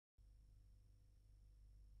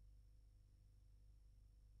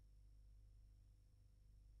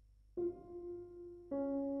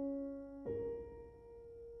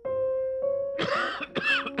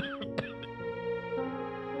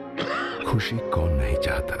खुशी कौन नहीं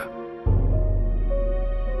चाहता,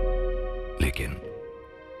 लेकिन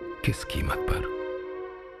किस कीमत पर?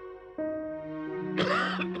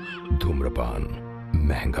 धूम्रपान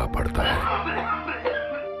महंगा पड़ता है।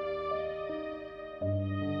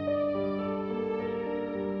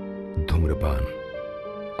 धूम्रपान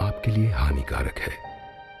आपके लिए हानिकारक है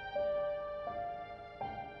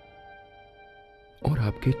और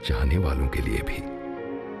आपके चाहने वालों के लिए भी।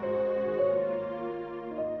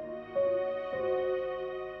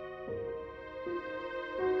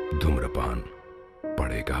 धूम्रपान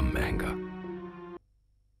पड़ेगा महंगा।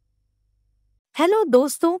 हेलो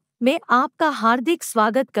दोस्तों, मैं आपका हार्दिक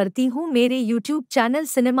स्वागत करती हूं मेरे YouTube चैनल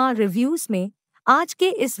सिनेमा रिव्यूज में। आज के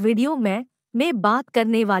इस वीडियो में मैं बात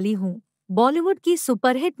करने वाली हूं बॉलीवुड की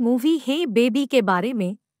सुपरहिट मूवी हे बेबी के बारे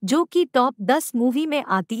में, जो कि टॉप 10 मूवी में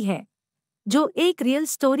आती है, जो एक रियल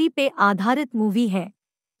स्टोरी पे आधारित मूवी है।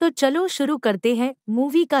 तो चलो शुरू करते हैं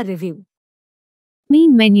मूवी का review.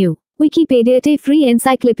 Main menu. Wikipedia free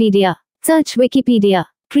encyclopedia. Search Wikipedia.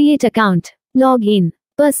 Create account. Log in.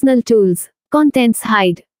 Personal tools. Contents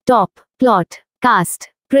hide. Top. Plot. Cast.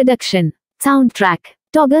 Production. Soundtrack.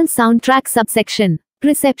 Toggle soundtrack subsection.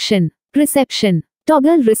 Reception. Reception.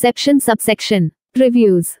 Toggle reception subsection.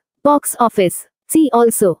 Reviews. Box office. See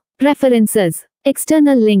also. References.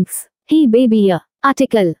 External links. Hey baby.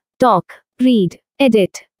 Article. Talk. Read.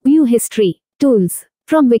 Edit. View history. Tools.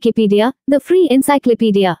 From Wikipedia, the free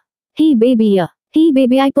encyclopedia. Hey baby. Hey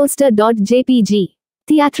baby poster.jpg.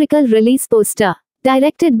 Theatrical release poster.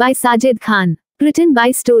 Directed by Sajid Khan. Written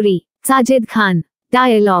by Story. Sajid Khan.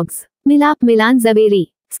 Dialogues. Milap Milan Zaveri.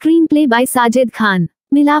 Screenplay by Sajid Khan.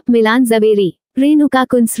 Milap Milan Zaveri. Renuka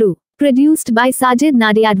Kunsru. Produced by Sajid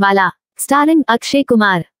Nadiadwala. Starring Akshay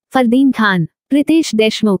Kumar. Fardeen Khan. Ritesh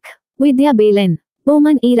Deshmukh. Vidya Balan.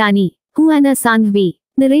 Boman Irani. Huana Sanghvi.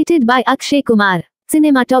 Narrated by Akshay Kumar.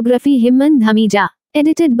 Cinematography Himman Dhamija.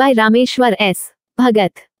 Edited by Rameshwar S.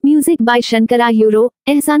 Bhagat. Music by Shankara Euro,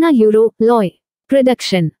 Ehsana Euro, Loy.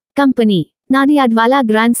 Production. Company. Nadiadwala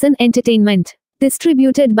Grandson Entertainment.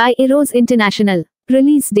 Distributed by Eros International.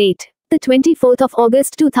 Release date. The 24th of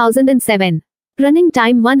August 2007. Running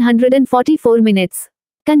time 144 minutes.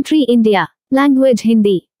 Country India. Language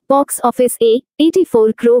Hindi. Box office A,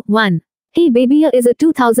 84 crore 1. Hey Baby is a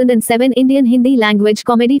 2007 Indian Hindi language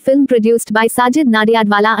comedy film produced by Sajid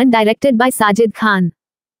Nadiadwala and directed by Sajid Khan.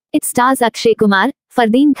 It stars Akshay Kumar,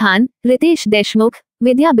 Fardeen Khan, Ritesh Deshmukh,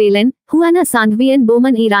 Vidya Balan, Huana Sanghvi and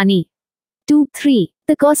Boman Irani. 2-3.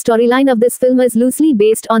 The core storyline of this film is loosely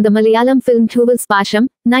based on the Malayalam film Revolves,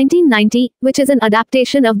 1990, which is an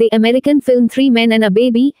adaptation of the American film Three Men and a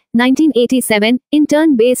Baby, 1987, in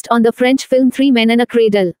turn based on the French film Three Men and a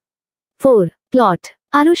Cradle. 4. Plot.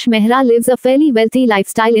 Arush Mehra lives a fairly wealthy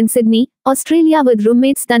lifestyle in Sydney, Australia with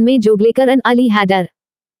roommates Tanmay Joglekar and Ali Haidar.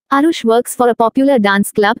 Arush works for a popular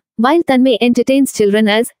dance club, while Tanmay entertains children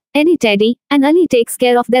as Eddie Teddy, and Ali takes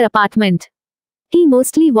care of their apartment. He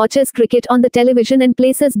mostly watches cricket on the television and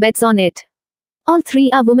places bets on it. All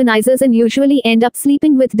three are womanizers and usually end up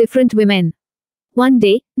sleeping with different women. One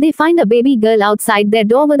day, they find a baby girl outside their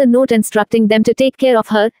door with a note instructing them to take care of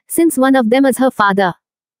her, since one of them is her father.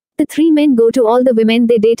 The three men go to all the women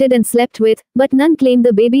they dated and slept with, but none claim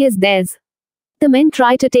the baby is theirs. The men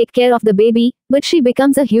try to take care of the baby, but she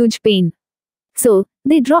becomes a huge pain. So,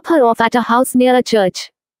 they drop her off at a house near a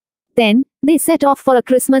church. Then, they set off for a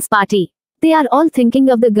Christmas party. They are all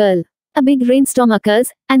thinking of the girl. A big rainstorm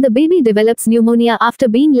occurs, and the baby develops pneumonia after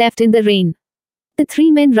being left in the rain. The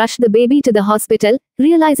three men rush the baby to the hospital,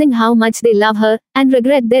 realizing how much they love her, and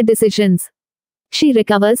regret their decisions. She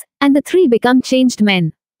recovers, and the three become changed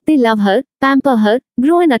men. They love her, pamper her,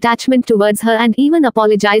 grow an attachment towards her and even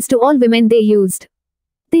apologize to all women they used.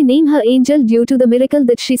 They name her Angel due to the miracle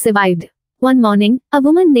that she survived. One morning, a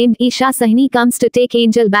woman named Isha Sahni comes to take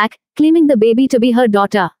Angel back, claiming the baby to be her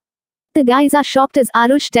daughter. The guys are shocked as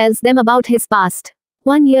Arush tells them about his past.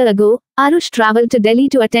 1 year ago, Arush traveled to Delhi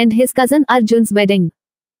to attend his cousin Arjun's wedding.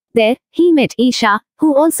 There, he met Isha,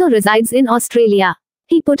 who also resides in Australia.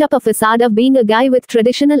 He put up a facade of being a guy with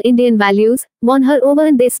traditional Indian values, won her over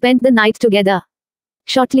and they spent the night together.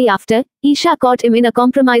 Shortly after, Isha caught him in a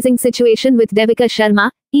compromising situation with Devika Sharma,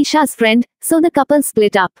 Isha's friend, so the couple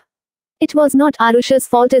split up. It was not Arush's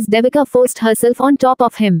fault as Devika forced herself on top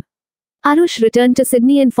of him. Arush returned to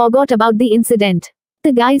Sydney and forgot about the incident.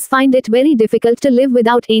 The guys find it very difficult to live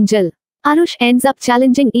without Angel. Arush ends up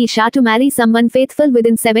challenging Isha to marry someone faithful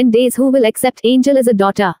within 7 days who will accept Angel as a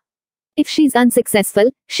daughter. If she's unsuccessful,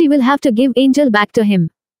 she will have to give Angel back to him.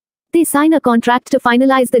 They sign a contract to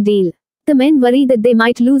finalize the deal. The men worry that they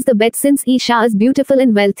might lose the bet since Isha is beautiful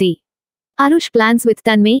and wealthy. Arush plans with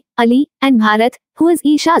Tanmay, Ali, and Bharat, who is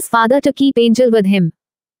Isha's father, to keep Angel with him.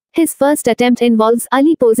 His first attempt involves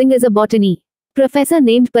Ali posing as a botany professor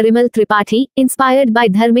named Parimal Tripathi, inspired by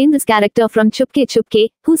Dharmendra's character from Chupke Chupke,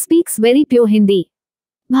 who speaks very pure Hindi.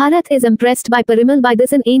 Bharat is impressed by Parimal by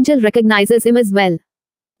this and Angel recognizes him as well.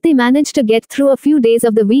 They manage to get through a few days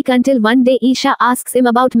of the week until one day Isha asks him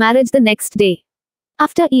about marriage the next day.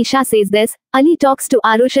 After Isha says this, Ali talks to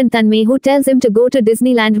Arush and Tanmay, who tells him to go to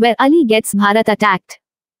Disneyland, where Ali gets Bharat attacked.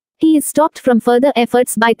 He is stopped from further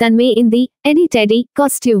efforts by Tanmay in the Eddie Teddy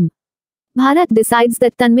costume. Bharat decides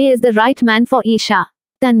that Tanmay is the right man for Isha.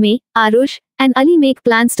 Tanmay, Arush, and Ali make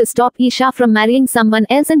plans to stop Isha from marrying someone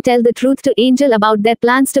else and tell the truth to Angel about their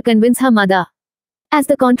plans to convince her mother. As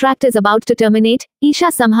the contract is about to terminate,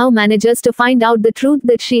 Isha somehow manages to find out the truth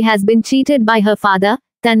that she has been cheated by her father,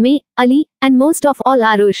 Tanmay, Ali, and most of all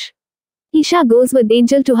Arush. Isha goes with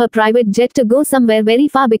Angel to her private jet to go somewhere very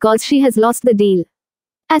far because she has lost the deal.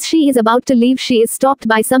 As she is about to leave, she is stopped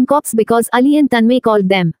by some cops because Ali and Tanmay called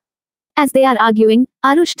them. As they are arguing,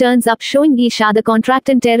 Arush turns up showing Isha the contract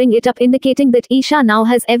and tearing it up, indicating that Isha now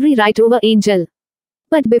has every right over Angel.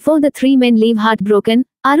 But before the three men leave heartbroken,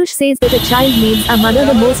 Arush says that a child needs a mother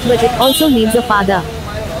the most, but it also needs a father.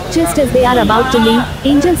 Just as they are about to leave,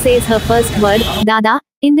 Angel says her first word, Dada,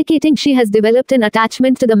 indicating she has developed an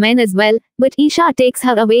attachment to the men as well, but Isha takes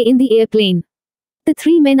her away in the airplane. The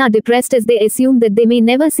three men are depressed as they assume that they may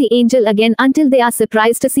never see Angel again until they are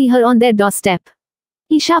surprised to see her on their doorstep.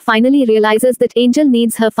 Isha finally realizes that Angel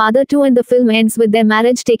needs her father too, and the film ends with their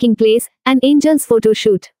marriage taking place, and Angel's photo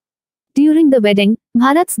shoot. During the wedding,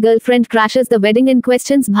 Bharat's girlfriend crashes the wedding and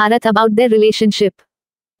questions Bharat about their relationship.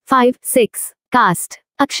 5. 6. Cast: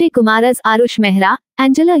 Akshay Kumar as Arush Mehra,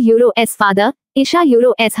 Angela Euro's father, Isha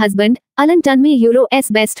Euro's husband, Alan Tanmay Euro's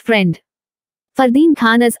best friend. Fardeen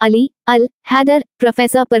Khan as Ali, Al, Hadar,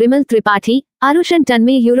 Professor Parimal Tripathi, Arush and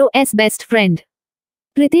Tanmay Euro's best friend.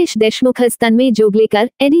 Pritesh Deshmukh as Tanmay Joglekar,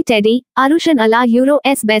 Eddie Teddy, Arush and Ala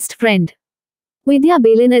Euro's best friend. Vidya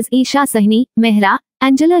Balin as Isha Sahni, Mehra,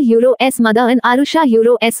 Angela Euro's mother and Arusha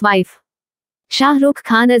Euro's wife. Shah Rukh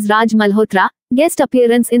Khan as Raj Malhotra, guest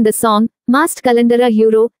appearance in the song Mast Kalandara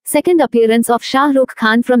Euro, second appearance of Shah Rukh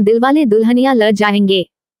Khan from Dilwale Dulhaniya Le Jayenge.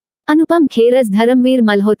 Anupam Kher as Dharamveer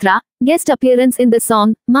Malhotra, guest appearance in the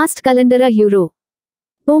song Mast Kalandara Euro.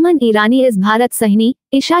 Boman Irani is Bharat Sahni,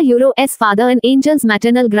 Isha Euro's father and Angel's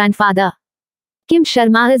maternal grandfather. Kim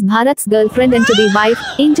Sharma is Bharat's girlfriend and to-be wife,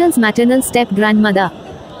 Angel's maternal step-grandmother.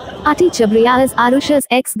 Ati Chabriya is Arusha's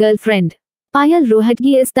ex-girlfriend. Payal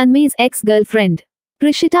Rohatgi is Tanmay's ex-girlfriend.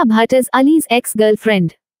 Prishita Bhatt is Ali's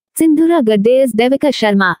ex-girlfriend. Sindhura Gadde is Devika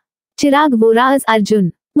Sharma. Chirag Vora is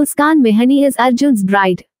Arjun. Muskan Mehani is Arjun's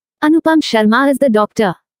bride. Anupam Sharma is the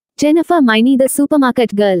doctor. Jennifer Maini the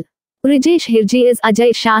supermarket girl. Brijesh Hirji is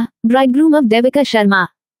Ajay Shah, bridegroom of Devika Sharma.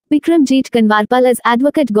 Vikramjeet Kanwarpal is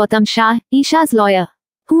advocate Gautam Shah, Isha's lawyer.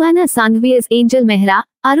 Huana Sanghvi is Angel Mehra,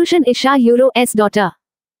 Arush and Isha Euro's daughter.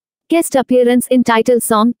 Guest appearance in title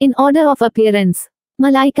song, in order of appearance.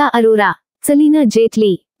 Malaika Arora, Selina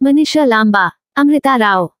Jetli, Manisha Lamba, Amrita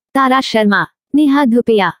Rao, Tara Sharma, Neha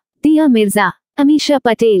Dhupia, Dia Mirza, Amisha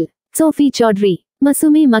Patel, Sophie Chaudhary,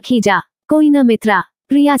 Masume Makhija, Koina Mitra,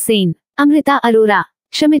 Priya Sen, Amrita Arora,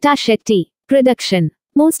 Shamita Shetty. Production.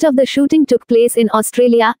 Most of the shooting took place in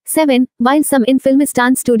Australia, 7, while some in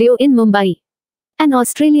Filmistan studio in Mumbai. An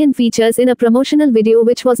Australian features in a promotional video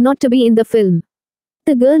which was not to be in the film.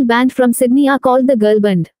 The girl band from Sydney are called the Girl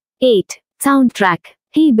Band. 8. Soundtrack.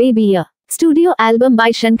 Hey Baby. Studio album by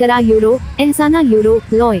Shankara Euro, Ehsana Euro,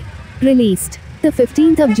 Loy. Released the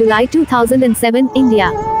 15th of July 2007,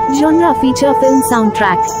 India. Genre feature film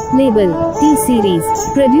soundtrack. Label T-Series.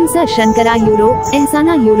 Producer Shankara Euro,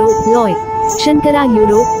 Ehsana Euro, Loy. Shankara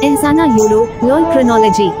Euro, Ehsana Euro, Loy.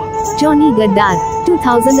 Chronology. Johnny Gaddar.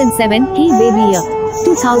 2007, Hey Baby.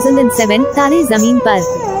 2007, Tare Zameen Par.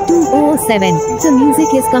 2007. The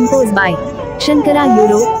music is composed by Shankara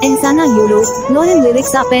Euro, Ehsana Euro, Loy and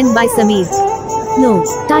lyrics are penned by Sameer. No.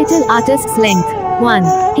 Title artists length. 1.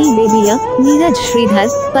 Hey Baby, Neeraj Sridhar,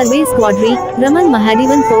 Parvez Quadri, Raman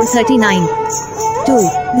Mahadevan 439. 2.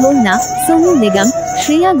 Dholna, Sonu Nigam,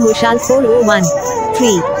 Shreya Ghoshal 401.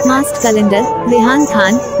 3. Mast Calendar, Rehan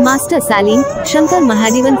Khan, Master Salim, Shankar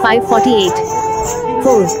Mahadevan 548.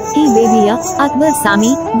 4. Hey Baby, Akbar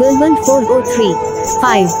Sami, Bilwant 403.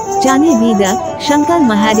 5. Jane Vida, Shankar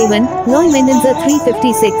Mahadevan, Loy Menenza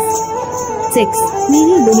 356. 6.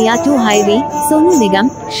 Meri Duniya 2 Hairi, Sonu Nigam,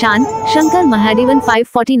 Shan, Shankar Mahadevan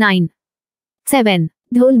 549. 7.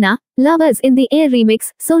 Dholna, Lovers in the Air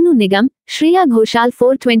Remix, Sonu Nigam, Shreya Ghoshal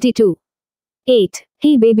 422. 8.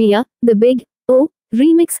 Hey Baby, The Big O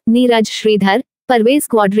Remix, Neeraj Sridhar, Parvez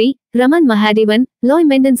Quadri, Raman Mahadevan, Loy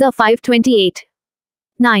Mendoza 528.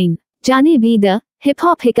 9. Jane Bida, Hip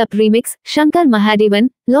Hop Hiccup Remix, Shankar Mahadevan,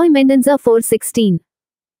 Loy Mendoza 416.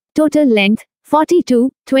 Total length,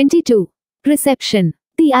 42:22. Reception.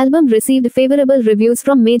 The album received favorable reviews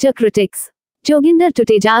from major critics. Joginder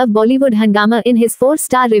Tuteja of Bollywood Hungama in his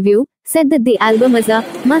 4-star review, said that the album is a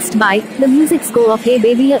must-buy. The music score of Hey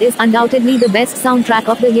Baby is undoubtedly the best soundtrack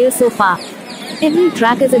of the year so far. Every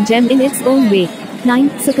track is a gem in its own way. 9.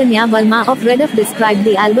 Sukanya Valma of Rediff described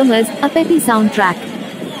the album as a peppy soundtrack.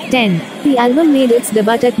 10. The album made its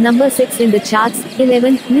debut at number 6 in the charts.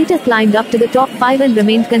 11. Later climbed up to the top 5 and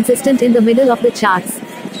remained consistent in the middle of the charts.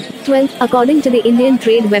 12. According to the Indian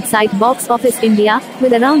trade website Box Office India,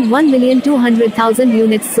 with around 1,200,000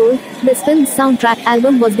 units sold, this film's soundtrack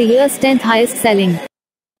album was the year's 10th highest selling.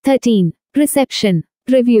 13. Reception.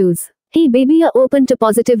 Reviews. Hey Baby opened to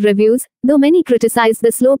positive reviews, though many criticized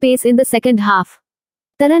the slow pace in the second half.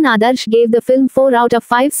 Taran Adarsh gave the film 4 out of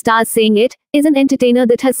 5 stars, saying it is an entertainer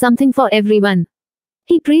that has something for everyone.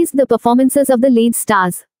 He praised the performances of the lead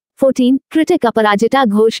stars. 14. Critic Aparajita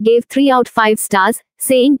Ghosh gave 3 out of 5 stars,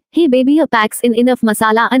 saying, Hey Baby packs in enough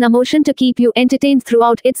masala and emotion to keep you entertained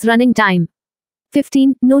throughout its running time.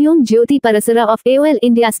 15. Noyong Jyoti Parasara of AOL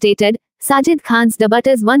India stated, Sajid Khan's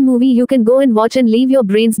debut is one movie you can go and watch and leave your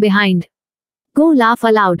brains behind. Go laugh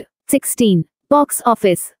aloud. 16. Box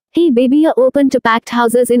Office. Hey Baby opened to packed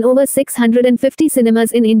houses in over 650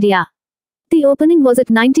 cinemas in India. The opening was at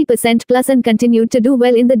 90% plus and continued to do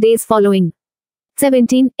well in the days following.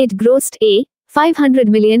 17. It grossed a $500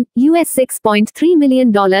 million, US $6.3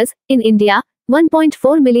 million, in India,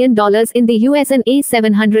 $1.4 million in the US and a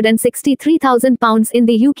 £763,000 in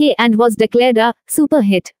the UK and was declared a super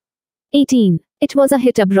hit. 18. It was a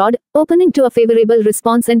hit abroad, opening to a favorable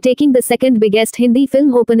response and taking the second biggest Hindi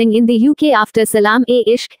film opening in the UK after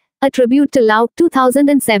Salaam-e-Ishq, a tribute to Love,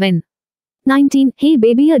 2007. 19. Hey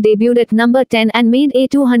Baby debuted at number 10 and made a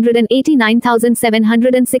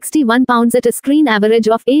 £289,761 at a screen average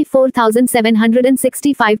of a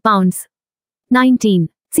 £4,765. 19.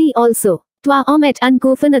 See also. Toi homme et un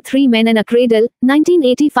coffin, a 3 Men and a Cradle,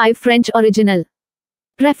 1985 French original.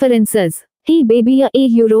 References. Hey Baby a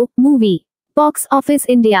Euro, movie. Box Office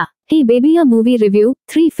India. Hey Baby a movie review,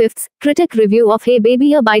 3/5, critic review of Hey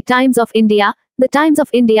Baby by Times of India, The Times of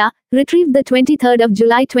India, retrieved the 23rd of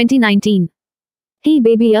July 2019. Hey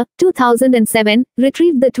Baby 2007,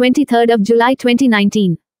 retrieved the 23rd of July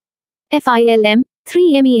 2019. FILM,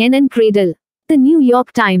 3MEN and Cradle. The New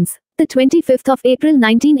York Times, the 25th of April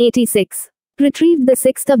 1986. Retrieved the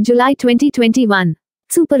 6th of July 2021.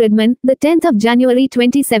 Superedman, the 10th of January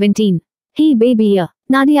 2017. Hey Baby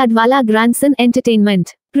Nadiadwala Grandson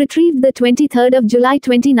Entertainment. Retrieved the 23rd of July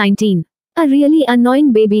 2019. A Really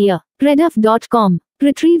Annoying Baby Reduff.com.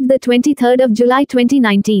 Retrieved the 23rd of July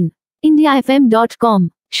 2019.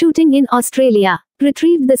 IndiaFM.com. Shooting in Australia.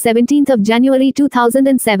 Retrieved the 17th of January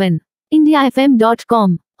 2007.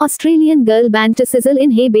 IndiaFM.com. Australian girl band to sizzle in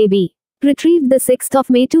Hey Baby. Retrieved the 6th of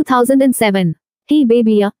May 2007. Hey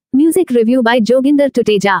Baby music review by Joginder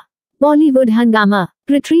Tuteja. Bollywood Hungama.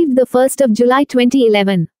 Retrieved the 1st of July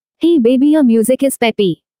 2011. Hey Baby music is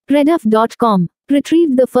peppy. Reduff.com.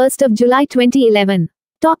 Retrieved the 1st of July 2011.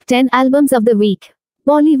 Top 10 albums of the week.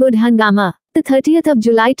 Bollywood Hungama. The 30th of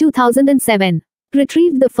July 2007.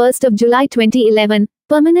 Retrieved the 1st of July 2011.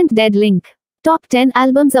 Permanent Dead Link. Top 10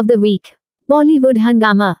 albums of the week. Bollywood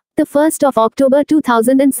Hungama. The 1st of October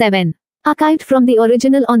 2007. Archived from the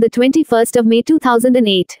original on the 21st of May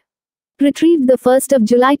 2008. Retrieved the 1st of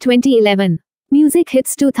July 2011. Music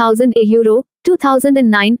Hits 2000 Euro,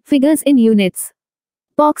 2009, figures in units.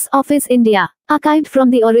 Box Office India. Archived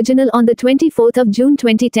from the original on the 24th of June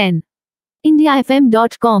 2010.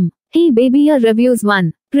 IndiaFM.com. Hey Baby Reviews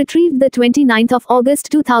 1. Retrieved the 29th of August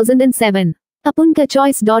 2007.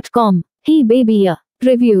 Apunkachoice.com. Hey Baby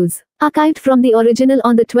Reviews. Archived from the original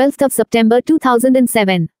on the 12th of September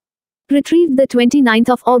 2007. Retrieved the 29th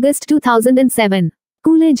of August 2007.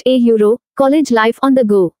 Coolidge Euro, College Life on the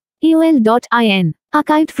Go. AOL.in.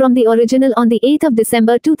 Archived from the original on the 8th of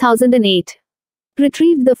December 2008.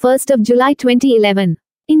 Retrieved the 1st of July 2011.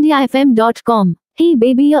 IndiaFM.com. Hey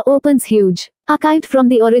Baby opens huge. Archived from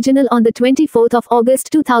the original on the 24th of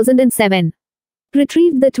August 2007.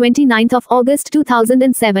 Retrieved the 29th of August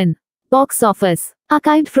 2007. Box Office.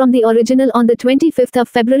 Archived from the original on the 25th of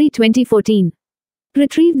February 2014.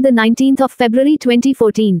 Retrieved the 19th of February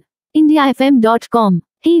 2014. IndiaFM.com.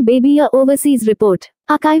 Hey Baby Overseas Report.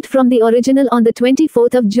 Archived from the original on the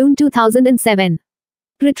 24th of June 2007.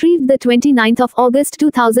 Retrieved the 29th of August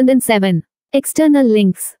 2007. External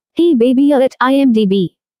links. Hey Baby at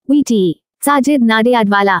IMDb. VTE. Sajid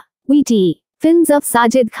Nadiadwala. VTE. Films of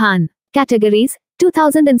Sajid Khan. Categories: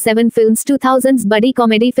 2007 films, 2000s buddy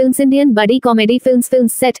comedy films, Indian buddy comedy films,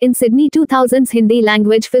 films set in Sydney, 2000s Hindi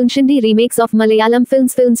language films, Hindi remakes of Malayalam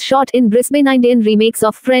films, films shot in Brisbane, Indian remakes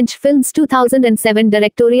of French films, 2007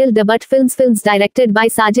 directorial debut films, films directed by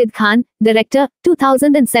Sajid Khan, director,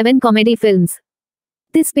 2007 comedy films.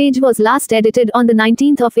 This page was last edited on the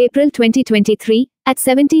 19th of April 2023, at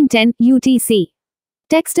 17:10 UTC.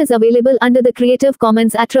 Text is available under the Creative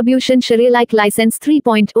Commons Attribution Share-alike License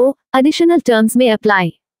 3.0, additional terms may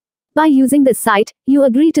apply. By using this site, you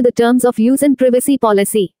agree to the terms of use and privacy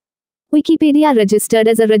policy. Wikipedia registered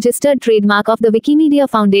as a registered trademark of the Wikimedia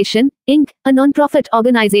Foundation, Inc., a non-profit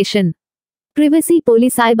organization. Privacy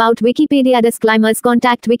policy about Wikipedia disclaimers.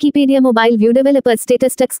 Contact Wikipedia Mobile View Developer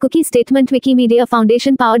Statistics Cookie Statement Wikimedia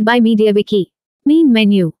Foundation powered by MediaWiki. Main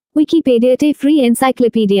menu. Wikipedia Free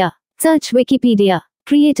Encyclopedia. Search Wikipedia.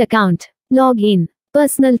 Create account. Log in.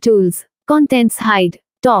 Personal tools. Contents hide.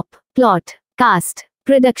 Top. Plot. Cast.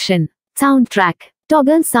 Production. Soundtrack.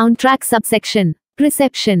 Toggle soundtrack subsection.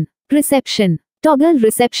 Reception. Reception. Toggle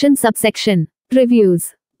reception subsection.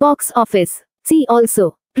 Reviews. Box office. See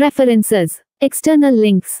also. References. External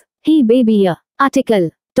links. Hey baby. Article.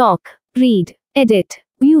 Talk. Read. Edit.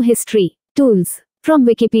 View history. Tools. From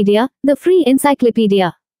Wikipedia, the free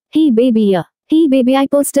encyclopedia. Hey baby. Hey baby I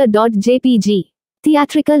poster.jpg.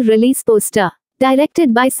 Theatrical release poster.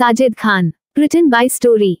 Directed by Sajid Khan. Written by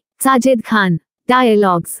Story. Sajid Khan.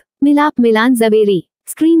 Dialogues. Milap Milan Zaveri.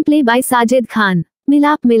 Screenplay by Sajid Khan.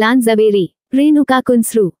 Milap Milan Zaveri. Renuka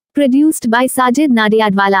Kunsru. Produced by Sajid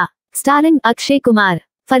Nadiadwala. Starring Akshay Kumar.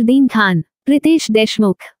 Fardeen Khan. Ritesh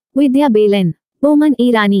Deshmukh. Vidya Balan. Boman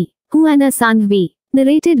Irani. Huana Sanghvi.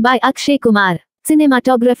 Narrated by Akshay Kumar.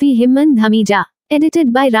 Cinematography Himman Dhamija.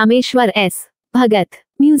 Edited by Rameshwar S. Bhagat.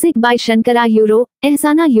 Music by Shankara Euro,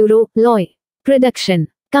 Ehsana Euro, Loy. Production.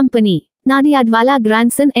 Company. Nadiadwala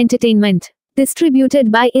Grandson Entertainment.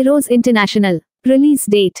 Distributed by Eros International. Release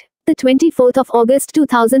date. The 24th of August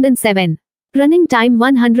 2007. Running time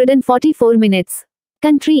 144 minutes.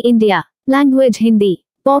 Country India. Language Hindi.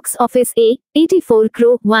 Box office A, 84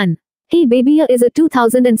 crore 1. Hey Baby is a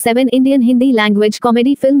 2007 Indian Hindi language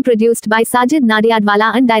comedy film produced by Sajid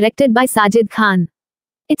Nadiadwala and directed by Sajid Khan.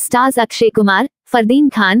 It stars Akshay Kumar, Fardeen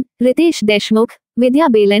Khan, Ritesh Deshmukh, Vidya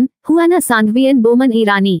Balan, Huana Sanghvi and Boman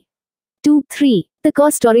Irani. 2. 3. The core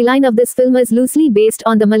storyline of this film is loosely based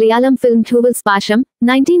on the Malayalam film Revolves,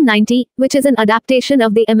 1990, which is an adaptation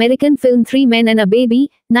of the American film Three Men and a Baby,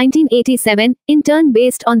 1987, in turn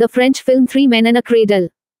based on the French film Three Men and a Cradle.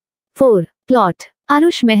 4. Plot.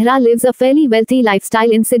 Arush Mehra lives a fairly wealthy lifestyle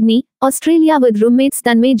in Sydney, Australia with roommates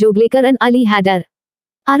Tanmay Joglekar and Ali Haidar.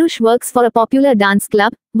 Arush works for a popular dance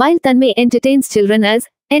club, while Tanmay entertains children as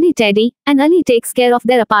Eddie Teddy, and Ali takes care of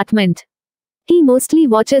their apartment. He mostly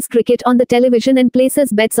watches cricket on the television and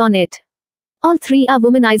places bets on it. All three are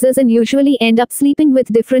womanizers and usually end up sleeping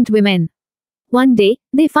with different women. One day,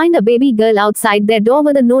 they find a baby girl outside their door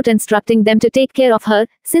with a note instructing them to take care of her,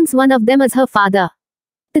 since one of them is her father.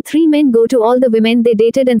 The three men go to all the women they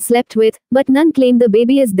dated and slept with, but none claim the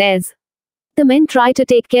baby is theirs. The men try to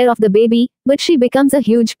take care of the baby, but she becomes a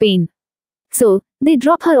huge pain. So, they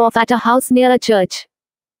drop her off at a house near a church.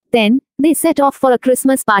 Then, they set off for a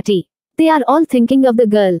Christmas party. They are all thinking of the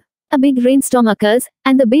girl. A big rainstorm occurs,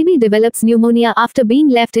 and the baby develops pneumonia after being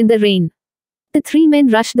left in the rain. The three men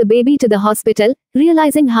rush the baby to the hospital,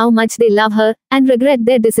 realizing how much they love her, and regret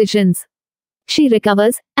their decisions. She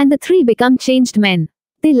recovers, and the three become changed men.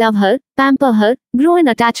 They love her, pamper her, grow an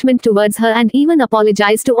attachment towards her and even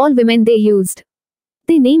apologize to all women they used.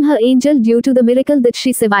 They name her Angel due to the miracle that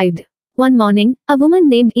she survived. One morning, a woman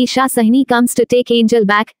named Isha Sahni comes to take Angel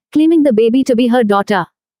back, claiming the baby to be her daughter.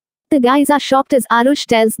 The guys are shocked as Arush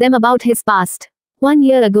tells them about his past. 1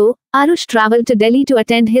 year ago, Arush traveled to Delhi to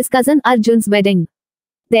attend his cousin Arjun's wedding.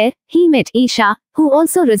 There, he met Isha, who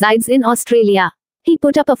also resides in Australia. He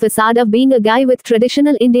put up a facade of being a guy with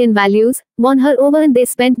traditional Indian values, won her over and they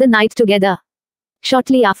spent the night together.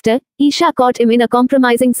 Shortly after, Isha caught him in a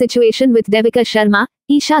compromising situation with Devika Sharma,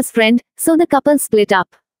 Isha's friend, so the couple split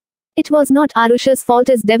up. It was not Arush's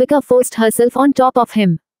fault as Devika forced herself on top of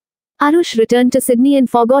him. Arush returned to Sydney and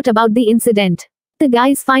forgot about the incident. The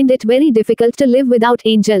guys find it very difficult to live without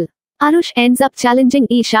Angel. Arush ends up challenging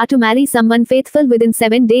Isha to marry someone faithful within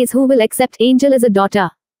 7 days who will accept Angel as a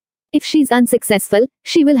daughter. If she's unsuccessful,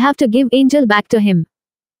 she will have to give Angel back to him.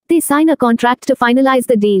 They sign a contract to finalize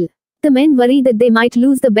the deal. The men worry that they might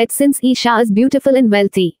lose the bet since Isha is beautiful and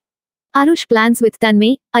wealthy. Arush plans with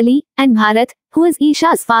Tanmay, Ali, and Bharat, who is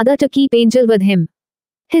Isha's father, to keep Angel with him.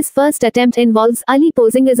 His first attempt involves Ali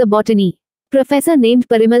posing as a botany. Professor named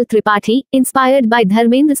Parimal Tripathi, inspired by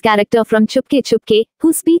Dharmendra's character from Chupke Chupke,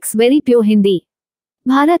 who speaks very pure Hindi.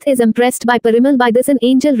 Bharat is impressed by Parimal by this and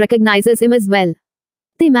Angel recognizes him as well.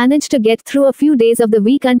 They manage to get through a few days of the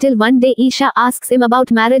week until one day Isha asks him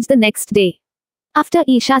about marriage the next day. After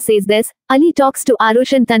Isha says this, Ali talks to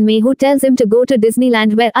Arush and Tanmay, who tells him to go to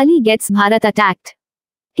Disneyland, where Ali gets Bharat attacked.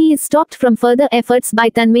 He is stopped from further efforts by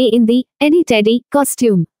Tanmay in the Eddie Teddy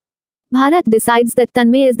costume. Bharat decides that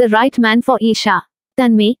Tanmay is the right man for Isha.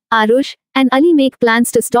 Tanmay, Arush, and Ali make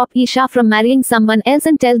plans to stop Isha from marrying someone else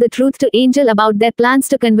and tell the truth to Angel about their plans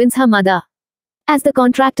to convince her mother. As the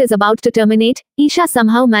contract is about to terminate, Isha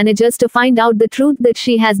somehow manages to find out the truth that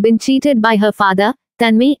she has been cheated by her father,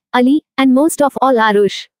 Tanmay, Ali, and most of all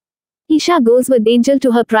Arush. Isha goes with Angel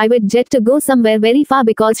to her private jet to go somewhere very far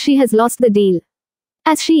because she has lost the deal.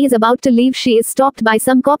 As she is about to leave, she is stopped by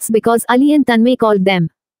some cops because Ali and Tanmay called them.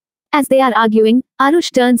 As they are arguing,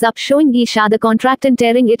 Arush turns up showing Isha the contract and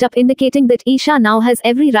tearing it up, indicating that Isha now has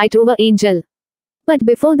every right over Angel. But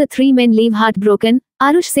before the three men leave heartbroken,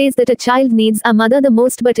 Arush says that a child needs a mother the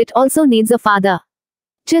most, but it also needs a father.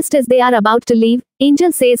 Just as they are about to leave,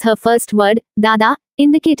 Angel says her first word, Dada,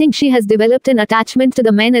 indicating she has developed an attachment to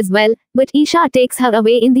the men as well, but Isha takes her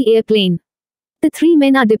away in the airplane. The three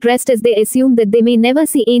men are depressed as they assume that they may never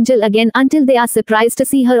see Angel again until they are surprised to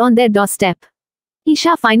see her on their doorstep.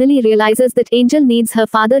 Isha finally realizes that Angel needs her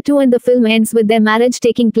father too, and the film ends with their marriage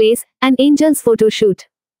taking place, and Angel's photo shoot.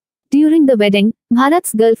 During the wedding,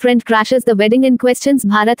 Bharat's girlfriend crashes the wedding and questions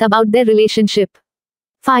Bharat about their relationship.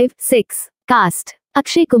 5. 6. Cast.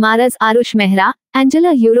 Akshay Kumar as Arush Mehra,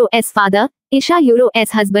 Angela Euro as father, Isha Euro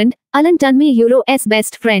as husband, Alan Tanmay Euro as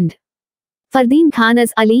best friend. Fardeen Khan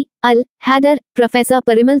as Ali, Al, Hadar, Professor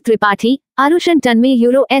Parimal Tripathi, Arush and Tanmay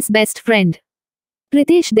Euro as best friend.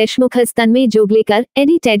 Pritesh Deshmukh as Tanmay Joglekar,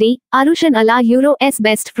 Eddie Teddy, Arush and Ala Euro as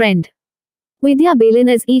best friend. Vidya Balin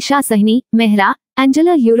as Isha Sahni, Mehra,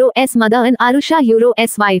 Angela Euro as mother and Arusha Euro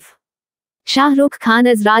as wife. Shah Rukh Khan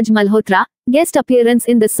as Raj Malhotra, guest appearance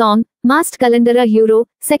in the song, Masked Kalandara Euro,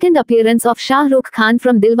 second appearance of Shah Rukh Khan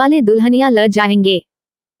from Dilwale Dulhaniya Le Jayenge.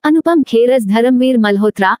 Anupam Kher as Dharamveer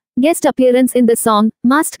Malhotra, guest appearance in the song,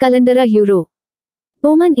 Masked Kalandara Euro.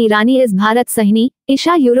 Boman Irani is Bharat Sahni,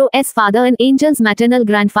 Isha Euro as father and Angel's maternal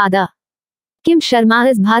grandfather. Kim Sharma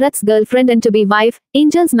is Bharat's girlfriend and to-be wife,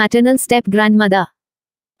 Angel's maternal step-grandmother.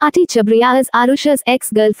 Ati Chabriya is Arusha's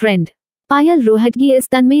ex-girlfriend. Payal Rohatgi is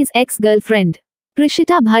Tanmay's ex-girlfriend.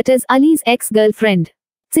 Prishita Bhatt is Ali's ex-girlfriend.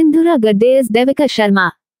 Sindhura Gadde is Devika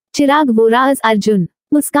Sharma. Chirag Vora is Arjun.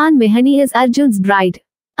 Muskan Mehani is Arjun's bride.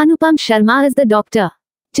 Anupam Sharma is the doctor.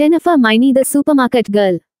 Jennifer Maini the supermarket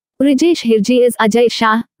girl. Rijesh Hirji is Ajay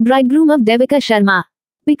Shah, bridegroom of Devika Sharma.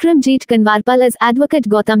 Vikramjeet Kanwarpal is advocate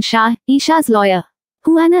Gautam Shah, Isha's lawyer.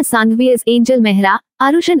 Huana Sanghvi is Angel Mehra,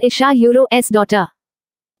 Arush and Isha Euro's daughter.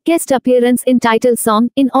 Guest appearance in title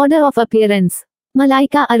song, in order of appearance.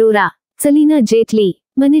 Malaika Arora, Salina Jetli,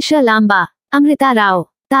 Manisha Lamba, Amrita Rao,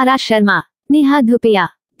 Tara Sharma, Neha Dhupia,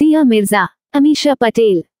 Dia Mirza, Amisha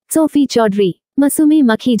Patel, Sophie Chaudhary, Masumi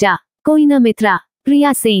Makhija, Koina Mitra,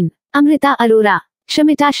 Priya Sen, Amrita Arora,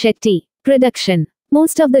 Shamita Shetty. Production.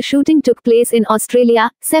 Most of the shooting took place in Australia,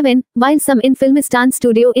 7, while some in Filmistan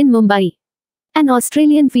studio in Mumbai. An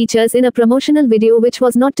Australian features in a promotional video which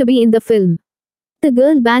was not to be in the film. The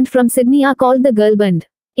girl band from Sydney are called the Girl Band.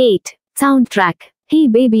 8. Soundtrack. Hey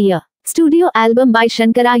Baby. Studio album by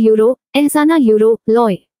Shankara Euro, Ehsana Euro,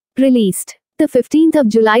 Loy. Released the 15th of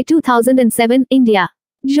July 2007, India.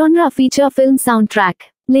 Genre feature film soundtrack.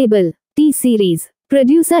 Label T-Series.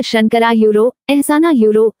 Producer Shankara Euro, Ehsana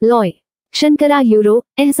Euro, Loy. Shankara Euro,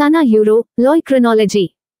 Ehsana Euro, Loy.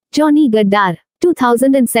 Chronology. Johnny Gaddar.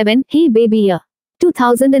 2007, Hey Baby.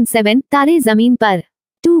 2007, Tare Zameen Par.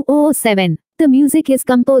 2007. The music is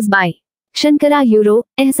composed by Shankara Euro,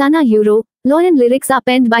 Ehsana Euro, Loy and lyrics are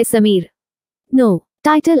penned by Sameer. No.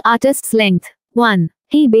 Title artists length. 1.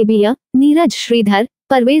 Hey Baby, Neeraj Sridhar,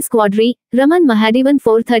 Parvez Quadri, Raman Mahadevan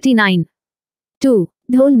 439. 2.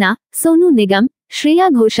 Dholna, Sonu Nigam, Shreya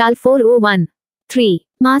Ghoshal 401. 3.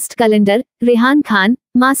 Masked Calendar, Rehan Khan,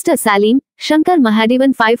 Master Salim, Shankar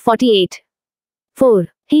Mahadevan 548. 4.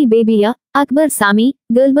 Hey Baby, Akbar Sami,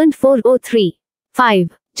 Girlband 403.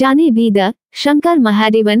 5. Jane Bida, Shankar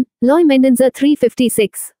Mahadevan, Loy Mendenza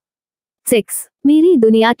 356. 6. Meri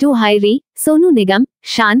Duniya 2 Hairi, Sonu Nigam,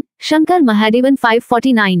 Shan, Shankar Mahadevan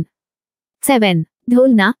 549. 7.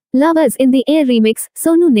 Dholna, Lovers in the Air Remix,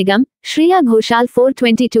 Sonu Nigam, Shreya Ghoshal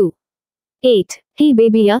 422. 8. Hey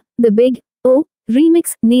Baby, The Big O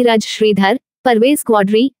Remix, Neeraj Sridhar, Parvez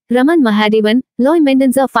Quadri, Raman Mahadevan, Loy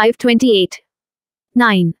Mendenza 528.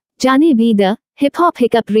 9. Jane Bida, Hip Hop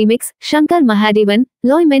Hiccup Remix, Shankar Mahadevan,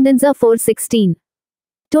 Loy Mendoza 416.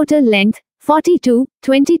 Total length,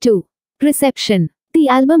 42:22. Reception. The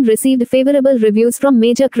album received favorable reviews from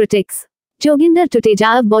major critics. Joginder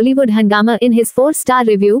Tuteja of Bollywood Hungama in his 4-star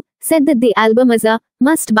review, said that the album is a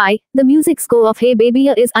must-buy. The music score of Hey Baby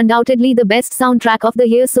is undoubtedly the best soundtrack of the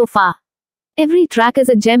year so far. Every track is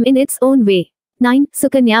a gem in its own way. 9.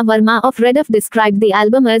 Sukanya Verma of Reduff described the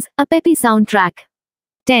album as a peppy soundtrack.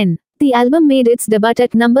 10. The album made its debut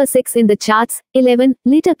at number 6 in the charts. 11.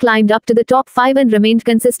 Later climbed up to the top 5 and remained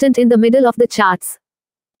consistent in the middle of the charts.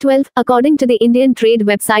 12. According to the Indian trade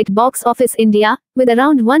website Box Office India, with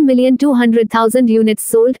around 1,200,000 units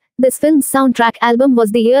sold, this film's soundtrack album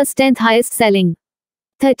was the year's 10th highest selling.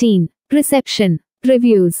 13. Reception.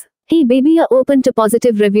 Reviews. Hey Baby opened to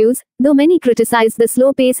positive reviews, though many criticized the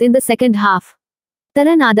slow pace in the second half.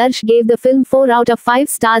 Taran Adarsh gave the film 4 out of 5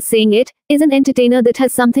 stars, saying it is an entertainer that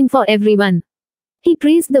has something for everyone. He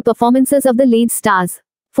praised the performances of the lead stars.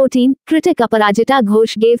 14. Critic Aparajita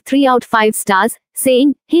Ghosh gave 3 out of 5 stars,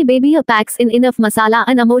 saying, Hey Baby packs in enough masala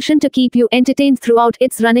and emotion to keep you entertained throughout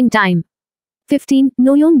its running time. 15.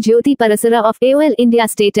 Noyong Jyoti Parasara of AOL India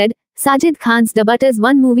stated, Sajid Khan's debut is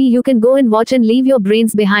one movie you can go and watch and leave your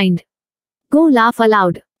brains behind. Go laugh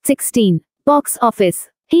aloud. 16. Box Office.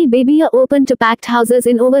 Hey Baby opened to packed houses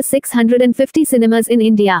in over 650 cinemas in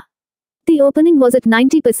India. The opening was at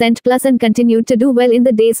 90% plus and continued to do well in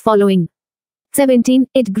the days following. 17.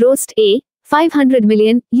 It grossed $500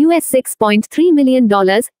 million, US $6.3 million,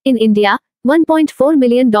 in India, $1.4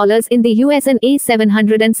 million in the US and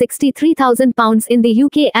 £763,000 in the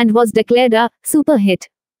UK and was declared a super hit.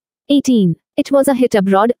 18. It was a hit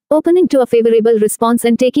abroad, opening to a favorable response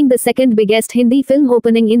and taking the second biggest Hindi film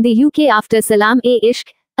opening in the UK after Salaam-e-Ishq,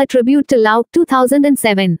 a tribute to Love,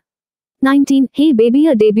 2007. 19. Hey Baby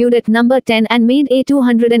debuted at number 10 and made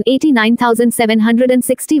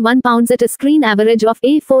 £289,761 at a screen average of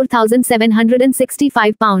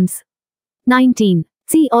 £4,765. 19.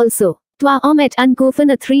 See also. Toi homme et un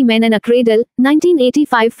coffin, A Three Men and a Cradle,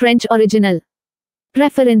 1985 French original.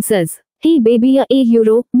 References. Hey Baby a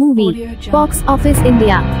Euro movie. Box Office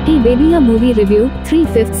India. Hey Baby a movie review,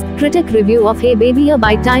 3/5. Critic review of Hey Baby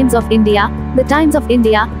by Times of India. The Times of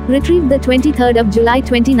India, retrieved the 23rd of July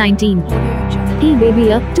 2019. Hey Baby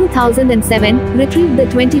 2007, retrieved the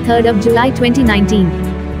 23rd of July 2019.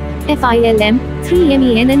 FILM,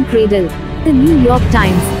 3MEN and Cradle. The New York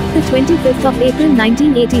Times, the 25th of April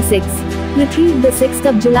 1986. Retrieved the 6th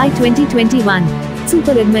of July 2021.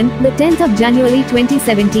 Super Edmund, the 10th of January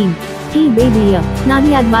 2017. Hey Baby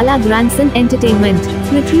Nadiadwala Grandson Entertainment.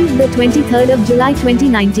 Retrieved the 23rd of July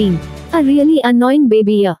 2019. A Really Annoying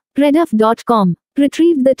Baby Reduff.com.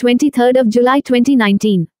 Retrieved the 23rd of July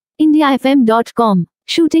 2019. IndiaFM.com.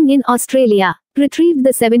 Shooting in Australia. Retrieved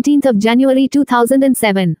the 17th of January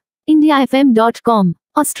 2007. IndiaFM.com.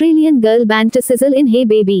 Australian girl band to sizzle in Hey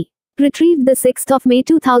Baby. Retrieved the 6th of May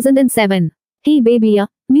 2007. Hey Baby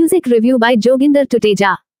music review by Joginder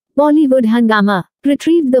Tuteja. Bollywood Hungama.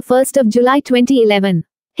 Retrieved the 1st of July 2011.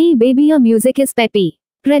 Hey Baby music is peppy.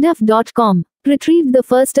 Reduff.com. Retrieved the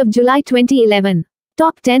 1st of July 2011.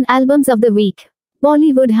 Top 10 albums of the week.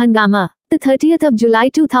 Bollywood Hungama. The 30th of July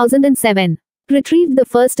 2007. Retrieved the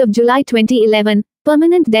 1st of July 2011.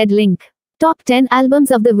 Permanent Dead Link. Top 10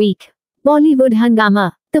 albums of the week. Bollywood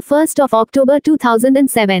Hungama. The 1st of October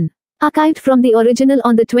 2007. Archived from the original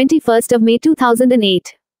on the 21st of May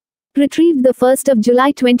 2008. Retrieved the 1st of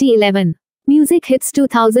July 2011. Music Hits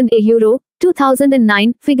 2000 Euro,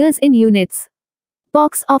 2009, figures in units.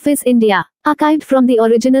 Box Office India. Archived from the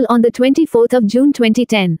original on the 24th of June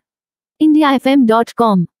 2010.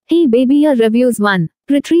 IndiaFM.com. Hey Baby Reviews 1.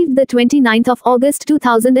 Retrieved the 29th of August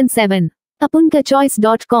 2007.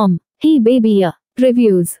 Apunkachoice.com. Hey Baby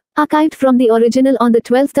Reviews. Archived from the original on the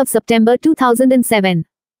 12th of September 2007.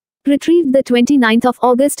 Retrieved the 29th of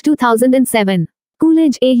August 2007.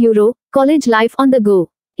 Coolidge Euro, College Life on the Go.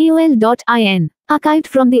 AOL.in. Archived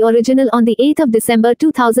from the original on the 8th of December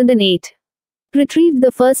 2008. Retrieved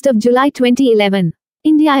the 1st of July 2011.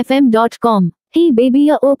 IndiaFM.com. Hey Baby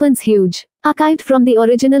opens huge. Archived from the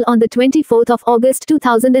original on the 24th of August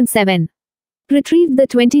 2007. Retrieved the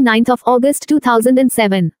 29th of August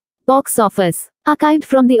 2007. Box Office. Archived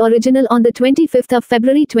from the original on the 25th of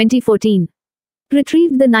February 2014.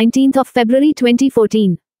 Retrieved the 19th of February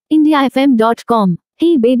 2014. IndiaFM.com.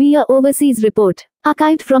 Hey Baby Overseas Report.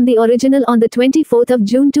 Archived from the original on the 24th of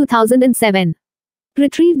June 2007.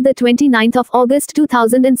 Retrieved the 29th of August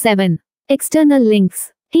 2007. External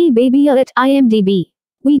links. Hey Baby at IMDb.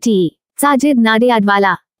 VTE. Sajid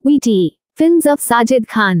Nadiadwala. VTE. Films of Sajid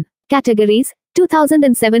Khan. Categories.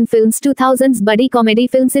 2007 films 2000s buddy comedy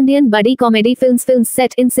films Indian buddy comedy films films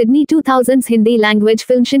set in Sydney 2000s Hindi language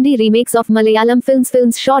film Hindi remakes of Malayalam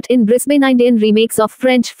films shot in Brisbane Indian remakes of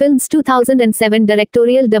French films 2007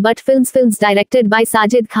 directorial debut films directed by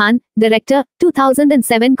Sajid Khan, director,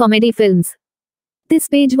 2007 comedy films. This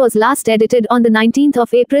page was last edited on the 19th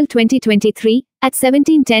of April 2023 at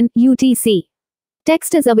 17:10 UTC.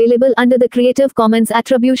 Text is available under the Creative Commons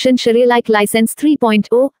Attribution Share-alike License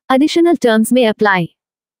 3.0. Additional terms may apply.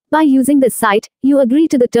 By using this site, you agree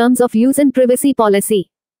to the terms of use and privacy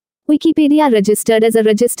policy. Wikipedia registered as a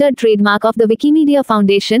registered trademark of the Wikimedia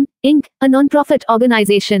Foundation, Inc., a non-profit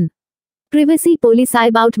organization. Privacy policy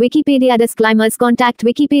about Wikipedia disclaimers. Contact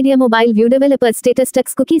Wikipedia Mobile View Developer Status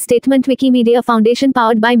Text Cookie Statement Wikimedia Foundation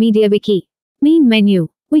powered by MediaWiki. Main menu.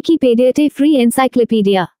 Wikipedia Free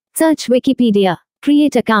Encyclopedia. Search Wikipedia.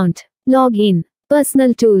 Create account. Log in.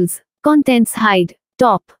 Personal tools. Contents hide.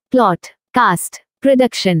 Top. Plot. Cast.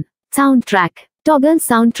 Production. Soundtrack. Toggle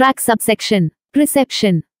soundtrack subsection.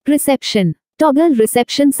 Reception. Reception. Toggle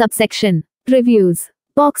reception subsection. Reviews.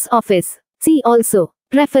 Box office. See also.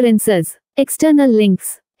 References. External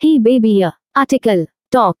links. Hey baby. Article.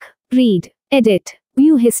 Talk. Read. Edit.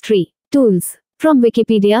 View history. Tools. From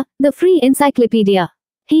Wikipedia, the free encyclopedia.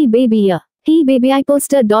 Hey baby. Hey baby I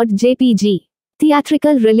poster.jpg.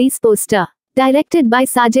 Theatrical release poster. Directed by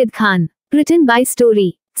Sajid Khan. Written by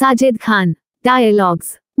Story. Sajid Khan.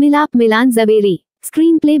 Dialogues. Milap Milan Zaveri.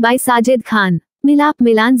 Screenplay by Sajid Khan. Milap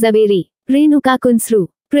Milan Zaveri. Renuka Kunsru.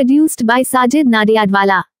 Produced by Sajid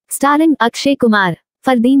Nadiadwala. Starring Akshay Kumar.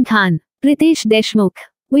 Fardeen Khan. Ritesh Deshmukh.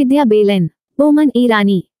 Vidya Balan. Boman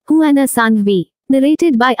Irani. Huana Sanghvi.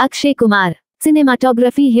 Narrated by Akshay Kumar.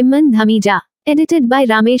 Cinematography Himman Dhamija. Edited by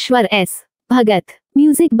Rameshwar S. Bhagat.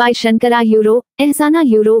 Music by Shankara Euro, Ehsana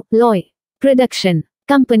Euro, Loy. Production.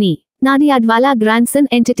 Company. Nadiadwala Grandson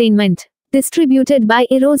Entertainment. Distributed by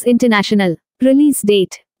Eros International. Release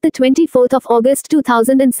date. The 24th of August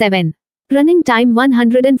 2007. Running time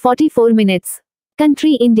 144 minutes.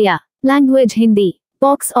 Country India. Language Hindi.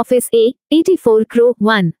 Box office A, 84 crore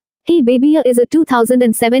 1. Hey Baby is a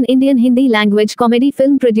 2007 Indian Hindi language comedy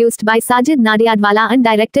film produced by Sajid Nadiadwala and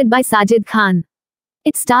directed by Sajid Khan.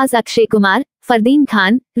 It stars Akshay Kumar, Fardeen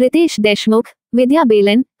Khan, Ritesh Deshmukh, Vidya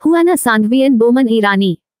Balan, Huana Sanghvi and Boman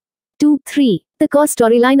Irani. 2-3. The core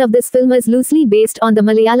storyline of this film is loosely based on the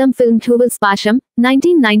Malayalam film Tuvals Pasham,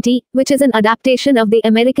 1990, which is an adaptation of the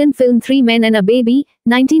American film Three Men and a Baby,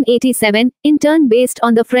 1987, in turn based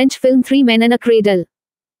on the French film Three Men and a Cradle.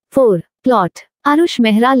 4. Plot. Arush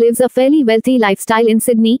Mehra lives a fairly wealthy lifestyle in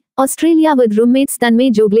Sydney, Australia with roommates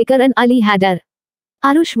Tanmay Joglekar and Ali Haidar.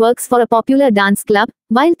 Arush works for a popular dance club,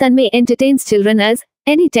 while Tanmay entertains children as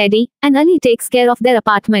Eddie Teddy, and Ali takes care of their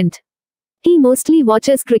apartment. He mostly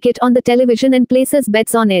watches cricket on the television and places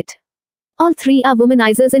bets on it. All three are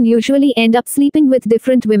womanizers and usually end up sleeping with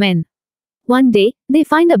different women. One day, they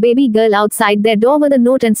find a baby girl outside their door with a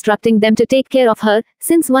note instructing them to take care of her,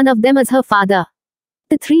 since one of them is her father.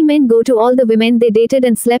 The three men go to all the women they dated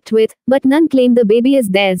and slept with, but none claim the baby is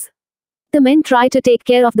theirs. The men try to take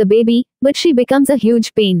care of the baby, but she becomes a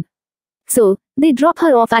huge pain. So, they drop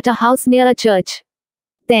her off at a house near a church.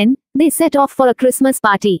 Then, they set off for a Christmas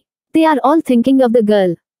party. They are all thinking of the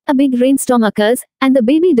girl. A big rainstorm occurs, and the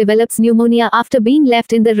baby develops pneumonia after being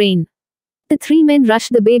left in the rain. The three men rush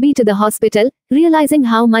the baby to the hospital, realizing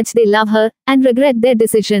how much they love her, and regret their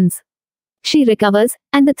decisions. She recovers,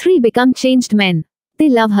 and the three become changed men. They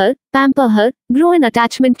love her, pamper her, grow an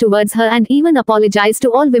attachment towards her and even apologize to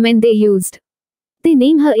all women they used. They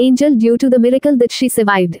name her Angel due to the miracle that she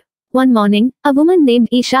survived. One morning, a woman named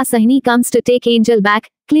Isha Sahni comes to take Angel back,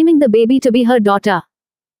 claiming the baby to be her daughter.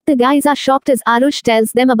 The guys are shocked as Arush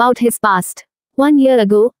tells them about his past. 1 year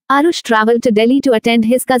ago, Arush traveled to Delhi to attend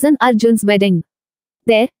his cousin Arjun's wedding.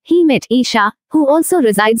 There, he met Isha, who also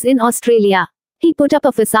resides in Australia. He put up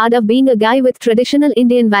a facade of being a guy with traditional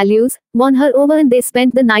Indian values, won her over and they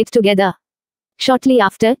spent the night together. Shortly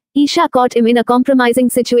after, Isha caught him in a compromising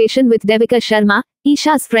situation with Devika Sharma,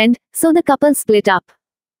 Isha's friend, so the couple split up.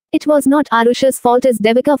 It was not Arush's fault as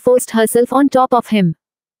Devika forced herself on top of him.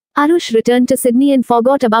 Arush returned to Sydney and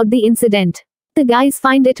forgot about the incident. The guys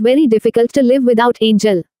find it very difficult to live without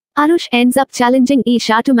Angel. Arush ends up challenging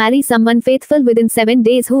Isha to marry someone faithful within 7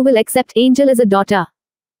 days who will accept Angel as a daughter.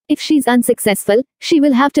 If she's unsuccessful, she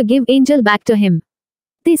will have to give Angel back to him.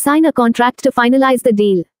 They sign a contract to finalize the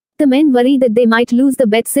deal. The men worry that they might lose the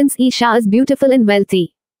bet since Isha is beautiful and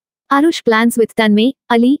wealthy. Arush plans with Tanmay,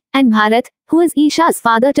 Ali, and Bharat, who is Isha's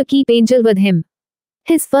father, to keep Angel with him.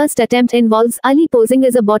 His first attempt involves Ali posing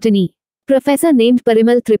as a botany professor named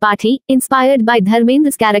Parimal Tripathi, inspired by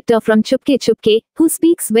Dharmendra's character from Chupke Chupke, who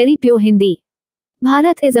speaks very pure Hindi.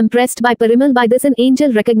 Bharat is impressed by Parimal by this and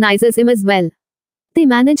Angel recognizes him as well. They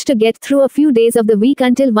manage to get through a few days of the week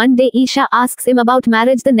until one day Isha asks him about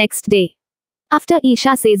marriage the next day. After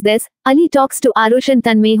Isha says this, Ali talks to Arush and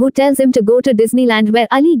Tanmay, who tells him to go to Disneyland, where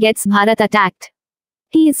Ali gets Bharat attacked.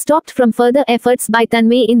 He is stopped from further efforts by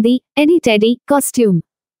Tanmay in the Eddie Teddy costume.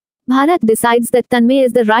 Bharat decides that Tanmay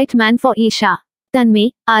is the right man for Isha.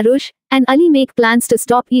 Tanmay, Arush, and Ali make plans to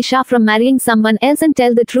stop Isha from marrying someone else and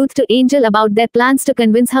tell the truth to Angel about their plans to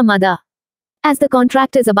convince her mother. As the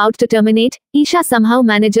contract is about to terminate, Isha somehow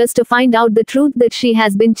manages to find out the truth that she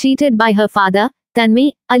has been cheated by her father,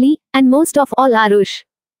 Tanmay, Ali, and most of all Arush.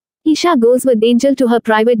 Isha goes with Angel to her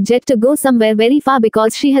private jet to go somewhere very far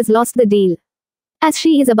because she has lost the deal. As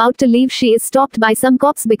she is about to leave, she is stopped by some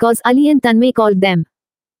cops because Ali and Tanmay called them.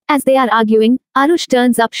 As they are arguing, Arush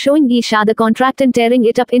turns up showing Isha the contract and tearing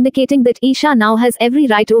it up, indicating that Isha now has every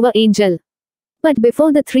right over Angel. But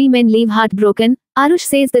before the three men leave heartbroken, Arush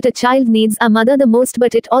says that a child needs a mother the most,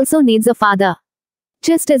 but it also needs a father.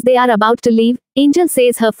 Just as they are about to leave, Angel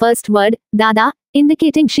says her first word, Dada,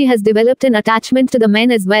 indicating she has developed an attachment to the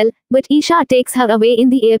men as well, but Isha takes her away in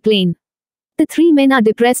the airplane. The three men are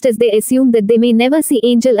depressed as they assume that they may never see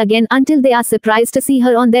Angel again until they are surprised to see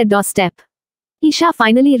her on their doorstep. Isha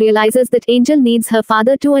finally realizes that Angel needs her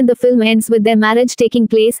father too, and the film ends with their marriage taking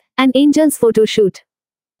place, and Angel's photo shoot.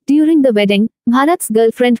 During the wedding, Bharat's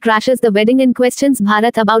girlfriend crashes the wedding and questions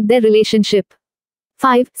Bharat about their relationship.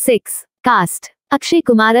 5-6. Cast. Akshay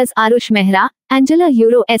Kumar as Arush Mehra, Angela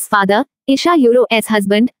as father, Isha as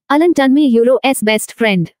husband, Alan Tanmay as best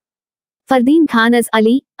friend. Fardeen Khan as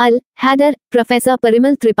Ali, Haider, Professor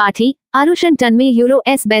Parimal Tripathi, Arush and Tanmay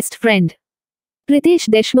as best friend. Pritesh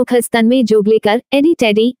Deshmukh as Tanmay Joglekar, Eddie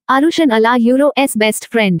Teddy, Arush and Allah as best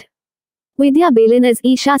friend. Vidya Balin as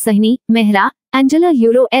Isha Sahni, Mehra, Angela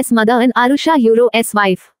as mother and Arusha as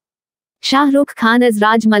wife. Shah Rukh Khan as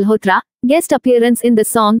Raj Malhotra, guest appearance in the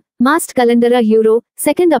song, Masked Kalandara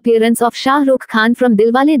second appearance of Shah Rukh Khan from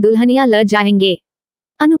Dilwale Dulhaniya Le Jayenge.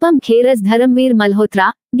 Anupam Kher as Dharamveer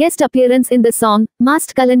Malhotra, guest appearance in the song,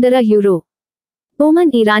 Masked Kalandara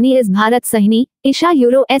Boman Irani is Bharat Sahni, Isha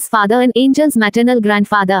as father and Angel's maternal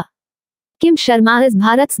grandfather. Kim Sharma is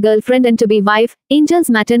Bharat's girlfriend and to-be wife, Angel's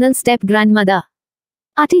maternal step-grandmother.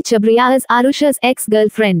 Ati Chabriya is Arusha's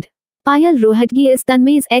ex-girlfriend. Payal Rohatgi is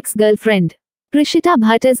Tanmay's ex-girlfriend. Prishita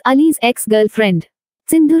Bhatt is Ali's ex-girlfriend.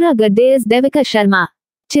 Sindhura Gadde is Devika Sharma.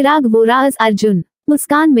 Chirag Vora is Arjun.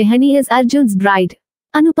 Muskan Mehani is Arjun's bride.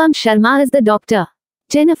 Anupam Sharma is the doctor.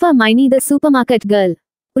 Jennifer Maini the supermarket girl.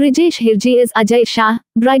 Brijesh Hirji is Ajay Shah,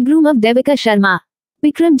 bridegroom of Devika Sharma.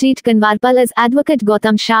 Bikramjeet Kanwarpal as advocate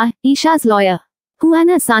Gautam Shah, Isha's lawyer.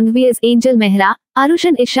 Huana Sanghvi is Angel Mehra, Arush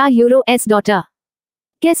and Isha's daughter.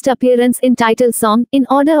 Guest appearance in title song, in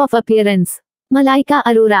order of appearance. Malaika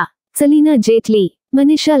Arora, Salina Jetli,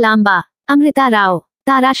 Manisha Lamba, Amrita Rao,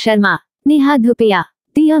 Tara Sharma, Neha Dhupia,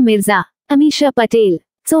 Dia Mirza, Amisha Patel,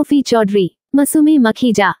 Sophie Chaudhary, Masume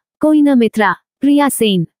Makhija, Koina Mitra, Priya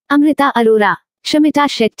Sen, Amrita Arora, Shamita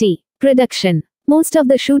Shetty. Production. Most of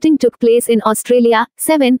the shooting took place in Australia,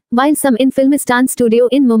 7, while some in Filmistan studio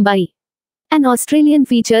in Mumbai. An Australian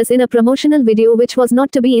features in a promotional video which was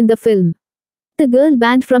not to be in the film. The girl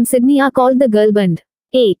band from Sydney are called the Girl Band.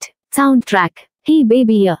 8. Soundtrack. Hey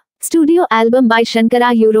Baby. Studio album by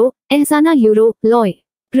Shankara Ehsana Loy.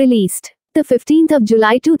 Released. The 15th of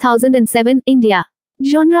July 2007, India.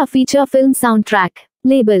 Genre feature film soundtrack.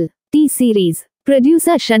 Label. T-Series.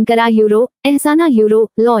 Producer Shankara Ehsana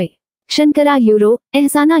Loy. Shankara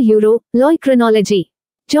Ehsana Loy. Chronology.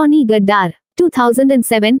 Johnny Gaddar.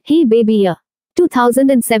 2007, Hey Baby.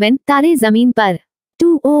 2007, Tare Zameen Par.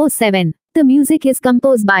 2007. The music is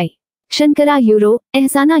composed by Shankara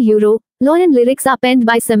Ehsana Loy and lyrics are penned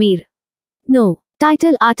by Sameer. No.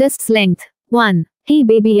 Title artists length. 1. Hey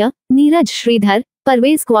Baby. Neeraj Sridhar,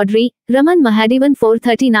 Parvez Quadri, Raman Mahadevan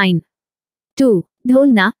 439. 2.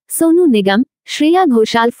 Dholna, Sonu Nigam, Shreya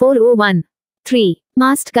Ghoshal 401. 3.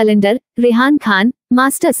 Masked Calendar, Rehan Khan,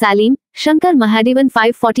 Master Salim, Shankar Mahadevan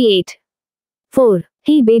 548. 4.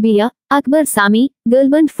 Hey Baby. Akbar Sami,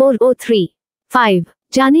 Girlband 403. 5.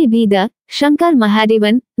 Jane Bida, Shankar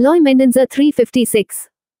Mahadevan, Loy Mendenza 356.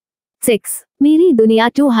 6. Meri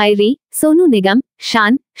Duniya 2 Hairi, Sonu Nigam,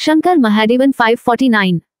 Shan, Shankar Mahadevan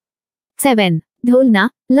 549. 7. Dholna,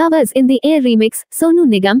 Lovers in the Air Remix, Sonu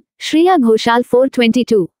Nigam, Shreya Ghoshal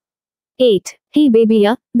 422. 8. Hey Baby.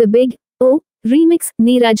 The Big O Remix,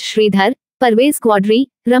 Neeraj Sridhar, Parvez Quadri,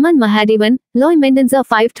 Raman Mahadevan, Loy Mendenza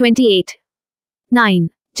 528. 9.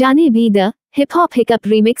 Jane Bida, Hip Hop Hiccup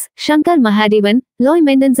Remix, Shankar Mahadevan, Loy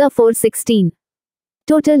Mendenza 416.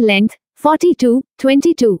 Total length,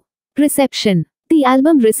 42:22. Reception. The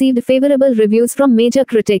album received favorable reviews from major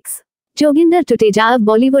critics. Joginder Tuteja of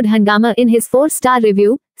Bollywood Hungama in his 4-star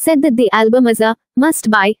review, said that the album is a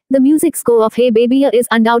must-buy. The music score of Hey Babiya is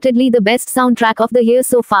undoubtedly the best soundtrack of the year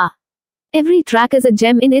so far. Every track is a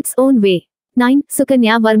gem in its own way. 9.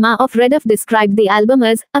 Sukanya Verma of Rediff described the album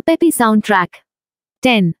as a peppy soundtrack.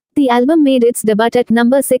 10. The album made its debut at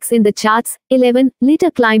number 6 in the charts. 11.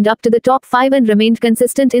 Later climbed up to the top 5 and remained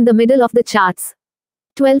consistent in the middle of the charts.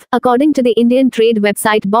 12. According to the Indian trade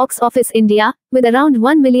website Box Office India, with around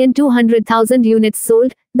 1,200,000 units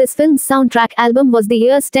sold, this film's soundtrack album was the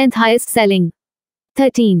year's 10th highest selling.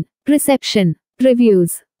 13. Reception.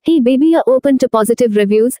 Reviews. Hey Babiya opened to positive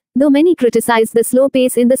reviews, though many criticized the slow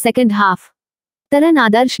pace in the second half. Taran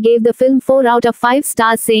Adarsh gave the film 4 out of 5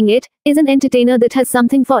 stars, saying it is an entertainer that has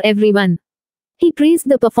something for everyone. He praised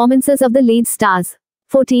the performances of the lead stars.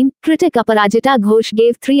 14. Critic Aparajita Ghosh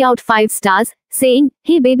gave 3 out of 5 stars, saying,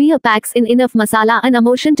 Hey Babiya packs in enough masala and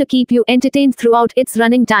emotion to keep you entertained throughout its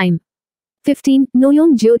running time. 15.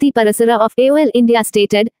 Noyong Jyoti Parasara of AOL India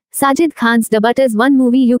stated, Sajid Khan's debut is one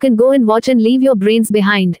movie you can go and watch and leave your brains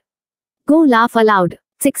behind. Go laugh aloud.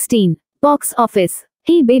 16. Box Office.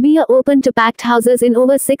 Hey Babiya opened to packed houses in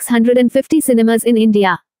over 650 cinemas in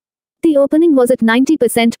India. The opening was at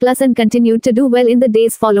 90% plus and continued to do well in the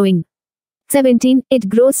days following. 17. It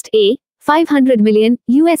grossed a $500 million,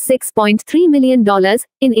 US $6.3 million,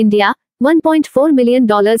 in India, $1.4 million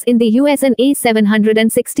in the US and a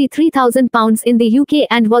 £763,000 in the UK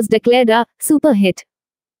and was declared a super hit.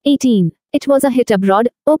 18. It was a hit abroad,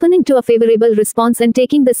 opening to a favorable response and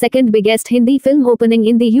taking the second biggest Hindi film opening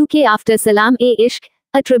in the UK after Salaam-e-Ishq,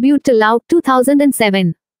 a tribute to Love,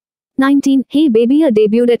 2007. 19. Hey Babiya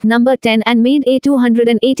debuted at number 10 and made a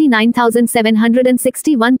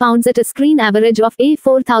 £289,761 at a screen average of a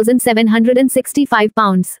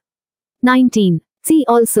 £4,765. 19. See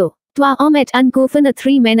also. Toi homme et un coffin, A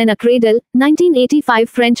Three Men and a Cradle, 1985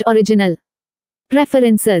 French original.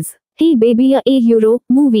 References. Hey Babiya a Euro,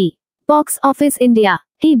 movie. Box Office India.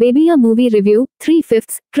 Hey Babiya movie review,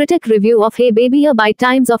 3/5. Critic review of Hey Babiya by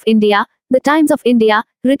Times of India. The Times of India,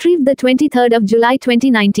 retrieved the 23rd of July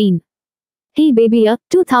 2019. Hey Babiya,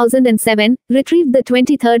 2007, retrieved the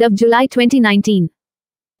 23rd of July 2019.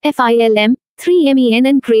 FILM, 3MEN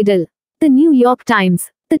and Cradle. The New York Times,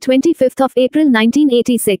 the 25th of April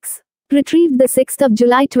 1986. Retrieved the 6th of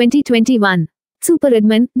July 2021.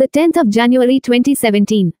 Superadman, the 10th of January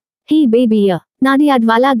 2017. Hey Babiya,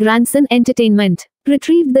 Nadiadwala Grandson Entertainment.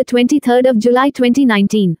 Retrieved the 23rd of July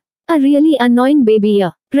 2019. A Really Annoying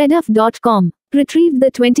Babiya. Reduff.com. Retrieved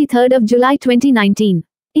the 23rd of July 2019.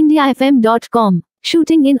 IndiaFM.com.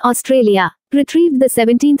 Shooting in Australia. Retrieved the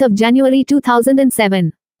 17th of January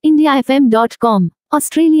 2007. IndiaFM.com.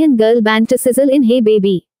 Australian girl band to sizzle in Hey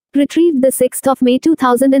Baby. Retrieved the 6th of May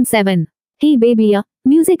 2007. Hey Babiya.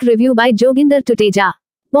 Music review by Joginder Tuteja.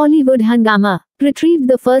 Bollywood Hungama. Retrieved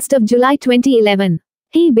the 1st of July 2011.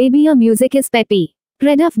 Hey Babiya music is peppy.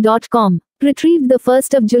 Reduff.com. Retrieved the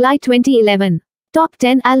 1st of July 2011. Top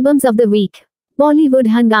 10 albums of the week. Bollywood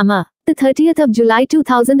Hungama. The 30th of July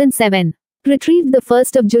 2007. Retrieved the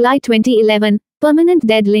 1st of July 2011. Permanent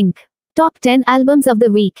Dead link. Top 10 albums of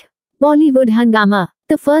the week. Bollywood Hungama.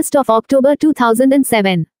 The 1st of October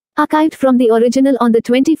 2007. Archived from the original on the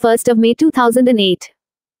 21st of May 2008.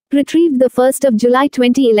 Retrieved the 1st of July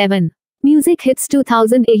 2011. Music hits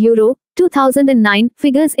 2000 a Euro, 2009,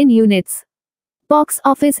 figures in units. Box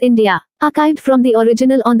Office India. Archived from the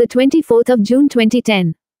original on the 24th of June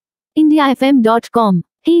 2010. IndiaFM.com.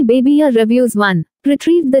 Hey Babiya Reviews 1.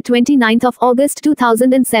 Retrieved the 29th of August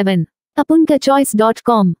 2007.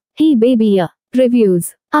 Apunkachoice.com. Hey Babiya.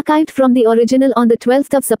 Reviews. Archived from the original on the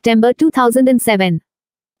 12th of September 2007.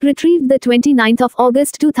 Retrieved the 29th of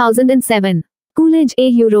August 2007. Coolidge a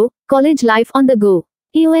Euro, College Life on the Go.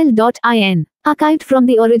 AOL.in. Archived from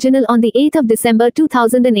the original on the 8th of December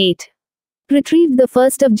 2008. Retrieved the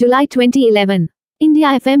 1st of July 2011.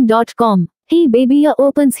 IndiaFM.com. Hey Babiya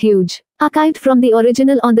opens huge. Archived from the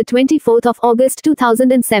original on the 24th of August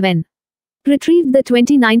 2007. Retrieved the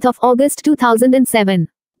 29th of August 2007.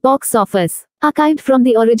 Box Office. Archived from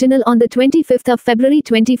the original on the 25th of February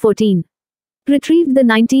 2014. Retrieved the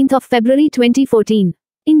 19th of February 2014.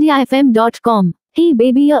 IndiaFM.com. Hey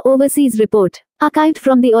Babiya Overseas Report. Archived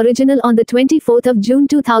from the original on the 24th of June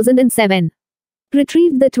 2007.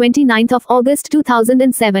 Retrieved the 29th of August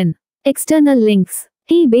 2007. External links.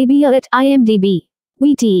 Hey Babiya at IMDb.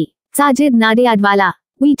 VTE. Sajid Nadiadwala.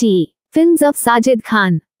 VTE. Films of Sajid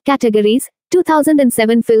Khan. Categories.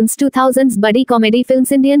 2007 films 2000s buddy comedy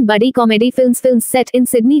films Indian buddy comedy films set in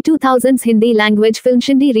Sydney 2000s Hindi language film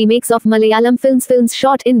Hindi remakes of Malayalam films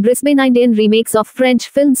shot in Brisbane Indian remakes of French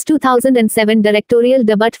films 2007 directorial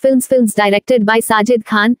debut films directed by Sajid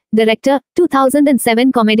Khan, director,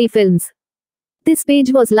 2007 comedy films. This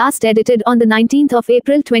page was last edited on the 19th of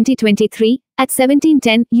April 2023 at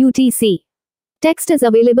 17:10 UTC. Text is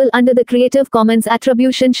available under the Creative Commons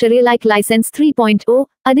Attribution Share-alike License 3.0.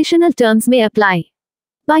 Additional terms may apply.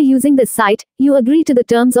 By using this site, you agree to the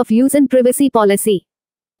terms of use and privacy policy.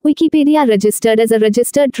 Wikipedia registered as a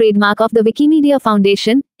registered trademark of the Wikimedia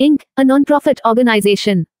Foundation, Inc., a non-profit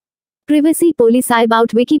organization. Privacy policy about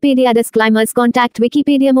Wikipedia disclaimers. Contact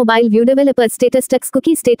Wikipedia Mobile View Developers Status Text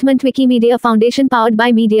Cookie Statement Wikimedia Foundation powered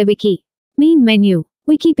by MediaWiki. Main menu.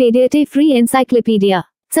 Wikipedia Free Encyclopedia.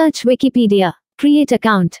 Search Wikipedia. Create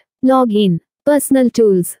account. Log in. Personal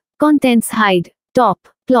tools. Contents hide. Top.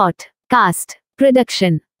 Plot. Cast.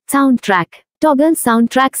 Production. Soundtrack. Toggle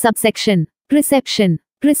soundtrack subsection. Reception.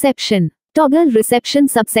 Reception. Toggle reception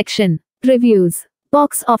subsection. Reviews.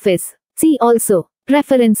 Box office. See also.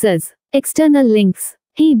 References. External links.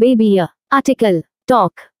 Hey Baby. Article.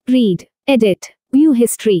 Talk. Read. Edit. View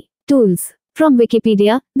history. Tools. From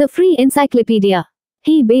Wikipedia, the free encyclopedia.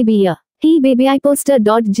 Hey Baby. Hey Baby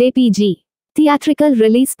iPoster.jpg. Theatrical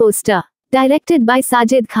release poster. Directed by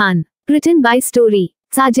Sajid Khan. Written by Story.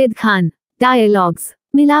 Sajid Khan. Dialogues.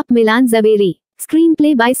 Milap Milan Zaveri.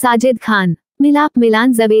 Screenplay by Sajid Khan. Milap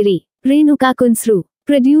Milan Zaveri. Renuka Kunsru.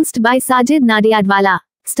 Produced by Sajid Nadiadwala.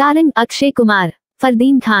 Starring Akshay Kumar.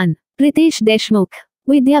 Fardeen Khan. Ritesh Deshmukh.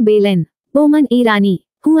 Vidya Balan. Boman Irani.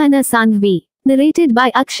 Huana Sanghvi. Narrated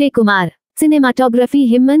by Akshay Kumar.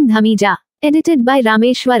 Cinematography Himman Dhamija. Edited by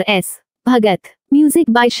Rameshwar S. Bhagat. Music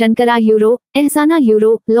by Shankara Euro, Ehsana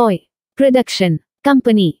Euro, Loy. Production.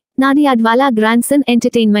 Company. Nadiadwala Grandson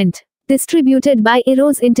Entertainment. Distributed by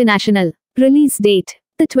Eros International. Release date.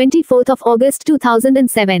 The 24th of August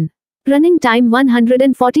 2007. Running time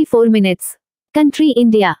 144 minutes. Country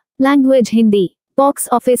India. Language Hindi. Box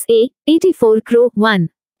office A, 84 crore 1.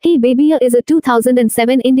 Hey Baby is a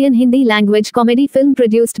 2007 Indian Hindi language comedy film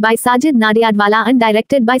produced by Sajid Nadiadwala and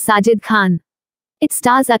directed by Sajid Khan. It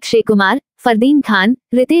stars Akshay Kumar, Fardeen Khan,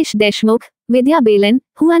 Ritesh Deshmukh, Vidya Balan,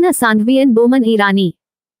 Huana Sanghvi and Boman Irani.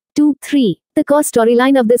 2. 3. The core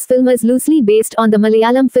storyline of this film is loosely based on the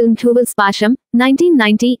Malayalam film Revolves,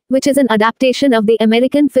 1990, which is an adaptation of the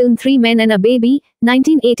American film Three Men and a Baby,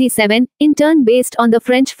 1987, in turn based on the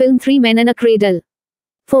French film Three Men and a Cradle.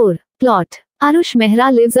 4. Plot. Arush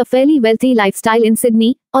Mehra lives a fairly wealthy lifestyle in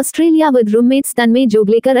Sydney, Australia with roommates Tanmay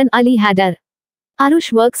Joglekar and Ali Haidar.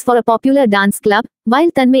 Arush works for a popular dance club,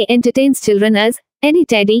 while Tanmay entertains children as Eddie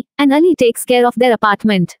Teddy, and Ali takes care of their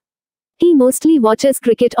apartment. He mostly watches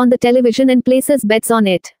cricket on the television and places bets on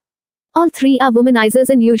it. All three are womanizers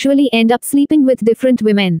and usually end up sleeping with different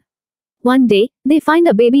women. One day, they find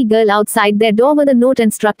a baby girl outside their door with a note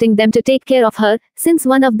instructing them to take care of her, since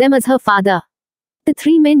one of them is her father. The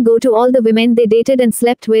three men go to all the women they dated and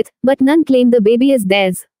slept with, but none claim the baby is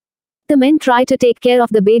theirs. The men try to take care of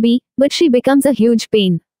the baby, but she becomes a huge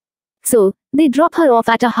pain. So, they drop her off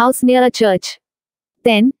at a house near a church.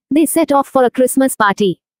 Then, they set off for a Christmas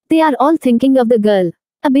party. They are all thinking of the girl.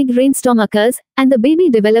 A big rainstorm occurs, and the baby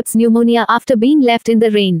develops pneumonia after being left in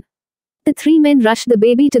the rain. The three men rush the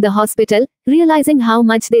baby to the hospital, realizing how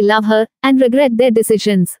much they love her, and regret their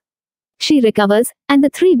decisions. She recovers, and the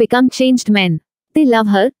three become changed men. They love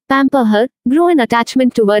her, pamper her, grow an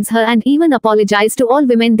attachment towards her and even apologize to all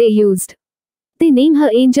women they used. They name her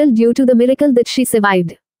Angel due to the miracle that she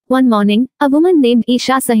survived. One morning, a woman named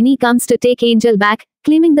Isha Sahni comes to take Angel back,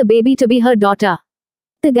 claiming the baby to be her daughter.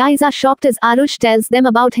 The guys are shocked as Arush tells them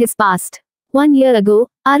about his past. 1 year ago,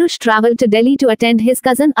 Arush traveled to Delhi to attend his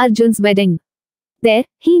cousin Arjun's wedding. There,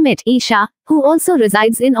 he met Isha, who also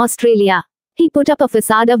resides in Australia. He put up a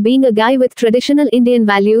facade of being a guy with traditional Indian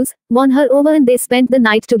values, won her over and they spent the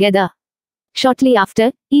night together. Shortly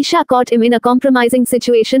after, Isha caught him in a compromising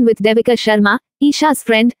situation with Devika Sharma, Isha's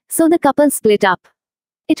friend, so the couple split up.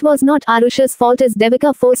 It was not Arush's fault as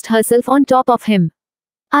Devika forced herself on top of him.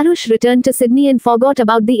 Arush returned to Sydney and forgot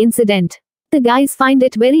about the incident. The guys find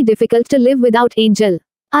it very difficult to live without Angel.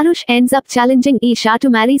 Arush ends up challenging Isha to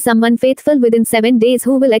marry someone faithful within 7 days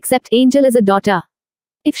who will accept Angel as a daughter.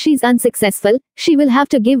 If she's unsuccessful, she will have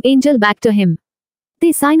to give Angel back to him.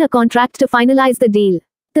 They sign a contract to finalize the deal.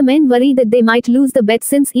 The men worry that they might lose the bet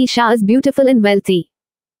since Isha is beautiful and wealthy.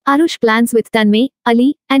 Arush plans with Tanmay,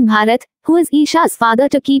 Ali, and Bharat, who is Isha's father,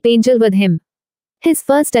 to keep Angel with him. His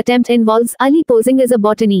first attempt involves Ali posing as a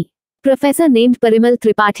botany professor named Parimal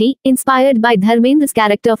Tripathi, inspired by Dharmendra's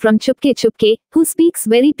character from Chupke Chupke, who speaks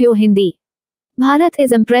very pure Hindi. Bharat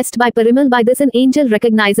is impressed by Parimal by this and Angel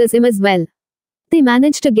recognizes him as well. They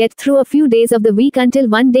manage to get through a few days of the week until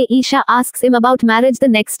one day Isha asks him about marriage the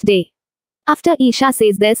next day. After Isha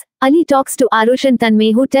says this, Ali talks to Arush and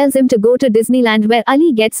Tanmay, who tells him to go to Disneyland, where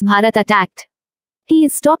Ali gets Bharat attacked. He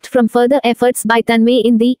is stopped from further efforts by Tanmay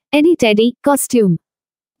in the Eddie Teddy costume.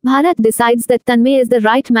 Bharat decides that Tanmay is the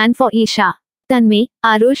right man for Isha. Tanmay,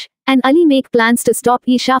 Arush, and Ali make plans to stop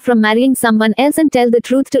Isha from marrying someone else and tell the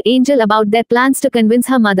truth to Angel about their plans to convince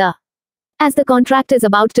her mother. As the contract is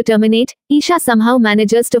about to terminate, Isha somehow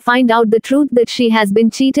manages to find out the truth that she has been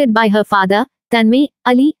cheated by her father, Tanmay,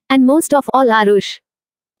 Ali, and most of all Arush.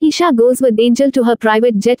 Isha goes with Angel to her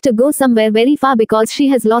private jet to go somewhere very far because she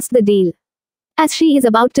has lost the deal. As she is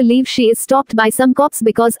about to leave, she is stopped by some cops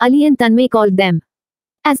because Ali and Tanmay called them.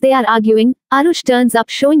 As they are arguing, Arush turns up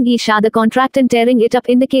showing Isha the contract and tearing it up,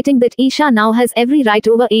 indicating that Isha now has every right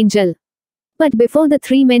over Angel. But before the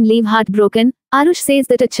three men leave heartbroken, Arush says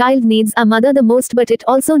that a child needs a mother the most, but it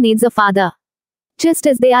also needs a father. Just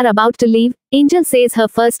as they are about to leave, Angel says her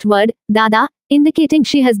first word, Dada, indicating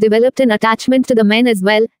she has developed an attachment to the men as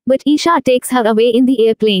well, but Isha takes her away in the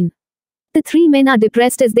airplane. The three men are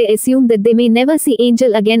depressed as they assume that they may never see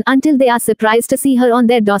Angel again until they are surprised to see her on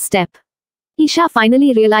their doorstep. Isha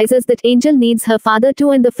finally realizes that Angel needs her father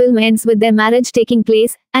too, and the film ends with their marriage taking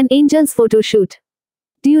place, and Angel's photo shoot.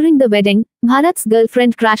 During the wedding, Bharat's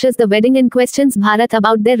girlfriend crashes the wedding and questions Bharat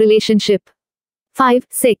about their relationship. 5.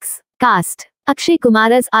 6. Cast. Akshay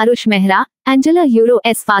Kumar as Arush Mehra, Angela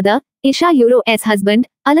Euro's father, Isha Euro's husband,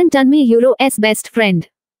 Alan Tanmay Euro's best friend.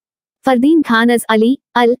 Fardeen Khan as Ali,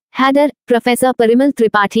 Haidar, Professor Parimal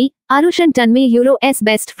Tripathi, Arush and Tanmay Euro's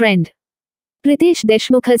best friend. Pritesh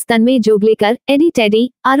Deshmukh as Tanmay Joglekar, Eddie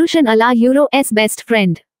Teddy, Arush and Ala Euro's best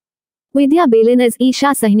friend. Vidya Balin as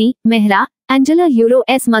Isha Sahni, Mehra, Angela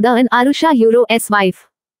Euro's mother and Arusha Euro's wife.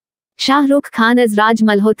 Shah Rukh Khan as Raj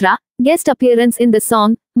Malhotra, guest appearance in the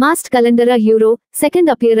song, Masked Kalandara Euro, second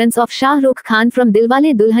appearance of Shah Rukh Khan from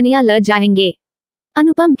Dilwale Dulhaniya Le Jayenge.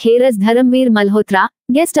 Anupam Kher as Dharamveer Malhotra,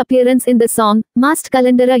 guest appearance in the song, Masked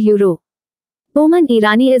Kalandara Euro. Boman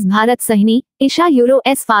Irani is Bharat Sahni, Isha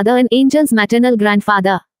Euro's father and Angel's maternal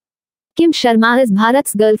grandfather. Kim Sharma is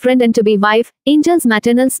Bharat's girlfriend and to-be wife, Angel's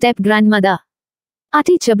maternal step-grandmother.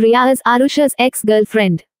 Ati Chabriya is Arusha's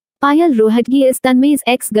ex-girlfriend. Payal Rohatgi is Tanmay's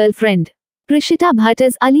ex-girlfriend. Prishita Bhatt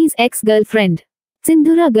is Ali's ex-girlfriend.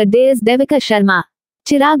 Sindhura Gadde is Devika Sharma.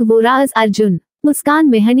 Chirag Vora is Arjun. Muskan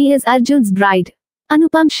Mehani is Arjun's bride.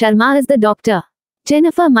 Anupam Sharma is the doctor.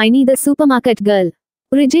 Jennifer Maini the supermarket girl.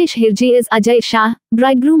 Rijesh Hirji is Ajay Shah,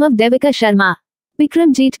 bridegroom of Devika Sharma.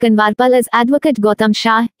 Vikramjeet Kanwarpal is advocate Gautam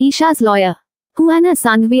Shah, Isha's lawyer. Huana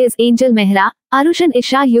Sanghvi is Angel Mehra, Arush and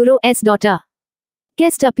Isha Euro's daughter.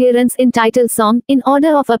 Guest appearance in title song, in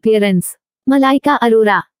order of appearance. Malaika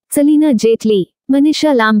Arora, Selina Jetli,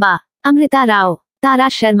 Manisha Lamba, Amrita Rao, Tara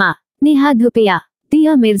Sharma, Neha Dhupia,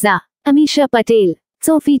 Dia Mirza, Amisha Patel,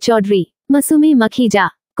 Sophie Chaudhary, Masumi Makhija,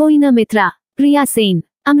 Koina Mitra, Priya Sen,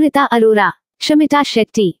 Amrita Arora, Shamita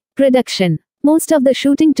Shetty. Production. Most of the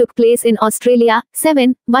shooting took place in Australia,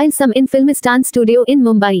 7, while some in Filmistan studio in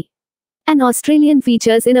Mumbai. An Australian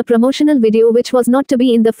features in a promotional video which was not to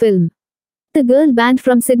be in the film. The girl band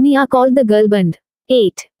from Sydney are called the Girl Band.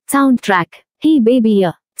 8. Soundtrack. Hey Baby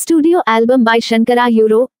Ya. Studio album by Shankara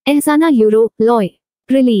Euro, Ehsana Euro, Loy.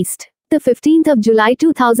 Released. The 15th of July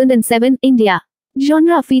 2007, India.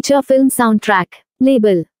 Genre feature film soundtrack.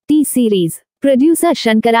 Label. T-Series. Producer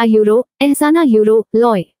Shankara Euro, Ehsana Euro,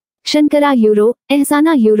 Loy. Shankara Euro,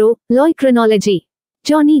 Ehsana Euro, Loy. Chronology.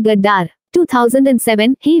 Johnny Gaddar.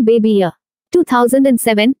 2007, Hey Baby Ya.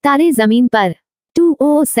 2007, Tare Zameen Par.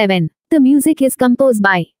 2007. The music is composed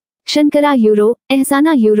by Shankara Euro,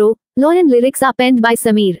 Ehsana Euro, Loy and lyrics are penned by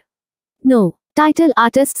Sameer. No. Title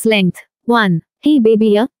artists length. 1. Hey Baby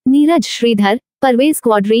Ya, Neeraj Sridhar, Parvez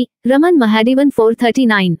Quadri, Raman Mahadevan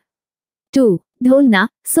 439. 2. Dholna,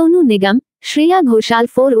 Sonu Nigam, Shreya Ghoshal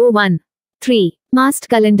 401. 3. Masked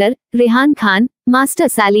Calendar, Rehan Khan, Master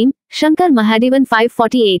Salim, Shankar Mahadevan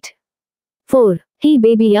 548. 4. Hey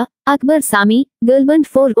Baby Ya, Akbar Sami, Girlband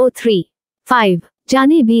 403. 5.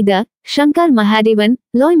 Jane Bida, Shankar Mahadevan,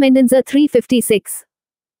 Loy Mendenza 356.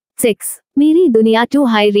 6. Meri Duniya 2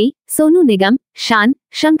 Hairi, Sonu Nigam, Shan,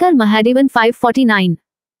 Shankar Mahadevan 549.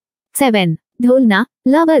 7. Dholna,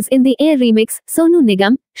 Lovers in the Air Remix, Sonu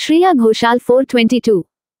Nigam, Shreya Ghoshal 422.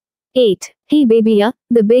 8. Hey Baby Ya,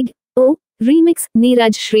 The Big O Remix,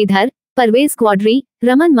 Neeraj Sridhar, Parvez Quadri,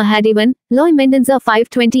 Raman Mahadevan, Loy Mendenza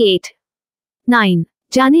 528. 9.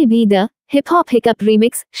 Jane Bida, Hip Hop Hiccup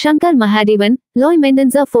Remix, Shankar Mahadevan, Loy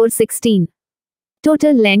Mendenza 416.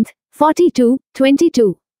 Total length,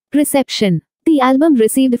 42:22. Reception. The album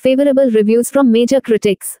received favorable reviews from major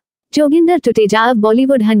critics. Joginder Tuteja of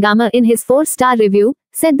Bollywood Hungama in his 4-star review,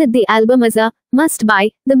 said that the album is a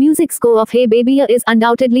must-buy. The music score of Hey Baby is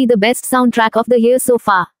undoubtedly the best soundtrack of the year so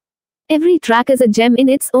far. Every track is a gem in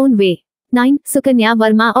its own way. 9. Sukanya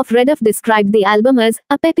Verma of Revolves described the album as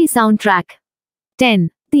a peppy soundtrack.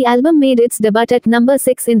 10. The album made its debut at number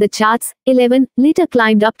 6 in the charts. 11. Later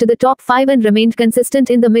climbed up to the top 5 and remained consistent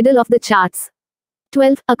in the middle of the charts.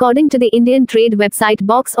 12. According to the Indian trade website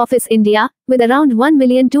Box Office India, with around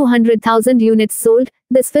 1,200,000 units sold,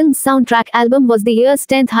 this film's soundtrack album was the year's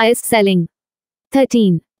 10th highest selling.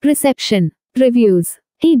 13. Reception. Reviews.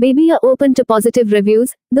 Hey Baby opened to positive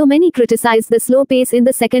reviews, though many criticized the slow pace in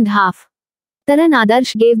the second half. Taran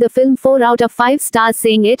Adarsh gave the film 4 out of 5 stars,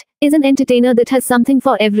 saying it is an entertainer that has something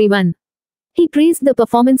for everyone. He praised the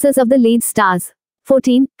performances of the lead stars.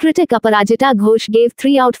 14. Critic Aparajita Ghosh gave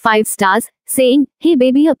 3 out 5 stars, saying, Hey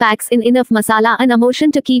Baby packs in enough masala and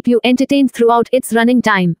emotion to keep you entertained throughout its running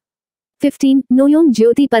time. 15. Noyong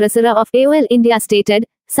Jyoti Parasara of AOL India stated,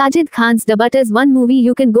 Sajid Khan's debut is one movie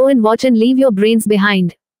you can go and watch and leave your brains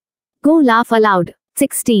behind. Go laugh aloud.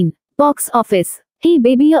 16. Box office. Hey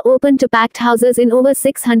Baby opened to packed houses in over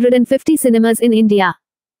 650 cinemas in India.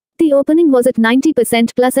 The opening was at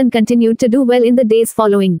 90% plus and continued to do well in the days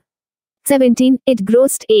following. 17. It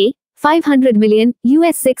grossed $500 million,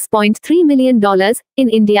 US $6.3 million, in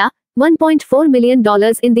India, $1.4 million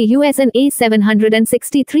in the US and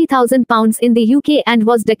 £763,000 in the UK and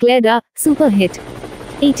was declared a super hit.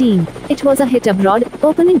 18. It was a hit abroad,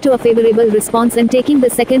 opening to a favorable response and taking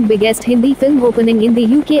the second biggest Hindi film opening in the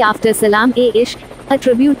UK after Salam-e-Ishq, a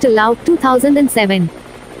tribute to Love, 2007.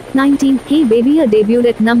 19. Hey Baby debuted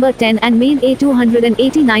at number 10 and made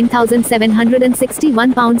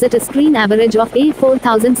 £289,761 at a screen average of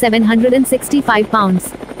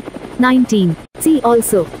 £4,765. 19. See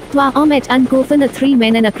also. Toi homme et un coffin, a 3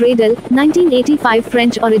 Men and a Cradle, 1985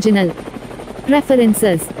 French original.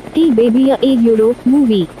 References. Hey Baby a Euro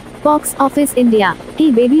movie. Box Office India.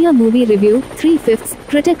 Hey Baby a movie review, 3/5.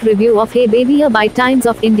 Critic review of Hey Baby by Times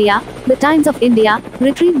of India. The Times of India,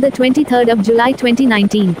 retrieved the 23rd of July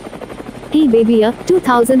 2019. Hey Baby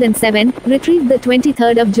 2007, retrieved the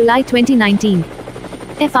 23rd of July 2019.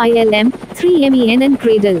 FILM, 3MEN and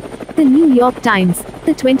Cradle. The New York Times,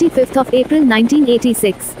 the 25th of April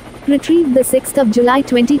 1986. Retrieved the 6th of July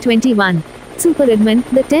 2021. Super Edmund,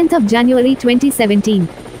 the 10th of January 2017.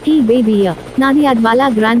 Hey Baby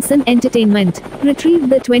Nadiadwala Grandson Entertainment. Retrieved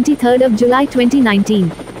the 23rd of July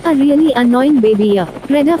 2019. A Really Annoying Baby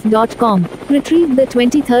Reduff.com. Retrieved the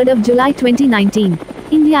 23rd of July 2019.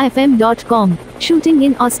 IndiaFM.com. Shooting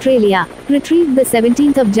in Australia. Retrieved the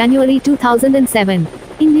 17th of January 2007.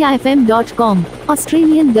 IndiaFM.com.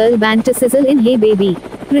 Australian girl band to sizzle in Hey Baby.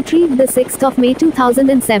 Retrieved the 6th of May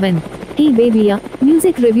 2007. Hey Baby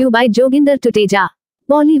music review by Joginder Tuteja.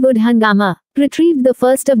 Bollywood Hungama. Retrieved the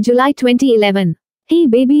 1st of July 2011. Hey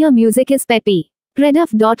Baby music is peppy.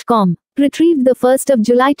 Reduff.com. Retrieved the 1st of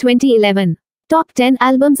July 2011. Top 10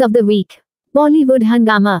 albums of the week. Bollywood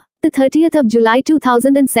Hungama. The 30th of July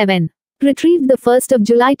 2007. Retrieved the 1st of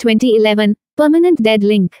July 2011. Permanent Dead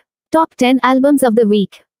Link. Top 10 albums of the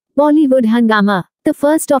week. Bollywood Hungama. The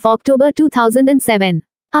 1st of October 2007.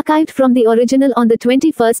 Archived from the original on the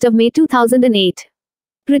 21st of May 2008.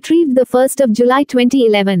 Retrieved the 1st of July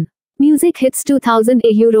 2011. Music Hits 2000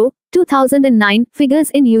 Euro, 2009,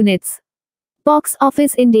 figures in units. Box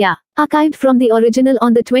Office India. Archived from the original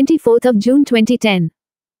on the 24th of June 2010.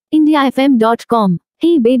 IndiaFM.com.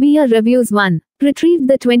 Hey Baby Reviews 1. Retrieved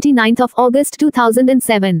the 29th of August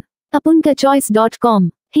 2007.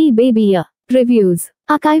 Apunkachoice.com. Hey Baby Reviews.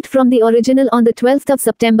 Archived from the original on the 12th of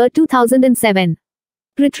September 2007.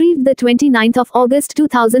 Retrieved the 29th of August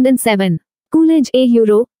 2007. Coolidge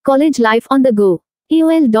Euro, College Life on the Go.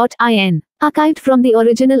 AOL.in. Archived from the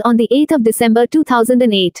original on the 8th of December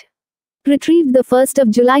 2008. Retrieved the 1st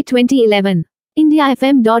of July 2011.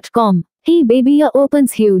 IndiaFM.com. Hey Baby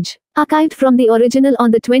opens huge. Archived from the original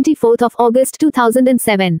on the 24th of August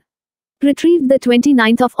 2007. Retrieved the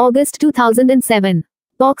 29th of August 2007.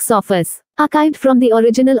 Box Office. Archived from the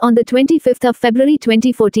original on the 25th of February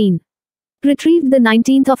 2014. Retrieved the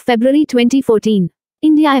 19th of February 2014.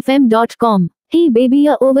 IndiaFM.com. Hey Baby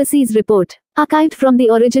Overseas Report. Archived from the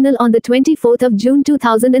original on the 24th of June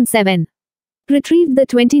 2007. Retrieved the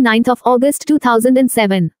 29th of August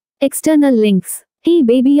 2007. External links. Hey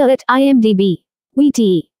Baby at IMDb.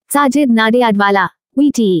 VTE. Sajid Nadiadwala.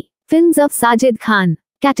 VTE. Films of Sajid Khan.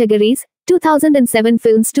 Categories: 2007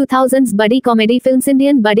 films 2000s buddy comedy films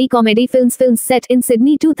Indian buddy comedy films films set in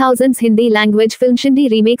Sydney 2000s Hindi language film Hindi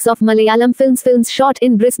remakes of Malayalam films shot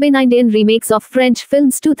in Brisbane Indian remakes of French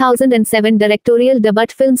films 2007 directorial debut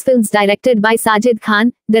films directed by Sajid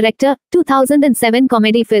Khan, director, 2007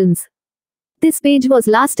 comedy films. This page was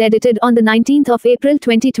last edited on the 19th of April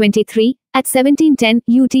 2023 at 17:10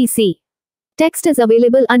 UTC. Text is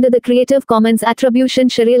available under the Creative Commons Attribution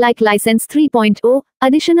Share-alike License 3.0.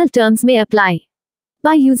 Additional terms may apply.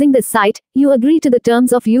 By using this site, you agree to the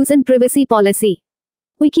terms of use and privacy policy.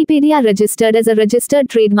 Wikipedia registered as a registered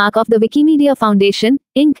trademark of the Wikimedia Foundation,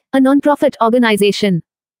 Inc., a non-profit organization.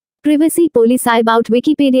 Privacy policy about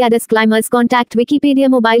Wikipedia disclaimers. Contact Wikipedia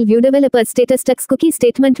Mobile View Developer Status Text Cookie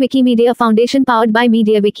Statement Wikimedia Foundation powered by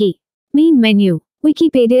MediaWiki. Main menu.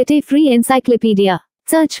 Wikipedia Free Encyclopedia.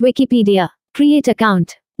 Search Wikipedia. Create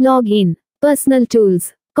account. Log in. Personal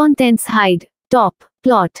tools. Contents hide. Top.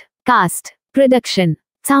 Plot. Cast. Production.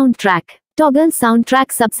 Soundtrack. Toggle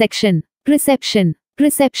soundtrack subsection. Reception.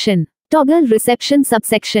 Reception. Toggle reception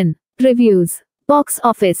subsection. Reviews. Box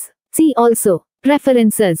office. See also.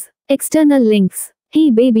 References. External links.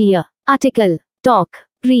 Hey baby. Article. Talk.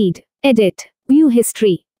 Read. Edit. View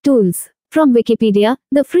history. Tools. From Wikipedia,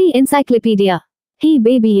 the free encyclopedia. Hey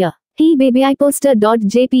baby. Hey baby I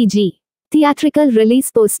poster.jpg. Theatrical release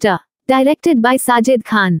poster. Directed by Sajid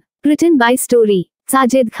Khan. Written by Story.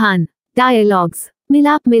 Sajid Khan. Dialogues.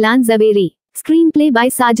 Milap Milan Zaveri. Screenplay by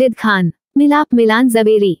Sajid Khan. Milap Milan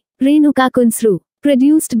Zaveri. Renuka Kunsru.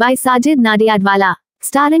 Produced by Sajid Nadiadwala.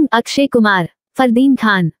 Starring Akshay Kumar. Fardeen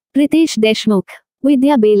Khan. Ritesh Deshmukh.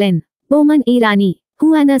 Vidya Balan. Boman Irani.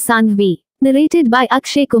 Huana Sanghvi. Narrated by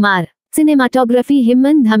Akshay Kumar. Cinematography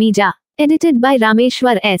Himman Dhamija. Edited by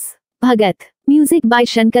Rameshwar S. Bhagat. Music by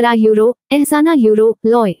Shankara Euro, Ehsana Euro,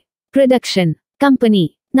 Loy. Production.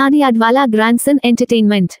 Company. Nadiadwala Grandson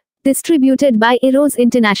Entertainment. Distributed by Eros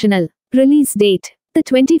International. Release date. The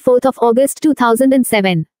 24th of August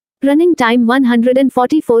 2007. Running time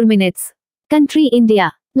 144 minutes. Country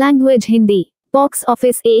India. Language Hindi. Box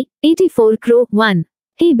office A, 84 crore 1.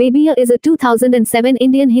 Hey Babiya is a 2007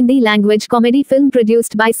 Indian Hindi language comedy film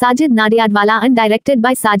produced by Sajid Nadiadwala and directed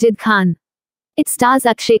by Sajid Khan. It stars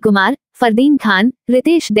Akshay Kumar, Fardeen Khan,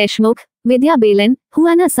 Ritesh Deshmukh, Vidya Balan,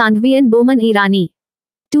 Huana Sanghvi and Boman Irani.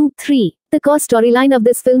 2-3. The core storyline of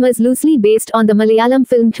this film is loosely based on the Malayalam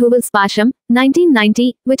film Thuval Spasham,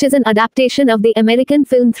 1990, which is an adaptation of the American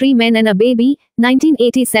film Three Men and a Baby,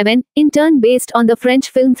 1987, in turn based on the French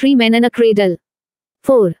film Three Men and a Cradle.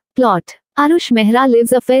 4. Plot. Arush Mehra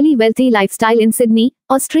lives a fairly wealthy lifestyle in Sydney,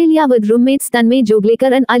 Australia with roommates Tanmay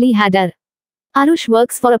Joglekar and Ali Haidar. Arush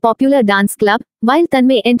works for a popular dance club, while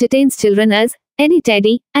Tanmay entertains children as Eddie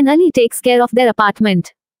Teddy, and Ali takes care of their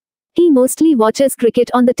apartment. He mostly watches cricket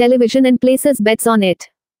on the television and places bets on it.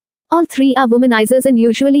 All three are womanizers and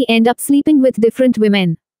usually end up sleeping with different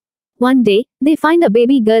women. One day, they find a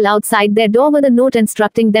baby girl outside their door with a note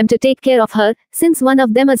instructing them to take care of her, since one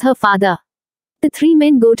of them is her father. The three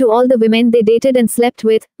men go to all the women they dated and slept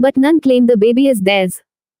with, but none claim the baby is theirs.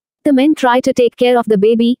 The men try to take care of the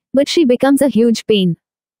baby, but she becomes a huge pain.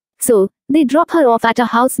 So, they drop her off at a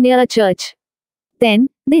house near a church. Then,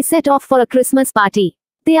 they set off for a Christmas party.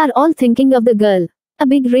 They are all thinking of the girl. A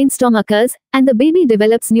big rainstorm occurs, and the baby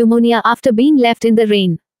develops pneumonia after being left in the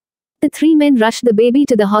rain. The three men rush the baby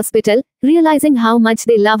to the hospital, realizing how much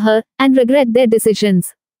they love her, and regret their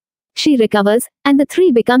decisions. She recovers, and the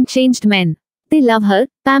three become changed men. They love her,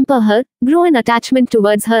 pamper her, grow an attachment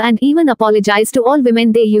towards her and even apologize to all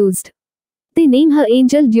women they used. They name her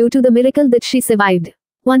Angel due to the miracle that she survived.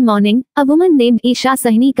 One morning, a woman named Isha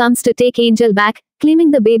Sahni comes to take Angel back,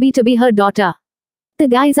 claiming the baby to be her daughter. The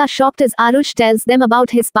guys are shocked as Arush tells them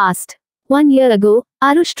about his past. 1 year ago,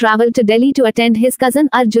 Arush traveled to Delhi to attend his cousin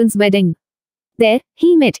Arjun's wedding. There,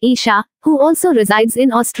 he met Isha, who also resides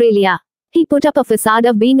in Australia. He put up a facade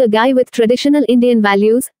of being a guy with traditional Indian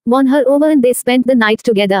values, won her over and they spent the night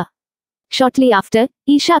together. Shortly after,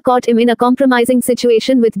 Isha caught him in a compromising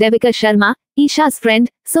situation with Devika Sharma, Isha's friend,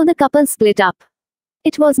 so the couple split up.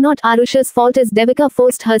 It was not Arush's fault as Devika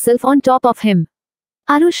forced herself on top of him.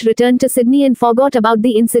 Arush returned to Sydney and forgot about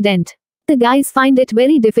the incident. The guys find it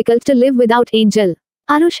very difficult to live without Angel.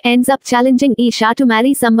 Arush ends up challenging Isha to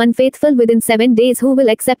marry someone faithful within 7 days who will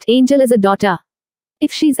accept Angel as a daughter.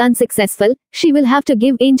 If she's unsuccessful, she will have to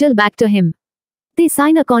give Angel back to him. They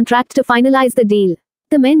sign a contract to finalize the deal.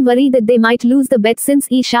 The men worry that they might lose the bet since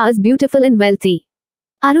Isha is beautiful and wealthy.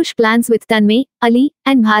 Arush plans with Tanmay, Ali,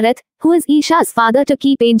 and Bharat, who is Isha's father, to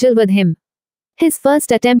keep Angel with him. His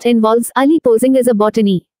first attempt involves Ali posing as a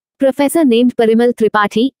botany professor named Parimal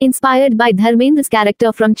Tripathi, inspired by Dharmendra's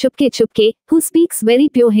character from Chupke Chupke, who speaks very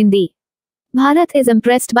pure Hindi. Bharat is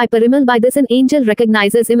impressed by Parimal by this and Angel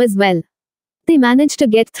recognizes him as well. They manage to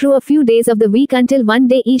get through a few days of the week until one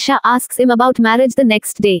day Isha asks him about marriage the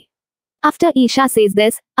next day. After Isha says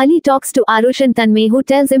this, Ali talks to Arush and Tanmay, who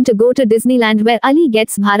tells him to go to Disneyland, where Ali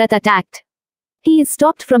gets Bharat attacked. He is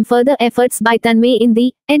stopped from further efforts by Tanmay in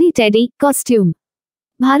the Eddie Teddy costume.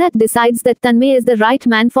 Bharat decides that Tanmay is the right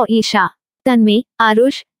man for Isha. Tanmay,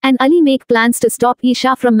 Arush, and Ali make plans to stop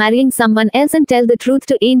Isha from marrying someone else and tell the truth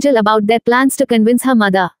to Angel about their plans to convince her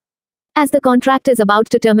mother. As the contract is about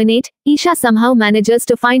to terminate, Isha somehow manages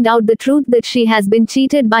to find out the truth that she has been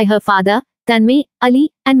cheated by her father, Tanmay,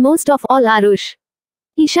 Ali, and most of all Arush.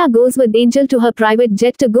 Isha goes with Angel to her private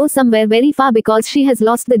jet to go somewhere very far because she has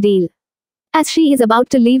lost the deal. As she is about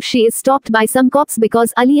to leave, she is stopped by some cops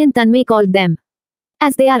because Ali and Tanmay called them.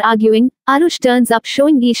 As they are arguing, Arush turns up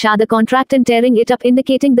showing Isha the contract and tearing it up,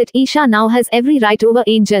 indicating that Isha now has every right over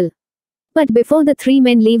Angel. But before the three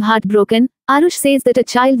men leave heartbroken, Arush says that a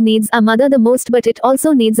child needs a mother the most, but it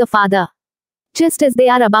also needs a father. Just as they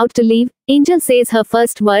are about to leave, Angel says her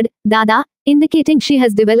first word, Dada, indicating she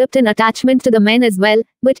has developed an attachment to the men as well,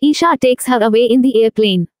 but Isha takes her away in the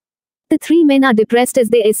airplane. The three men are depressed as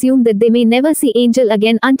they assume that they may never see Angel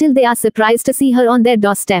again until they are surprised to see her on their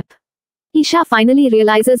doorstep. Isha finally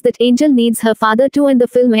realizes that Angel needs her father too, and the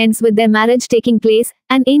film ends with their marriage taking place,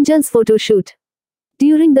 and Angel's photo shoot.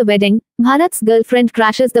 During the wedding, Bharat's girlfriend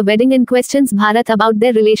crashes the wedding and questions Bharat about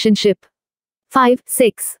their relationship.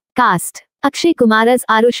 5-6. Cast. Akshay Kumar as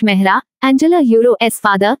Arush Mehra, Angela Euro's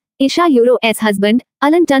father, Isha Euro's husband,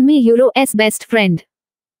 Alan Tanmay Euro's best friend.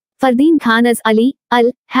 Fardeen Khan as Ali,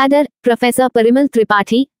 Al-Haidar, Professor Parimal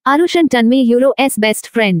Tripathi, Arush and Tanmay Euro's best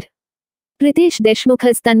friend. Pritesh Deshmukh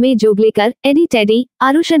as Tanmay Joglekar, Eddie Teddy,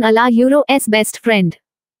 Arush and Allah Euro's best friend.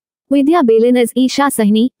 Vidya Balin as Isha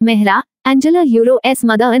Sahni, Mehra, Angela Euro's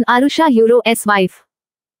mother and Arusha Euro's wife.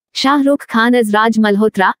 Shah Rukh Khan as Raj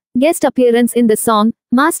Malhotra, guest appearance in the song,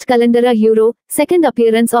 Mast Kalandara Euro, second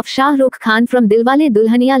appearance of Shah Rukh Khan from Dilwale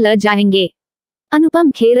Dulhaniya Le Jayenge.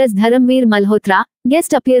 Anupam Kher as Dharamveer Malhotra,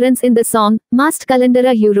 guest appearance in the song, Mast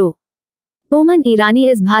Kalandara Euro. Boman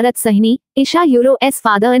Irani is Bharat Sahni, Isha Euro's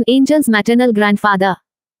father and Angel's maternal grandfather.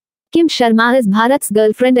 Kim Sharma is Bharat's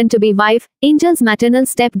girlfriend and to-be wife, Angel's maternal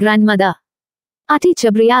step-grandmother. Ati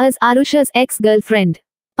Chabriya is Arusha's ex-girlfriend.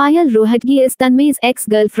 Payal Rohatgi is Tanmay's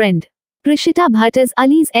ex-girlfriend. Prishita Bhatt is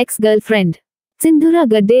Ali's ex-girlfriend. Sindhura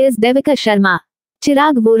Gadde is Devika Sharma.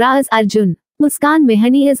 Chirag Vora is Arjun. Muskan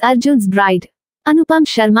Mehani is Arjun's bride. Anupam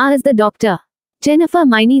Sharma is the doctor. Jennifer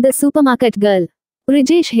Maini the supermarket girl.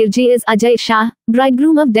 Rijesh Hirji is Ajay Shah,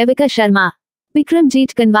 bridegroom of Devika Sharma.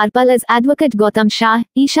 Bikramjeet Kanwarpal is advocate Gautam Shah,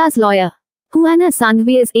 Isha's lawyer. Huana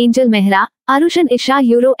Sanghvi is Angel Mehra, Arush and Isha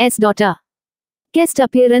Euro's daughter. Guest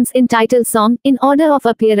appearance in title song, in order of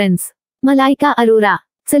appearance. Malaika Arora,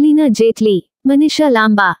 Salina Jetli, Manisha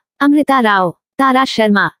Lamba, Amrita Rao, Tara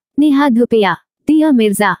Sharma, Neha Dhupia, Dia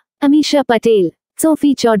Mirza, Amisha Patel,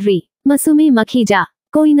 Sophie Chaudhary, Masume Makhija,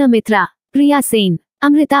 Koina Mitra, Priya Sen,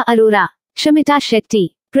 Amrita Arora, Shamita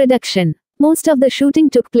Shetty. Production. Most of the shooting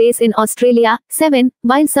took place in Australia, 7,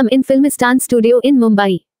 while some in Filmistan studio in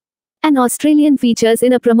Mumbai. An Australian features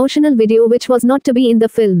in a promotional video which was not to be in the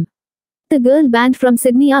film. The girl band from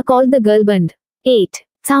Sydney are called the Girl Band. 8.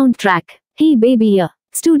 Soundtrack. Hey Baby.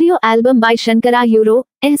 Studio album by Shankara Euro,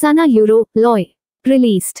 Ehsana Euro, Loy.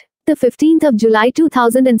 Released. The 15th of July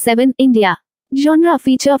 2007, India. Genre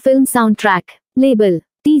feature film soundtrack. Label.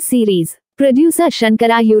 T-Series. Producer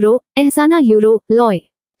Shankara Euro, Ehsana Euro, Loy.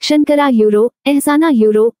 Shankara Euro, Ehsana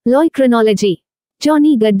Euro, Loy. Chronology.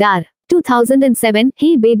 Johnny Gaddar. 2007,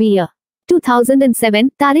 Hey Baby.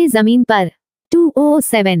 2007, Tare Zameen Par.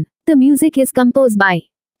 2007. The music is composed by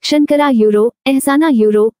Shankara Euro, Ehsana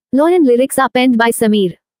Euro, Loy and lyrics are penned by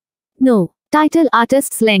Sameer. No. Title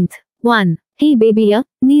artists length. 1. Hey Baby,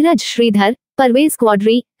 Neeraj Sridhar, Parvez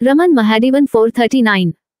Quadri, Raman Mahadevan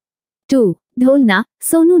 439. 2. Dholna,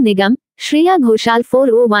 Sonu Nigam, Shreya Ghoshal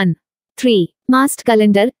 401. 3. Mast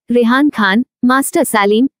Calendar, Rehan Khan, Master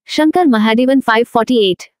Salim, Shankar Mahadevan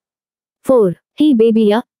 548. 4. Hey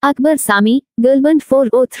Baby, Akbar Sami, Girlband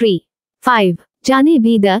 403. 5. Jane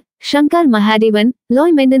Bida, Shankar Mahadevan,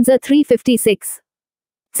 Loy Mendenza 356.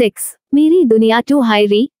 6. Meri Duniya 2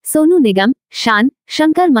 Hairi, Sonu Nigam, Shan,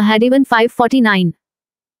 Shankar Mahadevan 549.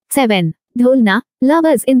 7. Dholna,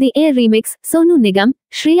 Lovers in the Air Remix, Sonu Nigam,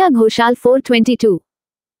 Shreya Ghoshal 422.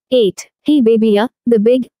 8. Hey Baby, The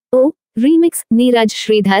Big O Remix, Neeraj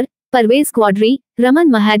Sridhar, Parvez Quadri,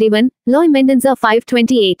 Raman Mahadevan, Loy Mendenza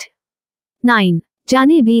 528. 9.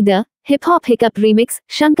 Jane Bida, Hip Hop Hiccup Remix,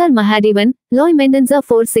 Shankar Mahadevan, Loy Mendenza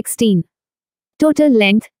 416. Total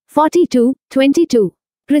length, 42:22.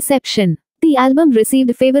 Reception. The album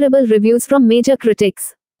received favorable reviews from major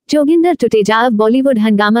critics. Joginder Tuteja of Bollywood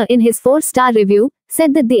Hungama in his 4-star review,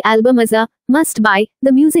 said that the album is a must-buy.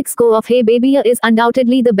 The music score of Hey Babiya is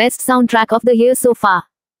undoubtedly the best soundtrack of the year so far.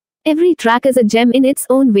 Every track is a gem in its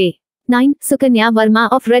own way. 9. Sukanya Verma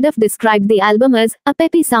of Reduff described the album as a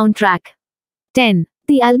peppy soundtrack. 10.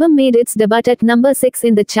 The album made its debut at number 6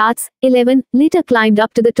 in the charts. 11. Later climbed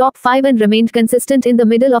up to the top 5 and remained consistent in the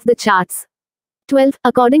middle of the charts. 12.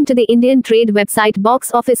 According to the Indian trade website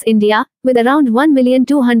Box Office India, with around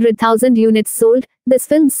 1,200,000 units sold, this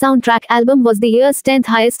film's soundtrack album was the year's 10th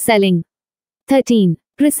highest selling. 13.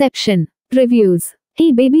 Reception. Reviews.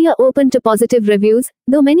 Hey Babiya opened to positive reviews,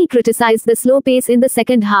 though many criticized the slow pace in the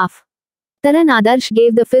second half. Taran Adarsh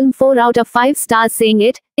gave the film 4 out of 5 stars, saying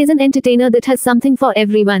it is an entertainer that has something for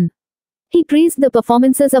everyone. He praised the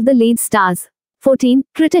performances of the lead stars. 14.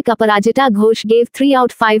 Critic Aparajita Ghosh gave 3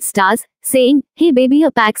 out of 5 stars, saying, Hey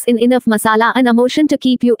Babiya packs in enough masala and emotion to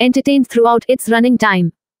keep you entertained throughout its running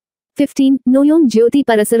time. 15. Noyong Jyoti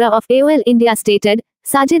Parasara of AOL India stated,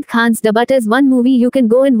 Sajid Khan's debut is one movie you can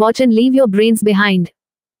go and watch and leave your brains behind.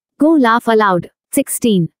 Go laugh aloud.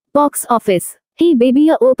 16. Box office. Hey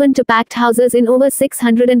Babiya opened to packed houses in over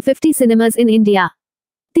 650 cinemas in India.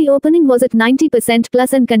 The opening was at 90%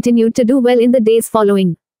 plus and continued to do well in the days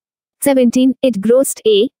following. 17. It grossed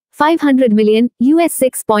 $500 million,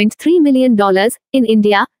 $6.3 million, in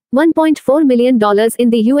India, $1.4 million in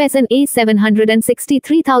the US and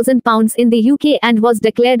 £763,000 in the UK and was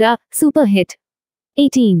declared a super hit.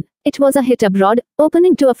 18. It was a hit abroad,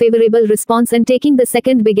 opening to a favorable response and taking the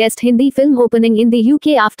second biggest Hindi film opening in the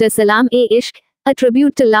UK after Salaam-e-Ishq, a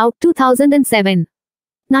tribute to Love, 2007.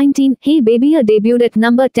 19. Hey Babiya debuted at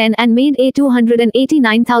number 10 and made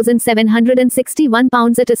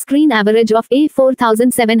 £289,761 at a screen average of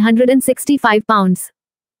 £4,765.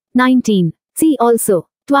 19. See also.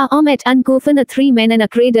 Toi homme et un coffin, A Three Men and a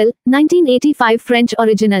Cradle, 1985 French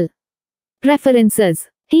original. References.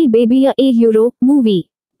 Hey Babiya a Euro movie.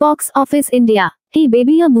 Box Office India. Hey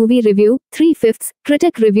Babiya movie review, 3/5.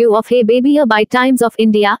 Critic review of Hey Babiya by Times of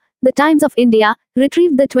India. The Times of India,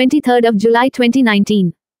 retrieved the 23rd of July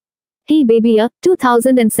 2019. Hey Babiya,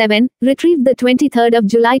 2007, retrieved the 23rd of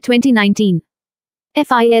July 2019.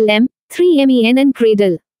 FILM, 3MEN and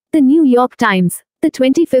Cradle. The New York Times, the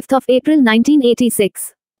 25th of April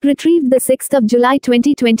 1986. Retrieved the 6th of July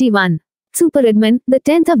 2021. Superadman, the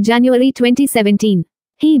 10th of January 2017.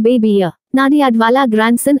 Hey Babiya, Nadiadwala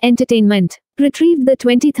Grandson Entertainment. Retrieved the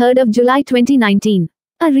 23rd of July 2019.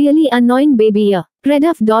 A Really Annoying Babiya.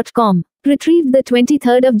 Reduff.com. Retrieved the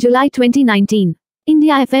 23rd of July 2019.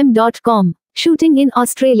 IndiaFM.com. Shooting in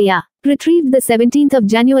Australia. Retrieved the 17th of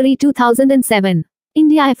January 2007.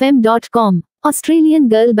 IndiaFM.com. Australian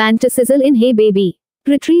girl band to sizzle in Hey Baby.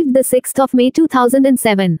 Retrieved the 6th of May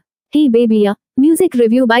 2007. Hey Babiya. Music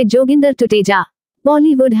review by Joginder Tuteja.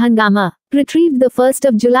 Bollywood Hungama. Retrieved the 1st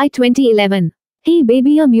of July 2011. Hey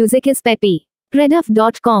Babiya music is peppy.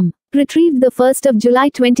 Reduff.com. Retrieved the 1st of July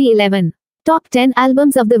 2011. Top 10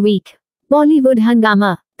 albums of the week. Bollywood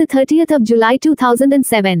Hungama. The 30th of July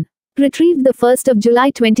 2007. Retrieved the 1st of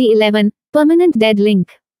July 2011. Permanent Dead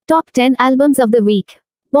Link. Top 10 albums of the week.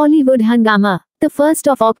 Bollywood Hungama. The 1st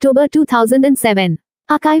of October 2007.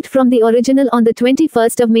 Archived from the original on the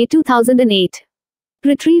 21st of May 2008.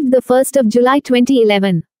 Retrieved the 1st of July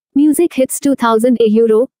 2011. Music Hits 2000 a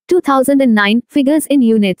Euro, 2009, figures in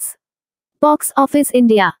units. Box Office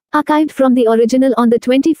India. Archived from the original on the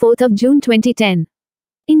 24th of June 2010.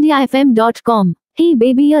 IndiaFM.com. Hey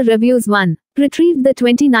Babiya Reviews 1. Retrieved the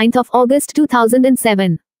 29th of August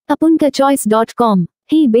 2007. Apunkachoice.com.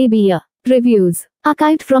 Hey Babiya. Reviews.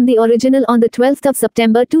 Archived from the original on the 12th of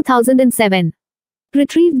September 2007.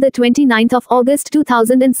 Retrieved the 29th of August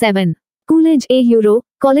 2007. Coolidge a Euro,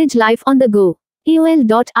 College Life on the Go.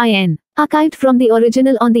 AOL.in. Archived from the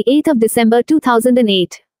original on the 8th of December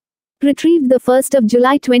 2008. Retrieved the 1st of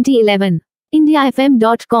July 2011.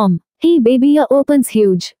 IndiaFM.com. Hey Babiya opens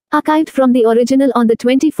huge. Archived from the original on the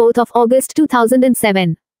 24th of August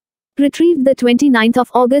 2007. Retrieved the 29th of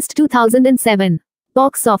August 2007.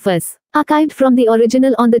 Box Office. Archived from the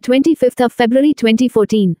original on the 25th of February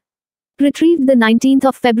 2014. Retrieved the 19th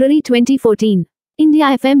of February 2014.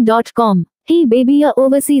 IndiaFM.com. Hey Babiya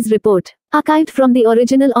Overseas Report. Archived from the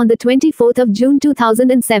original on the 24th of June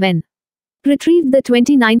 2007. Retrieved the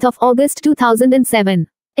 29th of August 2007.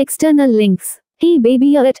 External links. Hey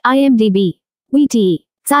Babiya at IMDb. VTE.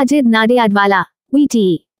 Sajid Nadiadwala.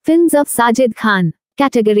 VTE. Films of Sajid Khan.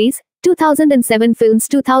 Categories. 2007 films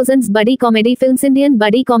 2000s buddy comedy films Indian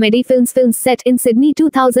buddy comedy films films set in Sydney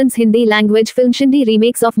 2000s Hindi language film Hindi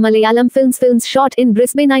remakes of Malayalam films shot in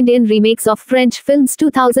Brisbane Indian remakes of French films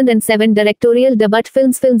 2007 directorial debut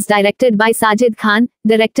films directed by Sajid Khan,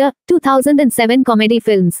 director, 2007 comedy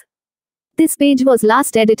films. This page was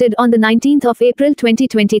last edited on the 19th of April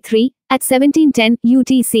 2023 at 17:10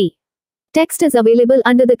 UTC. Text is available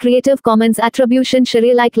under the Creative Commons Attribution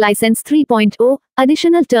Share-alike License 3.0.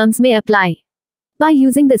 Additional terms may apply. By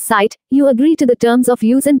using this site, you agree to the terms of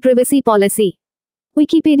use and privacy policy.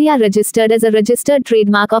 Wikipedia registered as a registered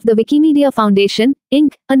trademark of the Wikimedia Foundation,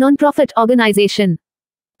 Inc., a non-profit organization.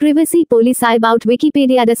 Privacy policy about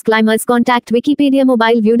Wikipedia disclaimers. Contact Wikipedia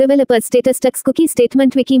Mobile View Developer Status Text Cookie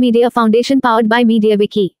Statement Wikimedia Foundation powered by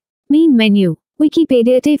MediaWiki. Main menu.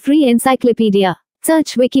 Wikipedia Free Encyclopedia.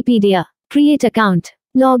 Search Wikipedia. Create account.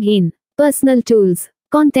 Log in. Personal tools.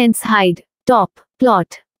 Contents hide. Top.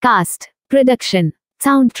 Plot. Cast. Production.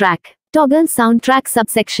 Soundtrack. Toggle soundtrack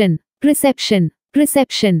subsection. Reception.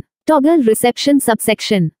 Reception. Toggle reception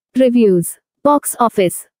subsection. Reviews. Box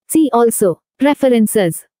office. See also.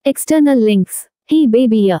 References. External links. Hey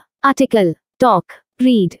Baby. Article. Talk.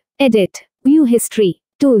 Read. Edit. View history.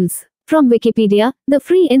 Tools. From Wikipedia, the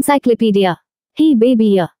free encyclopedia. Hey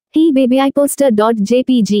Baby. Hey Baby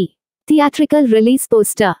poster.jpg. Theatrical release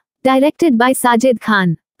poster. Directed by Sajid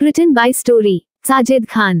Khan. Written by Story. Sajid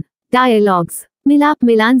Khan. Dialogues. Milap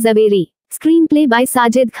Milan Zaveri. Screenplay by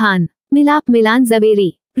Sajid Khan. Milap Milan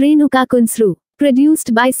Zaveri. Renuka Kunsru.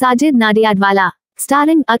 Produced by Sajid Nadiadwala.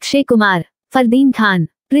 Starring Akshay Kumar. Fardeen Khan.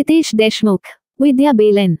 Ritesh Deshmukh. Vidya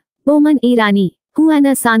Balan. Boman Irani.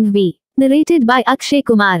 Huana Sanghvi. Narrated by Akshay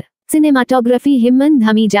Kumar. Cinematography Himman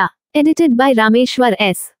Dhamija. Edited by Rameshwar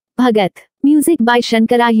S. Bhagat. Music by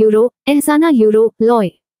Shankara Euro, Ehsana Euro,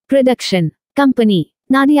 Loy. Production. Company.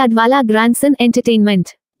 Nadiadwala Grandson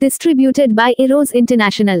Entertainment. Distributed by Eros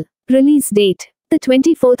International. Release date. The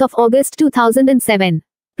 24th of August 2007.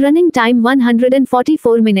 Running time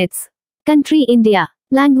 144 minutes. Country India.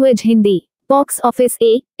 Language Hindi. Box office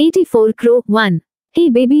A, 84 crore 1. Hey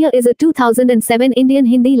Baby is a 2007 Indian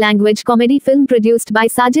Hindi language comedy film produced by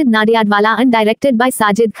Sajid Nadiadwala and directed by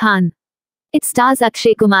Sajid Khan. It stars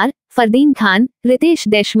Akshay Kumar, Fardeen Khan, Ritesh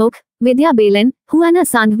Deshmukh, Vidya Balan, Huana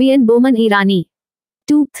Sanghvi and Boman Irani.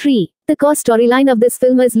 2. 3. The core storyline of this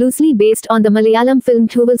film is loosely based on the Malayalam film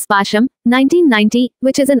Revolves, 1990,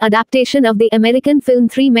 which is an adaptation of the American film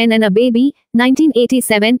Three Men and a Baby,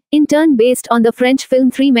 1987, in turn based on the French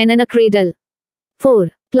film Three Men and a Cradle. 4.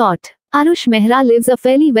 Plot. Arush Mehra lives a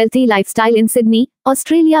fairly wealthy lifestyle in Sydney,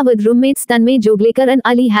 Australia with roommates Tanmay Joglekar and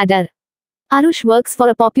Ali Haidar. Arush works for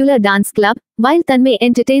a popular dance club, while Tanmay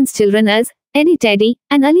entertains children as Eddie Teddy,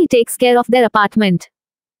 and Ali takes care of their apartment.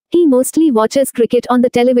 He mostly watches cricket on the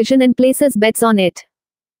television and places bets on it.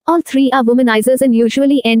 All three are womanizers and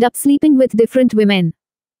usually end up sleeping with different women.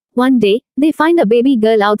 One day, they find a baby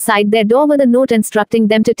girl outside their door with a note instructing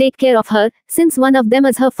them to take care of her, since one of them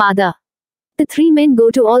is her father. The three men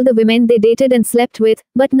go to all the women they dated and slept with,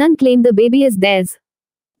 but none claim the baby is theirs.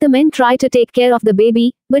 The men try to take care of the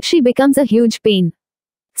baby, but she becomes a huge pain.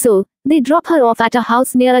 So, they drop her off at a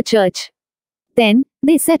house near a church. Then,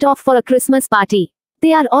 they set off for a Christmas party.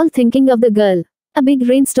 They are all thinking of the girl. A big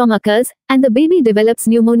rainstorm occurs, and the baby develops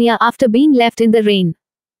pneumonia after being left in the rain.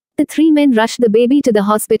 The three men rush the baby to the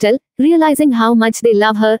hospital, realizing how much they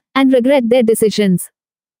love her, and regret their decisions.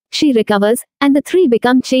 She recovers, and the three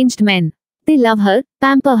become changed men. They love her,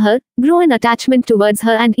 pamper her, grow an attachment towards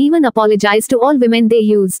her and even apologize to all women they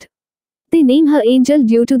used. They name her Angel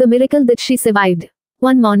due to the miracle that she survived.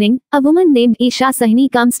 One morning, a woman named Isha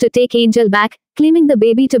Sahni comes to take Angel back, claiming the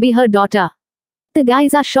baby to be her daughter. The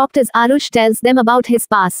guys are shocked as Arush tells them about his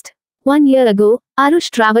past. 1 year ago, Arush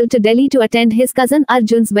traveled to Delhi to attend his cousin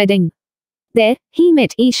Arjun's wedding. There, he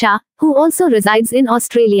met Isha, who also resides in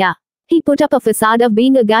Australia. He put up a facade of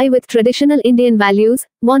being a guy with traditional Indian values,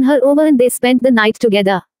 won her over and they spent the night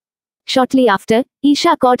together. Shortly after,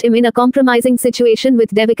 Isha caught him in a compromising situation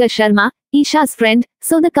with Devika Sharma, Isha's friend,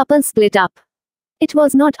 so the couple split up. It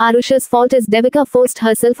was not Arush's fault as Devika forced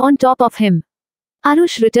herself on top of him.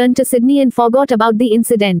 Arush returned to Sydney and forgot about the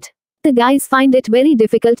incident. The guys find it very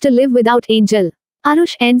difficult to live without Angel.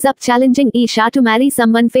 Arush ends up challenging Isha to marry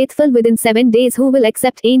someone faithful within 7 days who will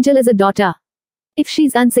accept Angel as a daughter. If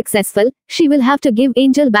she's unsuccessful, she will have to give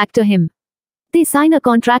Angel back to him. They sign a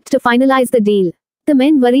contract to finalize the deal. The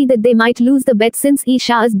men worry that they might lose the bet since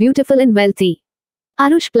Isha is beautiful and wealthy.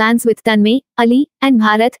 Arush plans with Tanmay, Ali, and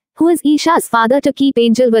Bharat, who is Isha's father, to keep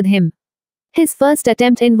Angel with him. His first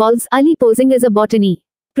attempt involves Ali posing as a botany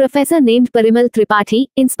professor named Parimal Tripathi,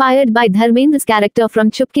 inspired by Dharmendra's character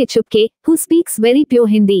from Chupke Chupke, who speaks very pure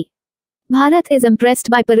Hindi. Bharat is impressed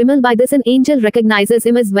by Parimal by this and Angel recognizes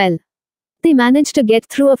him as well. They manage to get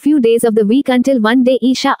through a few days of the week until one day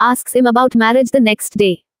Isha asks him about marriage the next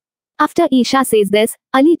day. After Isha says this,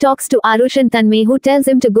 Ali talks to Arush and Tanmay, who tells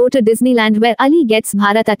him to go to Disneyland, where Ali gets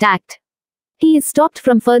Bharat attacked. He is stopped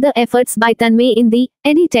from further efforts by Tanmay in the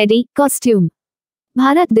Eddie Teddy costume.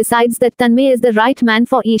 Bharat decides that Tanmay is the right man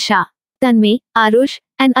for Isha. Tanmay, Arush,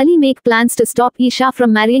 and Ali make plans to stop Isha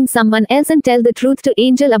from marrying someone else and tell the truth to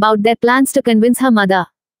Angel about their plans to convince her mother.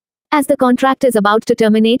 As the contract is about to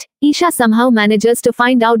terminate, Isha somehow manages to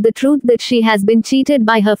find out the truth that she has been cheated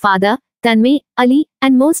by her father, Tanmay, Ali,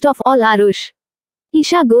 and most of all Arush.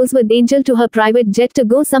 Isha goes with Angel to her private jet to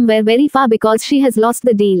go somewhere very far because she has lost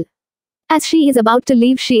the deal. As she is about to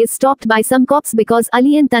leave, she is stopped by some cops because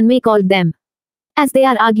Ali and Tanmay called them. As they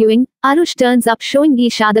are arguing, Arush turns up showing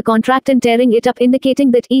Isha the contract and tearing it up,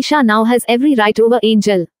 indicating that Isha now has every right over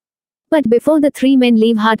Angel. But before the three men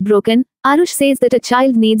leave heartbroken, Arush says that a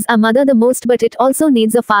child needs a mother the most, but it also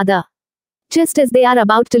needs a father. Just as they are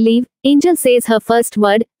about to leave, Angel says her first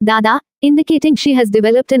word, Dada, indicating she has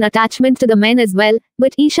developed an attachment to the men as well,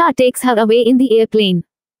 but Isha takes her away in the airplane.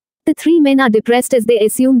 The three men are depressed as they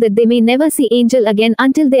assume that they may never see Angel again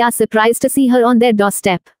until they are surprised to see her on their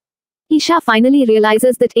doorstep. Isha finally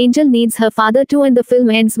realizes that Angel needs her father too, and the film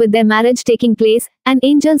ends with their marriage taking place, and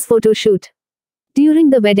Angel's photo shoot. During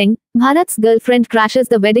the wedding, Bharat's girlfriend crashes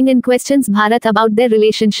the wedding and questions Bharat about their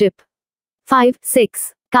relationship. 5.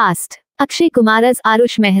 6. Cast: Akshay Kumar as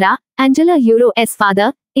Arush Mehra, Angela as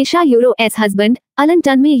father, Isha as husband, Alan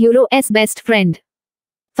Tanmay as best friend.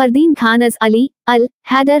 Fardeen Khan as Ali, Al,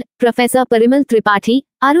 Hadar, Professor Parimal Tripathi,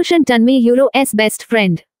 Arush and Tanmay as best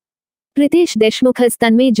friend. Pritesh Deshmukh as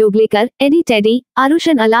Tanmay Joglekar, Eddie Teddy, Arush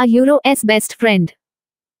and Ala as best friend.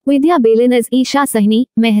 Vidya Balin as Isha Sahni,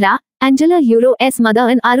 Mehra, Angela as mother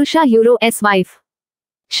and Arusha as wife.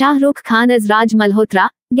 Shah Rukh Khan as Raj Malhotra,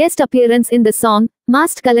 guest appearance in the song,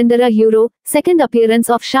 Masked Kalandara second appearance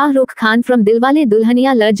of Shah Rukh Khan from Dilwale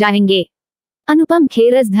Dulhaniya Le Jayenge. Anupam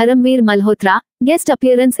Kher as Dharamveer Malhotra, guest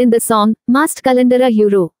appearance in the song, Masked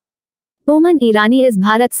Kalandara Boman Irani as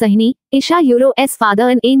Bharat Sahni, Isha as father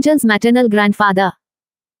and Angel's maternal grandfather.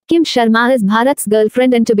 Kim Sharma as Bharat's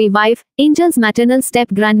girlfriend and to-be wife, Angel's maternal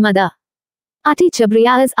step-grandmother. Ati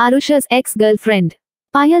Chabriya as Arusha's ex-girlfriend.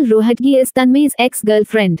 Payal Rohatgi as Tanmay's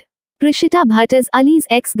ex-girlfriend. Prishita Bhatt as Ali's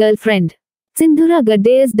ex-girlfriend. Sindhura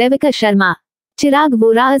Gadde as Devika Sharma. Chirag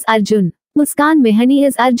Vora as Arjun. Muskan Mehani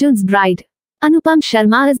as Arjun's bride. Anupam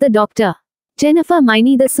Sharma as the doctor. Jennifer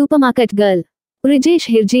Maini the supermarket girl. Brijesh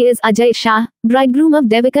Hirji as Ajay Shah, bridegroom of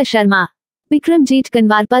Devika Sharma. Bikramjeet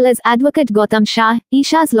Kanwarpal as advocate Gautam Shah,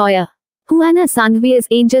 Isha's lawyer. Huana Sanghvi as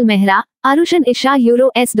Angel Mehra, Arush and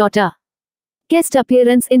Isha's daughter. Guest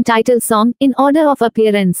appearance in title song, in order of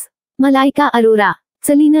appearance. Malaika Arora,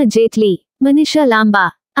 Selina Jetli, Manisha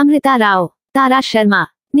Lamba, Amrita Rao, Tara Sharma,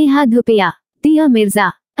 Neha Dhupia, Dia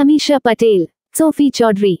Mirza, Amisha Patel, Sophie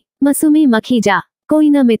Chaudhary, Masume Makhija,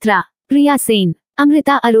 Koina Mitra, Priya Sen,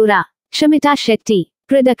 Amrita Arora, Shamita Shetty.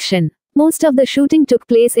 Production. Most of the shooting took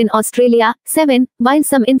place in Australia, 7, while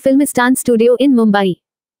some in Filmistan studio in Mumbai.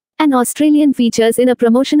 An Australian features in a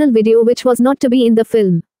promotional video which was not to be in the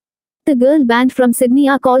film. The girl band from Sydney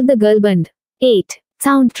are called the Girl Band. 8.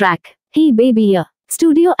 Soundtrack. Hey Baby Ya.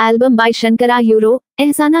 Studio album by Shankara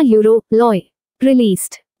Ehsana Loy.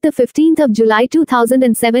 Released the 15th of July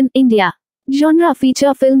 2007, India. Genre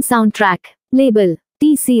feature film soundtrack. Label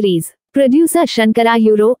T-Series. Producer Shankara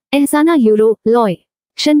Ehsana Loy.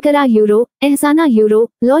 Shankara Ehsana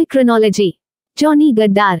Loy. Chronology. Johnny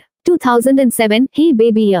Gaddar. 2007, Hey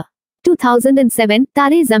Baby Ya. 2007,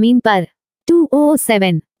 Tare Zameen Par.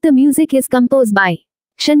 2007. The music is composed by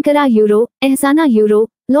Shankara Ehsana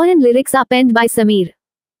Loy and lyrics are penned by Sameer.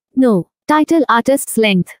 No. Title artists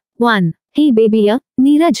length. 1. Hey Baby Ya,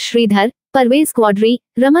 Neeraj Sridhar, Parvez Quadri,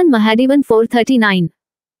 Raman Mahadevan 439.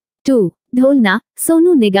 2. Dholna,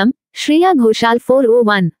 Sonu Nigam, Shreya Ghoshal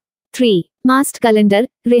 401. 3. Masked Calendar,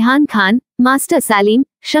 Rehan Khan, Master Salim,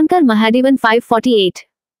 Shankar Mahadevan 548.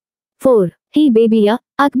 4. Hey Baby Ya,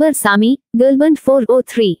 Akbar Sami, Girlband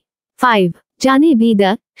 403. 5. Jane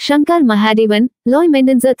Bida, Shankar Mahadevan, Loy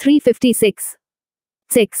Mendenza 356.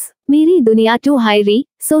 6. Meri Duniya 2 Hairi,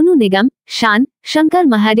 Sonu Nigam, Shan, Shankar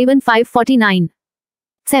Mahadevan 549.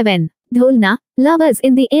 7. Dholna, Lovers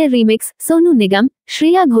in the Air Remix, Sonu Nigam,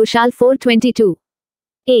 Shreya Ghoshal 422.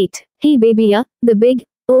 8. Hey Baby Ya, The Big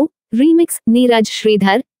O Remix, Neeraj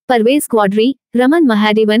Sridhar, Parvez Quadri, Raman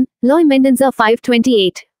Mahadevan, Loy Mendenza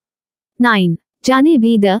 528. 9. Jane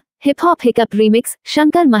Bida, Hip Hop Hiccup Remix,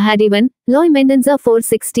 Shankar Mahadevan, Loy Mendenza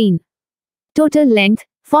 416. Total length,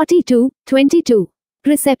 42:22.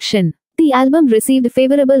 Reception. The album received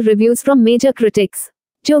favorable reviews from major critics.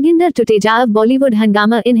 Joginder Tuteja of Bollywood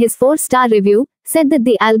Hungama in his 4-star review, said that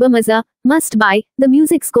the album is a must-buy. The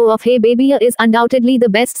music score of Hey Baby is undoubtedly the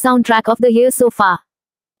best soundtrack of the year so far.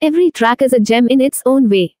 Every track is a gem in its own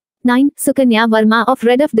way. 9. Sukanya Verma of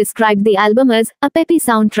Rediff described the album as a peppy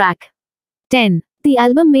soundtrack. 10. The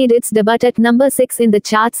album made its debut at number 6 in the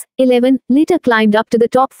charts. 11. Later climbed up to the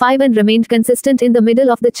top 5 and remained consistent in the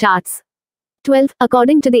middle of the charts. 12.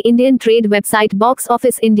 According to the Indian trade website Box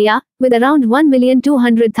Office India, with around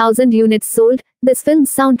 1,200,000 units sold, this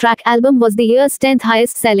film's soundtrack album was the year's 10th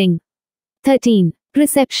highest selling. 13.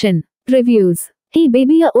 Reception. Reviews. Hey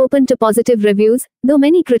Baby opened to positive reviews, though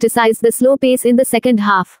many criticized the slow pace in the second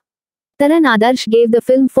half. Taran Adarsh gave the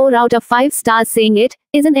film 4 out of 5 stars, saying it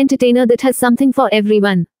is an entertainer that has something for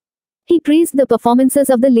everyone. He praised the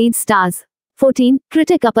performances of the lead stars. 14.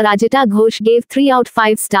 Critic Aparajita Ghosh gave 3 out of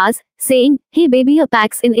 5 stars, saying, Hey Baby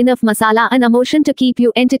packs in enough masala and emotion to keep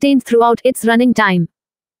you entertained throughout its running time.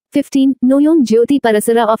 15. Noyong Jyoti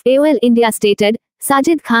Parasara of AOL India stated,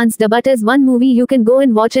 Sajid Khan's debut is one movie you can go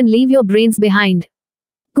and watch and leave your brains behind.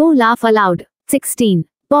 Go laugh aloud. 16.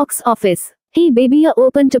 Box Office. Hey Baby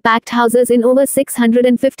opened to packed houses in over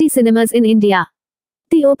 650 cinemas in India.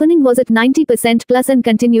 The opening was at 90% plus and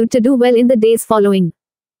continued to do well in the days following.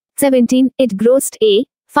 17. It grossed a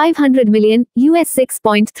 $500 million, US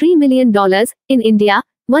 $6.3 million, in India,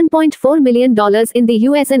 $1.4 million in the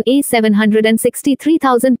US and a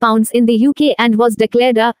 £763,000 in the UK and was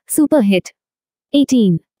declared a super hit.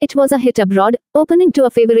 18. It was a hit abroad, opening to a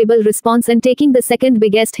favorable response and taking the second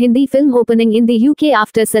biggest Hindi film opening in the UK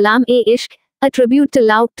after Salaam-e-Ishq, a tribute to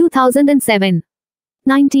Love, 2007.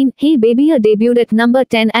 19. Hey Baby debuted at number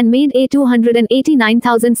 10 and made a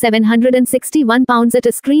 £289,761 at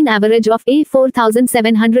a screen average of a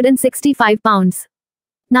 £4,765.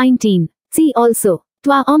 19. See also.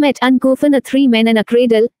 Toi homme et un coffin, a 3 Men and a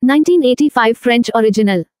Cradle, 1985 French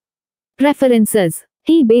original. References.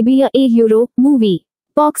 Hey Baby a Euro, movie.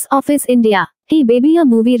 Box Office India. Hey Baby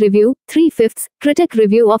movie review, 3/5, critic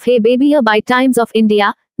review of Hey Baby by Times of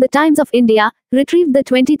India, The Times of India, retrieved the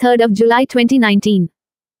 23rd of July 2019.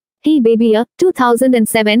 Hey Baby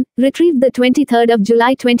 2007, retrieved the 23rd of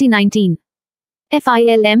July 2019.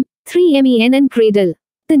 FILM, 3MEN and Cradle.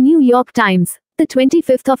 The New York Times, the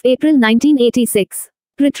 25th of April 1986.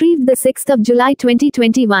 Retrieved the 6th of July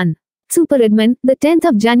 2021. Superedman, the 10th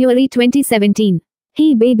of January 2017.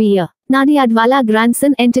 Hey Baby Nadiadwala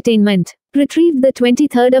Grandson Entertainment. Retrieved the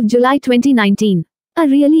 23rd of July 2019. A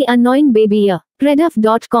Really Annoying Baby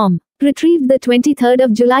Rediff.com. Retrieved the 23rd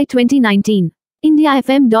of July 2019.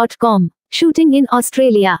 IndiaFM.com. Shooting in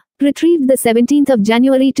Australia. Retrieved the 17th of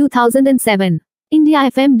January 2007.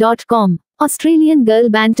 IndiaFM.com. Australian girl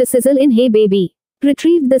band to sizzle in Hey Baby.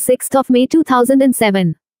 Retrieved the 6th of May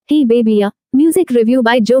 2007. Hey Baby music review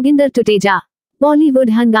by Joginder Tuteja. Bollywood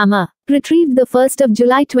Hungama. Retrieved the 1st of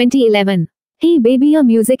July 2011. Hey Baby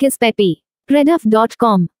music is peppy.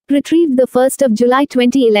 Rediff.com. Retrieved the 1st of July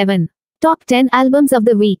 2011. Top 10 albums of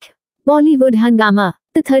the week. Bollywood Hungama.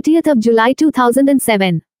 The 30th of July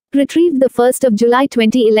 2007. Retrieved the 1st of July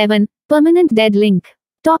 2011. Permanent Dead Link.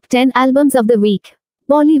 Top 10 albums of the week.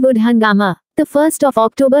 Bollywood Hungama. The 1st of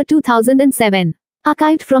October 2007.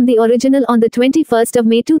 Archived from the original on the 21st of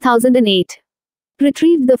May 2008.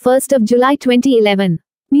 Retrieved the 1st of July 2011.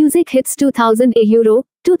 Music Hits 2000 Euro,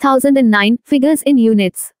 2009, figures in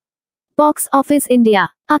units. Box Office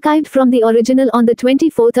India. Archived from the original on the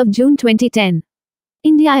 24th of June 2010.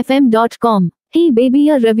 IndiaFM.com. Hey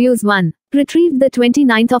Baby Reviews 1. Retrieved the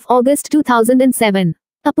 29th of August 2007.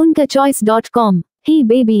 Apunkachoice.com. Hey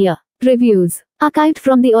Baby Reviews. Archived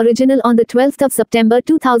from the original on the 12th of September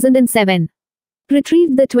 2007.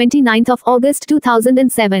 Retrieved the 29th of August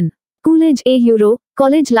 2007. Coolidge Euro,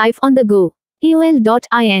 College Life on the Go.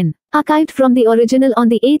 AOL.in. Archived from the original on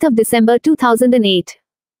the 8th of December 2008.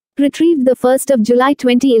 Retrieved the 1st of July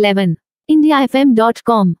 2011.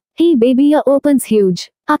 IndiaFM.com. Hey Baby opens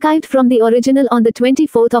huge. Archived from the original on the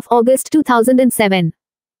 24th of August 2007.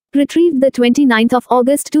 Retrieved the 29th of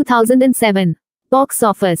August 2007. Box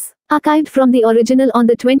Office. Archived from the original on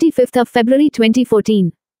the 25th of February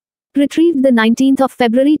 2014. Retrieved the 19th of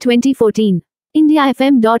February 2014.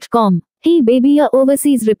 IndiaFM.com. Hey Baby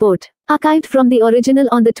Overseas Report. Archived from the original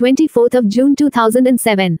on the 24th of June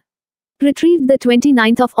 2007. Retrieved the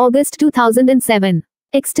 29th of August 2007.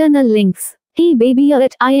 External links. Hey Baby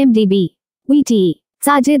at IMDb. VTE.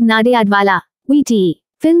 Sajid Nadiadwala. VTE.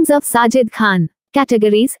 Films of Sajid Khan.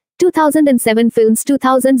 Categories. 2007 films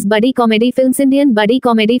 2000s buddy comedy films Indian buddy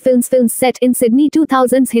comedy films films set in Sydney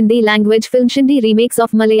 2000s Hindi language film Shindy remakes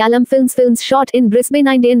of Malayalam films films shot in Brisbane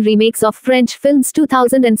Indian remakes of French films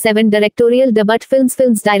 2007 directorial debut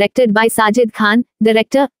films directed by Sajid Khan,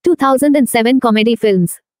 director, 2007 comedy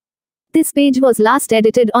films. This page was last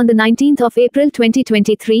edited on the 19th of April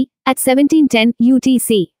 2023 at 17:10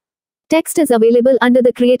 UTC. Text is available under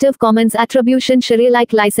the Creative Commons Attribution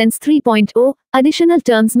Share-alike License 3.0. Additional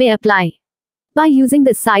terms may apply. By using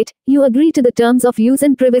this site, you agree to the terms of use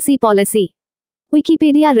and privacy policy.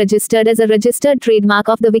 Wikipedia registered as a registered trademark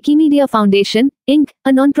of the Wikimedia Foundation, Inc.,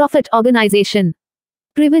 a non-profit organization.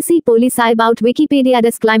 Privacy policy about Wikipedia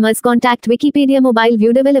disclaimers. Contact Wikipedia Mobile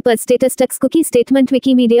View Developer Statistics Cookie Statement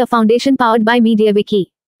Wikimedia Foundation powered by MediaWiki.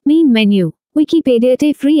 Main menu.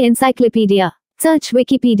 Wikipedia Free Encyclopedia. Search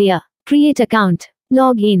Wikipedia. Create account.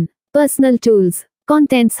 Log in. Personal tools.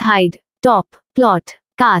 Contents hide. Top. Plot.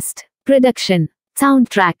 Cast. Production.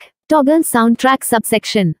 Soundtrack. Toggle soundtrack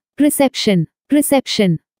subsection. Reception.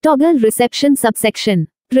 Reception. Toggle reception subsection.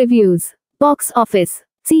 Reviews. Box office.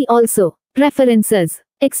 See also. References.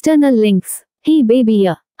 External links. Hey baby.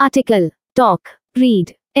 Article. Talk.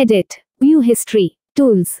 Read. Edit. View history.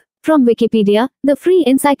 Tools. From Wikipedia, the free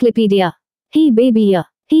encyclopedia. Hey baby.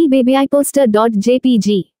 Hey baby I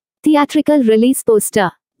poster.jpg. Theatrical release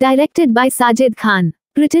poster. Directed by Sajid Khan.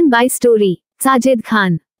 Written by Story. Sajid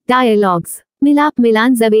Khan. Dialogues. Milap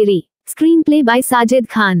Milan Zaveri. Screenplay by Sajid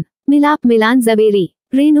Khan. Milap Milan Zaveri.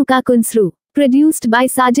 Renuka Kunsru. Produced by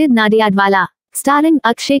Sajid Nadiadwala. Starring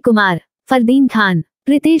Akshay Kumar. Fardeen Khan.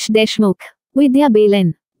 Ritesh Deshmukh. Vidya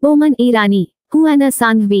Balan. Boman Irani. Huana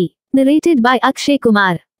Sanghvi. Narrated by Akshay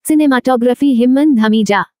Kumar. Cinematography Himman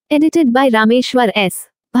Dhamija. Edited by Rameshwar S.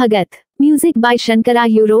 Bhagat. Music by Shankara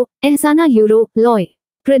Euro, Ehsana Euro, Loy.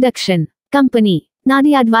 Production. Company.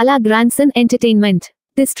 Nadiadwala Grandson Entertainment.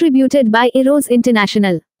 Distributed by Eros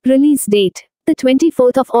International. Release date. The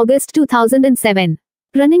 24th of August 2007.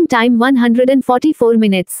 Running time 144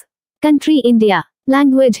 minutes. Country India.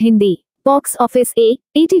 Language Hindi. Box office A,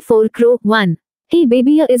 84 crore 1. Hey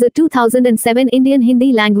Baby is a 2007 Indian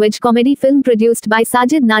Hindi language comedy film produced by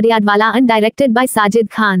Sajid Nadiadwala and directed by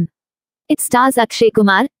Sajid Khan. It stars Akshay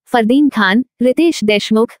Kumar, Fardeen Khan, Ritesh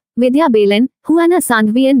Deshmukh, Vidya Balan, Huana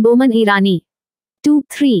Sanghvi and Boman Irani. 2.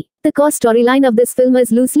 3. The core storyline of this film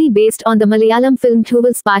is loosely based on the Malayalam film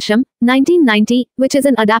Revolves, 1990, which is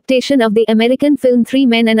an adaptation of the American film Three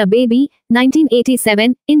Men and a Baby,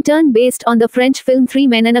 1987, in turn based on the French film Three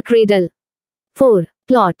Men and a Cradle. 4.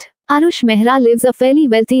 Plot. Arush Mehra lives a fairly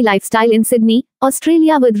wealthy lifestyle in Sydney,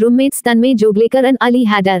 Australia with roommates Tanmay Joglekar and Ali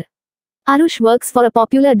Haidar. Arush works for a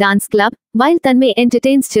popular dance club, while Tanmay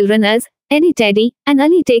entertains children as Eddie Teddy, and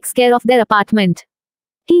Ali takes care of their apartment.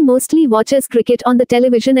 He mostly watches cricket on the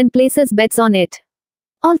television and places bets on it.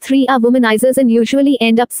 All three are womanizers and usually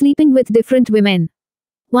end up sleeping with different women.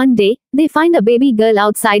 One day, they find a baby girl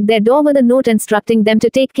outside their door with a note instructing them to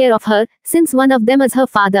take care of her, since one of them is her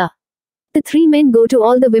father. The three men go to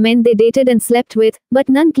all the women they dated and slept with, but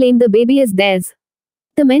none claim the baby is theirs.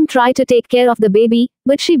 The men try to take care of the baby,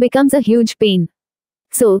 but she becomes a huge pain.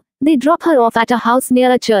 So, they drop her off at a house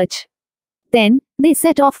near a church. Then, they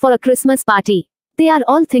set off for a Christmas party. They are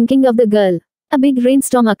all thinking of the girl. A big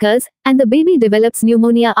rainstorm occurs, and the baby develops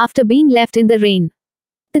pneumonia after being left in the rain.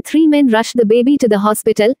 The three men rush the baby to the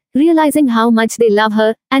hospital, realizing how much they love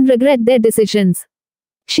her, and regret their decisions.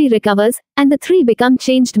 She recovers, and the three become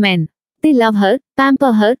changed men. They love her,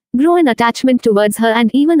 pamper her, grow an attachment towards her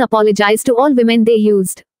and even apologize to all women they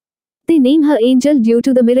used. They name her Angel due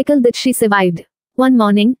to the miracle that she survived. One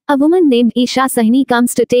morning, a woman named Isha Sahni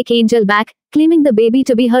comes to take Angel back, claiming the baby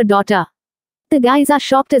to be her daughter. The guys are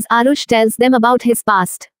shocked as Arush tells them about his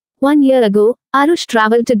past. 1 year ago, Arush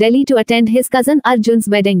traveled to Delhi to attend his cousin Arjun's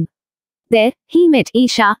wedding. There, he met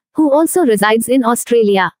Isha, who also resides in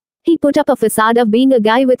Australia. He put up a facade of being a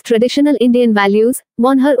guy with traditional Indian values,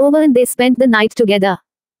 won her over and they spent the night together.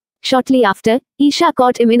 Shortly after, Isha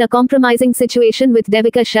caught him in a compromising situation with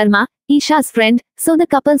Devika Sharma, Isha's friend, so the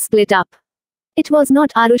couple split up. It was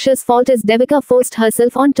not Arush's fault as Devika forced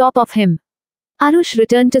herself on top of him. Arush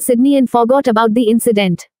returned to Sydney and forgot about the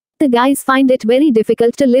incident. The guys find it very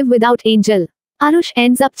difficult to live without Angel. Arush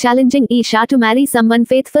ends up challenging Isha to marry someone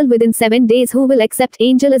faithful within 7 days who will accept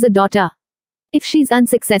Angel as a daughter. If she's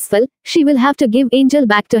unsuccessful, she will have to give Angel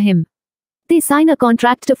back to him. They sign a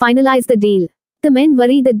contract to finalize the deal. The men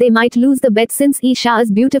worry that they might lose the bet since Isha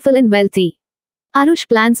is beautiful and wealthy. Arush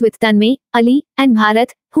plans with Tanmay, Ali, and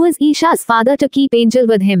Bharat, who is Isha's father, to keep Angel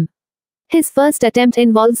with him. His first attempt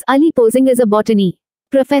involves Ali posing as a botany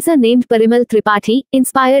professor named Parimal Tripathi,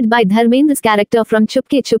 inspired by Dharmendra's character from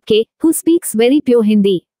Chupke Chupke, who speaks very pure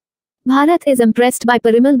Hindi. Bharat is impressed by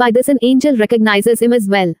Parimal by this and Angel recognizes him as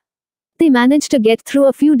well. They manage to get through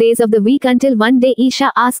a few days of the week until one day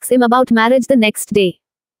Isha asks him about marriage the next day.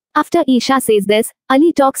 After Isha says this,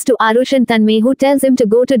 Ali talks to Arush and Tanmay, who tells him to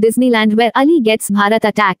go to Disneyland, where Ali gets Bharat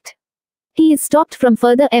attacked. He is stopped from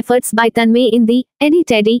further efforts by Tanmay in the Eddie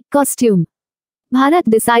Teddy costume. Bharat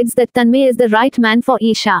decides that Tanmay is the right man for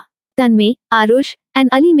Isha. Tanmay, Arush, and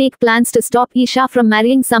Ali make plans to stop Isha from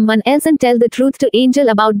marrying someone else and tell the truth to Angel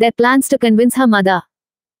about their plans to convince her mother.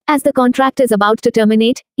 As the contract is about to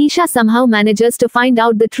terminate, Isha somehow manages to find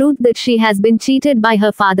out the truth that she has been cheated by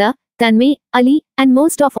her father, Tanmay, Ali, and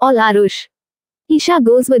most of all Arush. Isha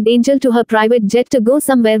goes with Angel to her private jet to go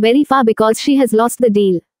somewhere very far because she has lost the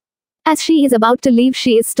deal. As she is about to leave,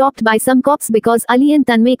 she is stopped by some cops because Ali and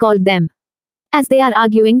Tanmay called them. As they are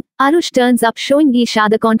arguing, Arush turns up showing Isha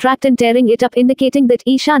the contract and tearing it up, indicating that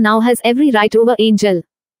Isha now has every right over Angel.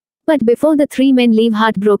 But before the three men leave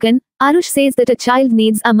heartbroken, Arush says that a child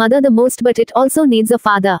needs a mother the most, but it also needs a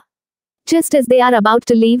father. Just as they are about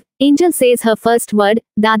to leave, Angel says her first word,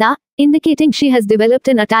 Dada, indicating she has developed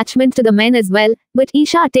an attachment to the men as well, but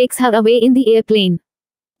Isha takes her away in the airplane.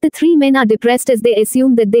 The three men are depressed as they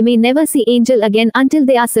assume that they may never see Angel again until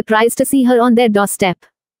they are surprised to see her on their doorstep.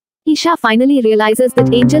 Isha finally realizes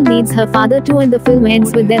that Angel needs her father too, and the film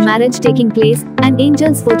ends with their marriage taking place, and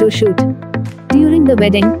Angel's photo shoot. During the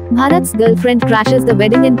wedding, Bharat's girlfriend crashes the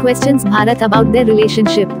wedding and questions Bharat about their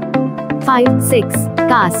relationship. 5, 6.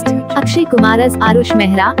 Cast: Akshay Kumar as Arush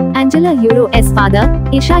Mehra, Angela Euro as father,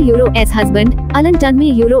 Isha Euro as husband, Alan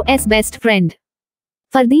Tanmay Euro as best friend.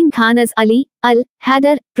 Fardeen Khan as Ali, Al,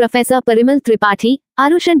 Haider, Professor Parimal Tripathi,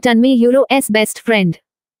 Arush and Tanmay Euro as best friend.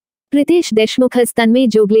 Pritesh Deshmukh as Tanmay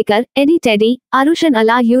Joglekar, Eddie Teddy, Arush and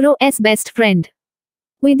Ala Euro as best friend.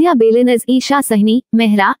 Vidya Balin as Isha Sahni,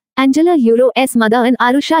 Mehra, Angela Euro as mother and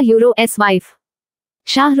Arusha Euro as wife.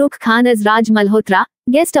 Shah Rukh Khan as Raj Malhotra,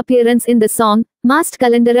 guest appearance in the song, Masked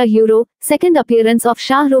Kalandara Euro, second appearance of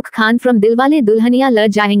Shah Rukh Khan from Dilwale Dulhaniya Le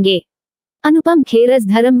Jayenge. Anupam Kher as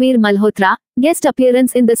Dharamveer Malhotra, guest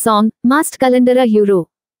appearance in the song, Masked Kalandara Euro.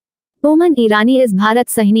 Boman Irani is Bharat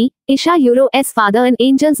Sahni, Isha Euro as father and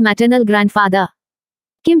Angel's maternal grandfather.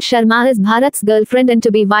 Kim Sharma is Bharat's girlfriend and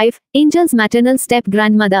to-be wife, Angel's maternal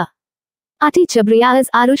step-grandmother. Ati Chabriya is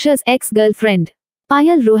Arusha's ex-girlfriend.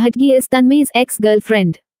 Payal Rohatgi is Tanmay's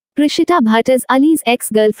ex-girlfriend. Prishita Bhatt is Ali's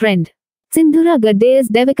ex-girlfriend. Sindhura Gadde is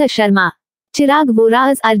Devika Sharma. Chirag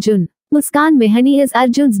Vora is Arjun. Muskan Mehani is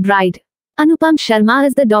Arjun's bride. Anupam Sharma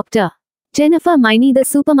is the doctor. Jennifer Maini the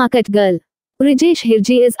supermarket girl. Rijesh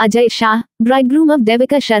Hirji is Ajay Shah, bridegroom of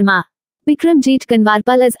Devika Sharma. Vikramjeet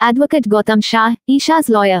Kanwarpal is advocate Gautam Shah, Isha's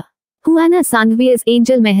lawyer. Huana Sanghvi is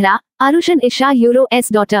Angel Mehra, Arush and Isha Euro's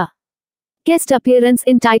daughter. Guest appearance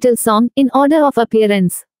in title song, in order of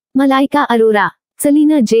appearance. Malaika Arora,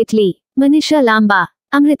 Salina Jetli, Manisha Lamba,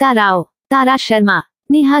 Amrita Rao, Tara Sharma,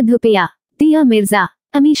 Neha Dhupia, Dia Mirza,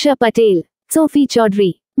 Amisha Patel, Sophie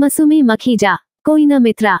Chaudhary, Masumi Makhija, Koina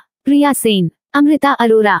Mitra, Priya Sen, Amrita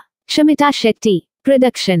Arora, Shamita Shetty.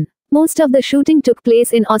 Production. Most of the shooting took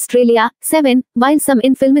place in Australia, 7, while some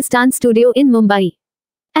in Filmistan studio in Mumbai.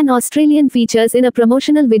 An Australian features in a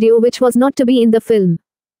promotional video which was not to be in the film.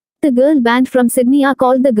 The girl band from Sydney are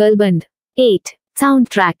called the Girl Band. 8.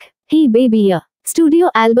 Soundtrack. Hey Baby. Studio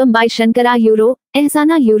album by Shankara Euro,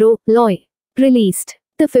 Ehsana Euro, Loy. Released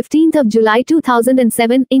the 15th of July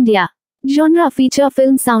 2007, India. Genre feature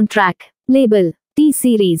film soundtrack. Label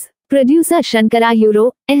T-Series. Producer Shankara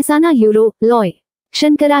Euro, Ehsana Euro, Loy.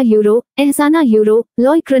 Shankara Euro, Ehsana Euro,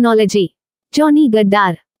 Loy. Chronology. Johnny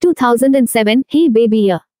Gaddar. 2007, Hey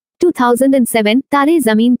Baby. 2007, Tare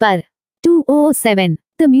Zameen Par. 2007.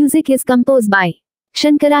 The music is composed by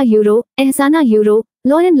Shankara Euro, Ehsana Euro,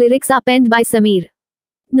 Loy and lyrics are penned by Sameer.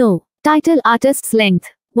 No. Title artists length.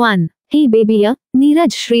 1. Hey Baby,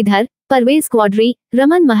 Neeraj Sridhar, Parvez Quadri,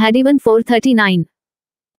 Raman Mahadevan 439.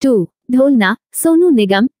 2. Dholna, Sonu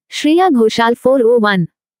Nigam, Shreya Ghoshal 401.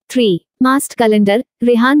 3. Masked Calendar,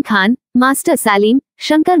 Rehan Khan, Master Salim,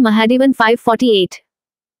 Shankar Mahadevan 548.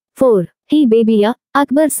 4. Hey Baby,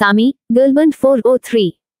 Akbar Sami, Girlband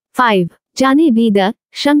 403. 5. Jane Bida,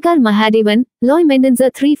 Shankar Mahadevan, Loy Mendenza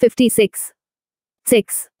 356.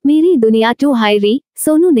 6. Meri Duniya 2 Hairi,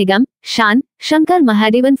 Sonu Nigam, Shan, Shankar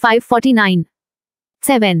Mahadevan 549.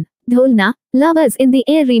 7. Dholna, Lovers in the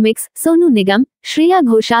Air Remix, Sonu Nigam, Shreya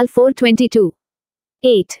Ghoshal 422.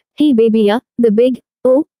 8. Hey Baby, The Big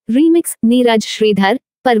O Remix, Neeraj Sridhar,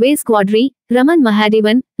 Parvez Quadri, Raman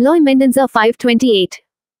Mahadevan, Loy Mendenza 528.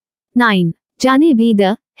 9. Jane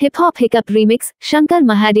Bida, Hip Hop Hiccup Remix, Shankar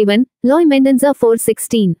Mahadevan, Loy Mendenza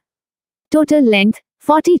 416. Total length,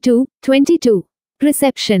 42:22.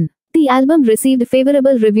 Reception. The album received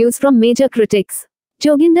favorable reviews from major critics.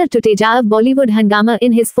 Joginder Tuteja of Bollywood Hungama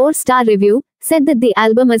in his 4-star review, said that the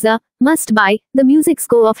album is a must-buy. The music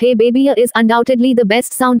score of Hey Babiya is undoubtedly the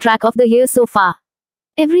best soundtrack of the year so far.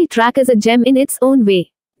 Every track is a gem in its own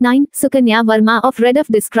way. 9. Sukanya Verma of Reduff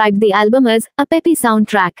described the album as a peppy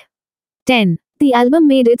soundtrack. 10. The album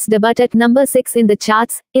made its debut at number 6 in the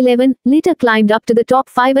charts. 11. Later climbed up to the top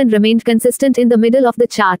 5 and remained consistent in the middle of the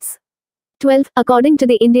charts. 12. According to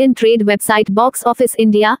the Indian trade website Box Office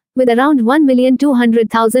India, with around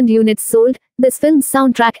 1,200,000 units sold, this film's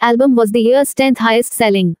soundtrack album was the year's 10th highest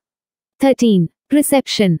selling. 13.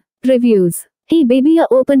 Reception. Reviews. Hey Babiya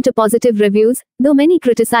opened to positive reviews, though many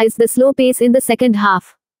criticized the slow pace in the second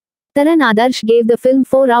half. Taran Adarsh gave the film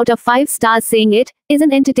 4 out of 5 stars, saying it is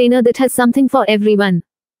an entertainer that has something for everyone.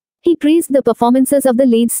 He praised the performances of the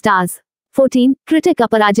lead stars. 14. Critic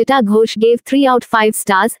Aparajita Ghosh gave 3 out of 5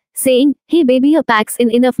 stars, saying, Hey Babiya packs in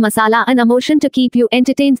enough masala and emotion to keep you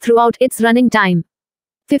entertained throughout its running time.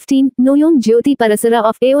 15. Noyong Jyoti Parasara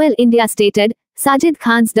of AOL India stated, Sajid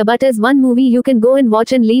Khan's debut is one movie you can go and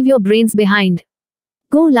watch and leave your brains behind.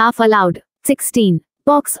 Go laugh aloud. 16.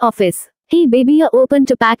 Box office. Hey Babiya opened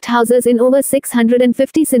to packed houses in over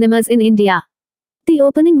 650 cinemas in India. The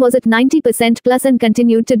opening was at 90% plus and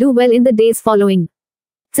continued to do well in the days following.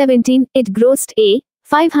 17. It grossed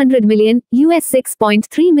 $500 million, US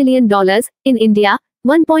 $6.3 million, in India,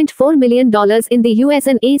 $1.4 million in the US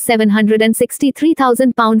and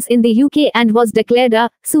 £763,000 in the UK and was declared a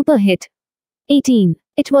super hit. 18.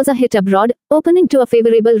 It was a hit abroad, opening to a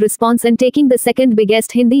favorable response and taking the second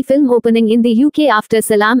biggest Hindi film opening in the UK after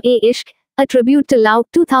Salaam-e-Ishq, a tribute to Love,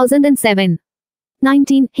 2007.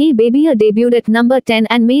 19. Hey Babiya debuted at number 10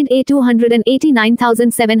 and made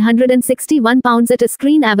 £289,761 at a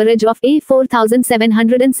screen average of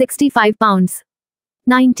 £4,765.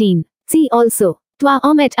 19. See also. Toi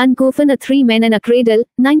homme et un coffin, A Three Men and a Cradle,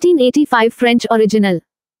 1985 French original.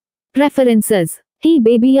 References. Hey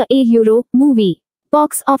Babiya a Euro, movie.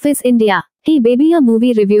 Box Office India. Hey Babiya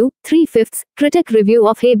movie review, 3/5. Critic review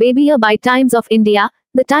of Hey Babiya by Times of India.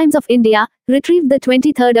 The Times of India, retrieved the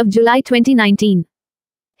 23rd of July 2019.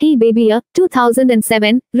 Hey Babiya,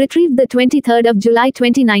 2007, retrieved the 23rd of July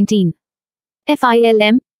 2019.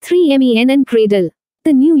 FILM, 3MEN and Cradle.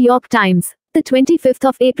 The New York Times, the 25th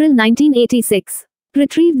of April 1986.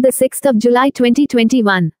 Retrieved the 6th of July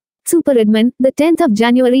 2021. Superadman, the 10th of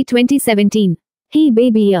January 2017. Hey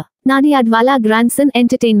Babiya, Nadiadwala Grandson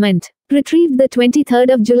Entertainment. Retrieved the 23rd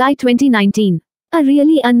of July 2019. A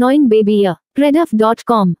Really Annoying Babiya.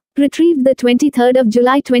 Reduff.com. Retrieved the 23rd of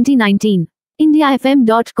July 2019.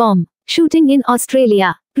 IndiaFM.com. Shooting in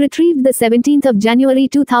Australia. Retrieved the 17th of January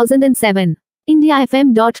 2007.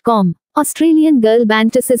 IndiaFM.com. Australian girl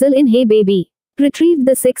band to sizzle in Hey Baby. Retrieved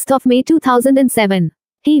the 6th of May 2007.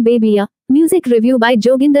 Hey Babiya. Music review by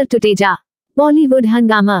Joginder Tuteja. Bollywood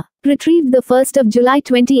Hungama. Retrieved the 1st of July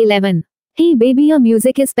 2011. Hey Babiya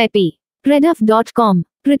music is peppy. Reduff.com.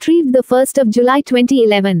 Retrieved the 1st of July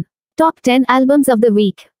 2011. Top 10 albums of the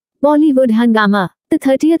week. Bollywood Hungama. The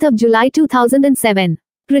 30th of July 2007.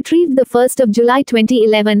 Retrieved the 1st of July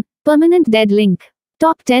 2011. Permanent Dead Link.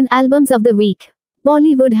 Top 10 albums of the week.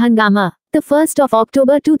 Bollywood Hungama. The 1st of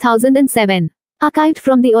October 2007. Archived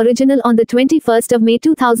from the original on the 21st of May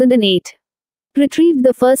 2008. Retrieved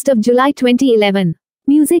the 1st of July 2011.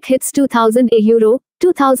 Music Hits 2000 a Euro,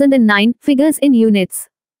 2009, figures in units.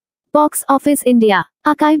 Box Office India.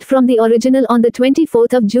 Archived from the original on the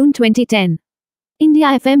 24th of June 2010.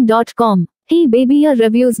 IndiaFM.com. Hey Babiya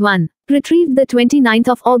Reviews 1. Retrieved the 29th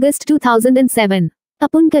of August 2007.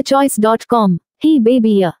 Apunkachoice.com. Hey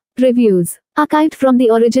Babiya. Reviews. Archived from the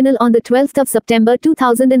original on the 12th of September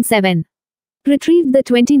 2007. Retrieved the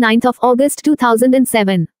 29th of August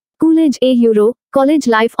 2007. Coolidge a Euro, College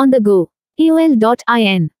Life on the Go.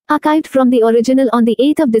 AOL.in. Archived from the original on the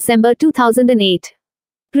 8th of December 2008.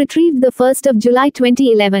 Retrieved the 1st of July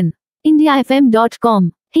 2011.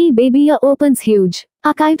 IndiaFM.com. Hey Babiya opens huge.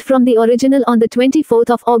 Archived from the original on the 24th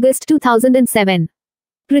of August 2007.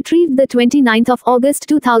 Retrieved the 29th of August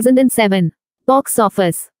 2007. Box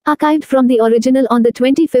Office. Archived from the original on the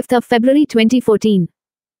 25th of February 2014.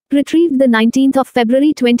 Retrieved the 19th of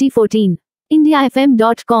February 2014.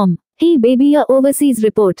 IndiaFM.com. Hey Babiya Overseas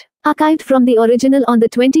Report. Archived from the original on the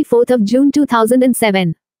 24th of June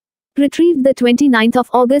 2007. Retrieved the 29th of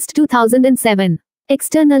August 2007.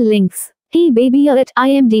 External links. Hey Babiya at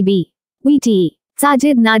IMDb. VTE.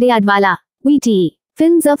 Sajid Nadiadwala. VTE.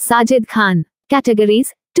 Films of Sajid Khan.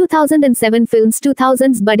 Categories. 2007 films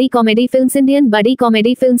 2000s buddy comedy films Indian buddy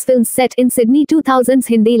comedy films films set in Sydney 2000s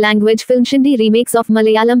Hindi language film Hindi remakes of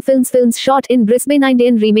Malayalam films shot in Brisbane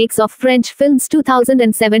Indian remakes of French films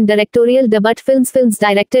 2007 directorial debut films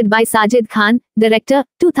directed by Sajid Khan, director,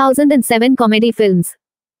 2007 comedy films.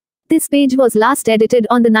 This page was last edited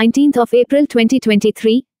on the 19th of April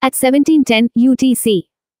 2023 at 17:10 UTC.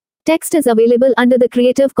 Text is available under the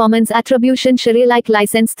Creative Commons Attribution Share-alike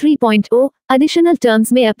License 3.0. Additional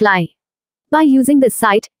terms may apply. By using this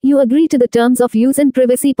site, you agree to the terms of use and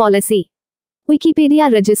privacy policy.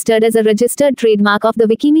 Wikipedia registered as a registered trademark of the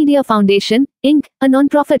Wikimedia Foundation, Inc., a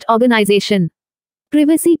non-profit organization.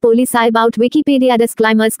 Privacy policy about Wikipedia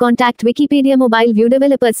disclaimers. Contact Wikipedia Mobile View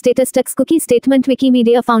Developer Status Text Cookie Statement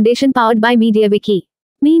Wikimedia Foundation powered by MediaWiki.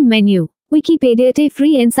 Main menu. Wikipedia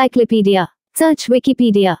Free Encyclopedia. Search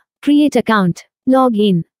Wikipedia. Create account. Log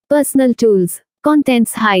in. Personal tools.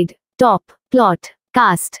 Contents hide. Top. Plot.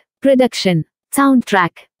 Cast. Production.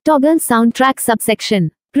 Soundtrack. Toggle soundtrack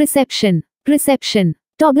subsection. Reception. Reception.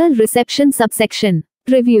 Toggle reception subsection.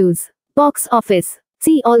 Reviews. Box office.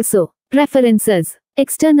 See also. References.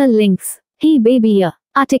 External links. Hey baby.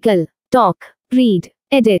 Article. Talk. Read.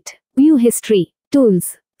 Edit. View history.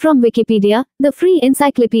 Tools. From Wikipedia, the free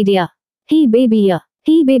encyclopedia. Hey baby.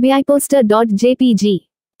 Hey baby I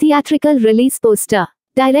poster.jpg. Theatrical release poster.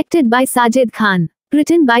 Directed by Sajid Khan.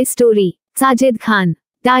 Written by Story. Sajid Khan.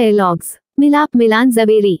 Dialogues. Milap Milan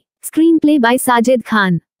Zaveri. Screenplay by Sajid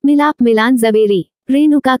Khan. Milap Milan Zaveri.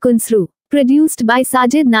 Renuka Kunsru. Produced by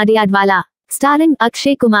Sajid Nadiadwala. Starring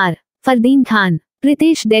Akshay Kumar. Fardeen Khan.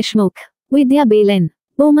 Ritesh Deshmukh. Vidya Balan.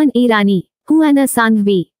 Boman Irani. Huana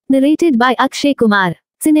Sanghvi. Narrated by Akshay Kumar.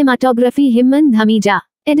 Cinematography Himman Dhamija.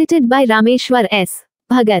 Edited by Rameshwar S.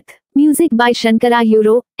 Bhagat. Music by Shankara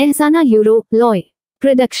Euro, Ehsana Euro, Loy.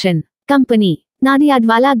 Production. Company.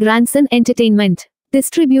 Nadiadwala Grandson Entertainment.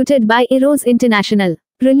 Distributed by Eros International.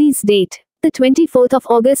 Release date. The 24th of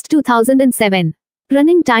August 2007.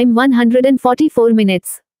 Running time 144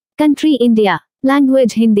 minutes. Country India.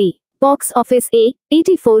 Language Hindi. Box office A,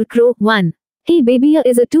 84 crore 1. Hey Baby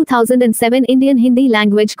is a 2007 Indian Hindi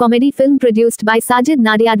language comedy film produced by Sajid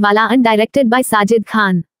Nadiadwala and directed by Sajid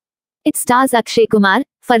Khan. It stars Akshay Kumar,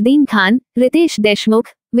 Fardeen Khan, Ritesh Deshmukh,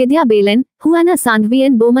 Vidya Balan, Huana Sanghvi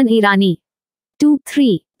and Boman Irani.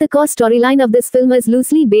 2-3. The core storyline of this film is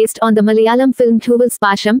loosely based on the Malayalam film Thuvil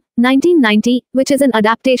Spasham, 1990, which is an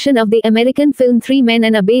adaptation of the American film Three Men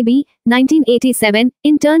and a Baby, 1987,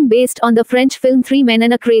 in turn based on the French film Three Men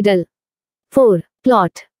and a Cradle. 4.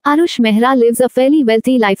 Plot. Arush Mehra lives a fairly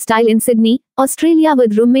wealthy lifestyle in Sydney, Australia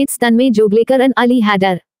with roommates Tanmay Joglekar and Ali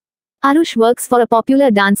Haidar. Arush works for a popular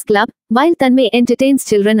dance club, while Tanmay entertains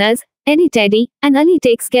children as Eddie Teddy, and Ali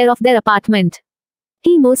takes care of their apartment.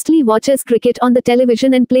 He mostly watches cricket on the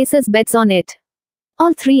television and places bets on it.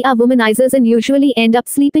 All three are womanizers and usually end up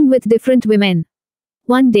sleeping with different women.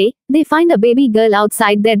 One day, they find a baby girl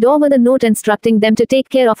outside their door with a note instructing them to take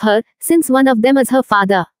care of her, since one of them is her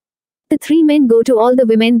father. The three men go to all the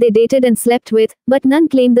women they dated and slept with, but none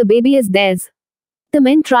claim the baby is theirs. The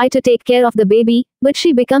men try to take care of the baby, but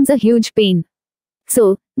she becomes a huge pain.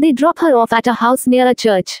 So, they drop her off at a house near a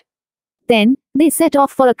church. Then, they set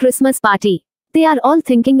off for a Christmas party. They are all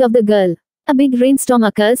thinking of the girl. A big rainstorm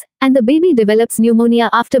occurs, and the baby develops pneumonia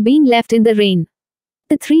after being left in the rain.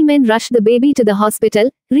 The three men rush the baby to the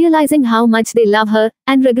hospital, realizing how much they love her,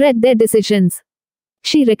 and regret their decisions.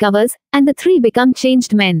 She recovers, and the three become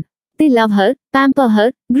changed men. They love her, pamper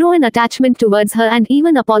her, grow an attachment towards her and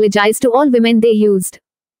even apologize to all women they used.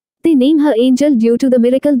 They name her Angel due to the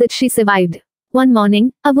miracle that she survived. One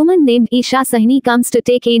morning, a woman named Isha Sahni comes to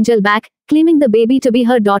take Angel back, claiming the baby to be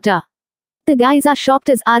her daughter. The guys are shocked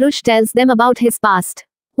as Arush tells them about his past.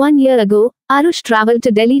 1 year ago, Arush traveled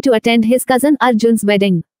to Delhi to attend his cousin Arjun's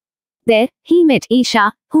wedding. There, he met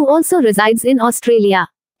Isha, who also resides in Australia.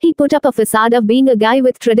 He put up a facade of being a guy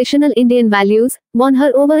with traditional Indian values, won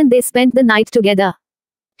her over and they spent the night together.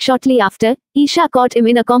 Shortly after, Isha caught him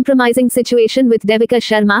in a compromising situation with Devika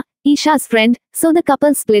Sharma, Isha's friend, so the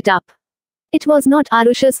couple split up. It was not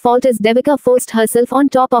Arush's fault as Devika forced herself on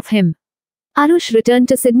top of him. Arush returned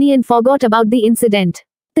to Sydney and forgot about the incident.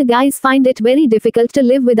 The guys find it very difficult to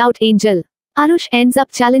live without Angel. Arush ends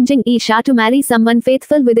up challenging Isha to marry someone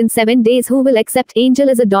faithful within 7 days who will accept Angel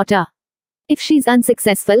as a daughter. If she's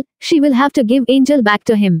unsuccessful, she will have to give Angel back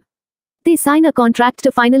to him. They sign a contract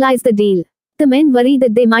to finalize the deal. The men worry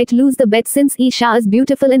that they might lose the bet since Isha is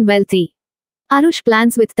beautiful and wealthy. Arush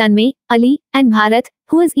plans with Tanmay, Ali, and Bharat,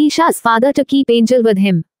 who is Isha's father, to keep Angel with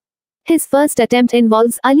him. His first attempt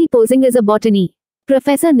involves Ali posing as a botany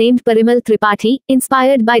professor named Parimal Tripathi,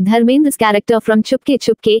 inspired by Dharmendra's character from Chupke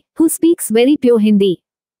Chupke, who speaks very pure Hindi.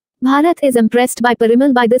 Bharat is impressed by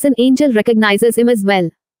Parimal by this and Angel recognizes him as well.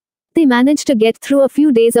 They manage to get through a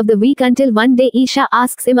few days of the week until one day Isha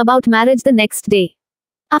asks him about marriage the next day.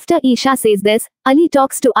 After Isha says this, Ali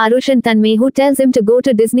talks to Arush and Tanmay, who tells him to go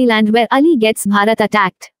to Disneyland, where Ali gets Bharat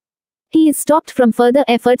attacked. He is stopped from further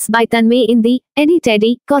efforts by Tanmay in the Eddie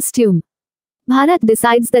Teddy costume. Bharat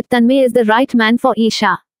decides that Tanmay is the right man for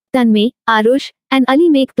Isha. Tanmay, Arush, and Ali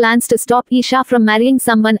make plans to stop Isha from marrying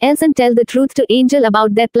someone else and tell the truth to Angel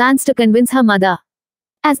about their plans to convince her mother.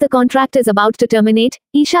 As the contract is about to terminate,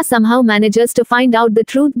 Isha somehow manages to find out the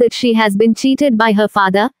truth that she has been cheated by her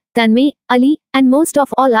father, Tanmay, Ali, and most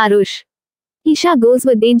of all Arush. Isha goes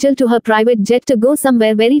with Angel to her private jet to go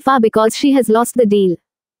somewhere very far because she has lost the deal.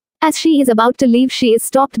 As she is about to leave, she is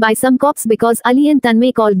stopped by some cops because Ali and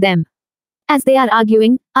Tanmay called them. As they are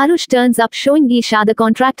arguing, Arush turns up showing Isha the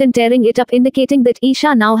contract and tearing it up, indicating that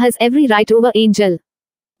Isha now has every right over Angel.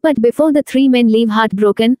 But before the three men leave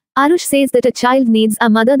heartbroken, Arush says that a child needs a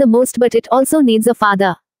mother the most, but it also needs a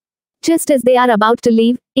father. Just as they are about to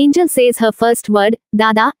leave, Angel says her first word,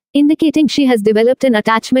 Dada, indicating she has developed an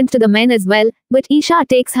attachment to the men as well, but Isha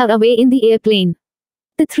takes her away in the airplane.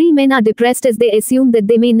 The three men are depressed as they assume that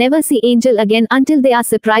they may never see Angel again until they are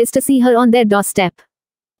surprised to see her on their doorstep.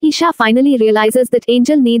 Isha finally realizes that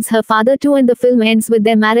Angel needs her father too, and the film ends with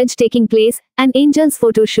their marriage taking place, and Angel's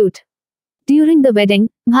photo shoot. During the wedding,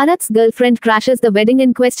 Bharat's girlfriend crashes the wedding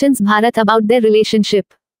and questions Bharat about their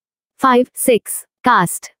relationship. 5-6.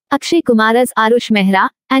 Cast. Akshay Kumar as Arush Mehra,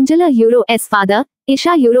 Angela Euro's father,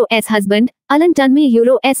 Isha Euro's husband, Alan Tanmay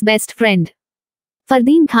Euro's best friend.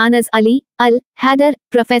 Fardeen Khan as Ali, Al-Haidar,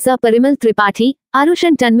 Professor Parimal Tripathi, Arush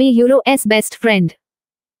and Tanmay Euro's best friend.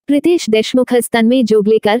 Pritesh Deshmukh as Tanmay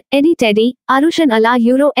Joglekar, Eddie Teddy, Arush and Allah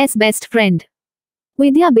Euro's best friend.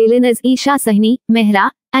 Vidya Balin as Isha Sahni,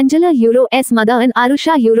 Mehra, Angela Euro's mother and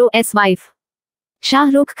Arusha Euro's wife. Shah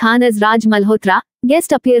Rukh Khan as Raj Malhotra,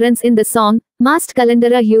 guest appearance in the song, Masked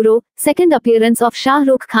Kalandara Euro, second appearance of Shah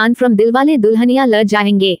Rukh Khan from Dilwale Dulhaniya Le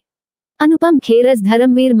Jayenge. Anupam Kher as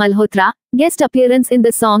Dharamveer Malhotra, guest appearance in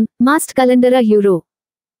the song, Masked Kalandara Euro.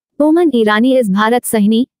 Boman Irani is Bharat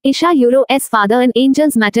Sahni, Isha Euro's father and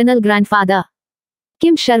Angel's maternal grandfather.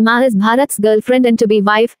 Kim Sharma is Bharat's girlfriend and to-be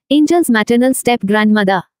wife, Angel's maternal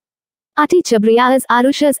step-grandmother. Ati Chabriya is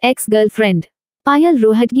Arusha's ex-girlfriend. Payal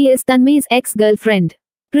Rohatgi is Tanmay's ex-girlfriend.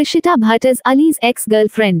 Prishita Bhatt is Ali's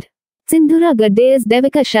ex-girlfriend. Sindhura Gadde is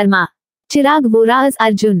Devika Sharma. Chirag Vora is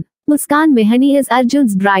Arjun. Muskan Mehani is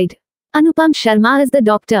Arjun's bride. Anupam Sharma is the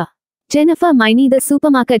doctor. Jennifer Maini the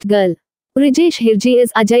supermarket girl. Brijesh Hirji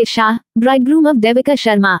is Ajay Shah, bridegroom of Devika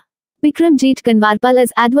Sharma. Bikramjeet Kanwarpal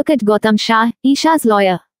as advocate Gautam Shah, Isha's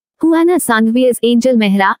lawyer. Huana Sanghvi is Angel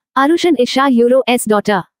Mehra, Arush and Isha Euro's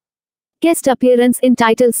daughter. Guest appearance in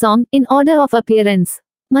title song, in order of appearance.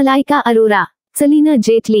 Malaika Arora, Selina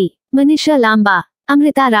Jetli, Manisha Lamba,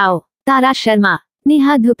 Amrita Rao, Tara Sharma,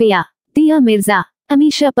 Neha Dhupia, Dia Mirza,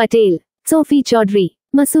 Amisha Patel, Sophie Chaudhary,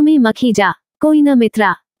 Masume Makhija, Koina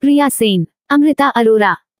Mitra, Priya Sen, Amrita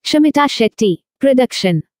Arora, Shamita Shetty.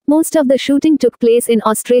 Production. Most of the shooting took place in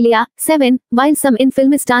Australia, 7, while some in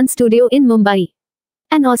Filmistan studio in Mumbai.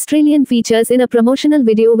 An Australian features in a promotional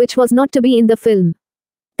video which was not to be in the film.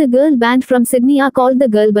 The girl band from Sydney are called the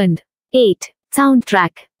Girl Band. 8.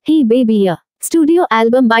 Soundtrack. Hey Baby. Studio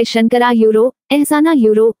album by Shankara Euro, Ehsana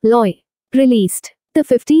Euro, Loy. Released. The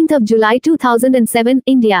 15th of July 2007,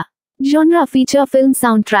 India. Genre feature film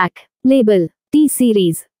soundtrack. Label.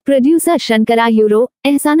 T-Series. Producer Shankara Euro,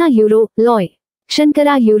 Ehsana Euro, Loy.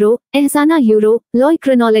 Shankara Euro, Ehsana Euro, Loy.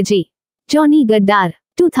 Chronology. Johnny Gaddar.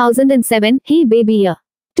 2007, Hey Baby.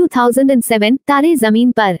 2007, Tare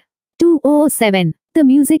Zameen Par. 2007. The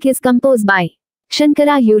music is composed by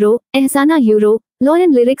Shankara Euro, Ehsana Euro, Loy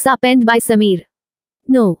and lyrics are penned by Sameer.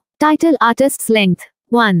 No. Title artists length.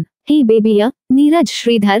 1. Hey Baby, Neeraj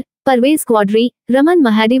Sridhar, Parvez Quadri, Raman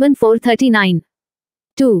Mahadevan 439.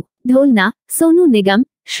 2. Dholna, Sonu Nigam,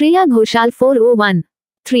 Shreya Ghoshal 401.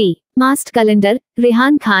 3. Masked Calendar,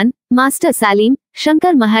 Rehan Khan, Master Salim,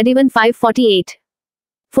 Shankar Mahadevan 548.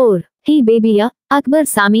 4. Hey Baby, Akbar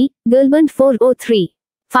Sami, Girlband 403.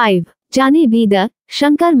 5. Jane Bida,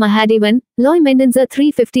 Shankar Mahadevan, Loy Mendenza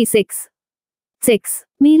 356. 6.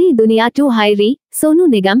 Meri Duniya 2 Hairi, Sonu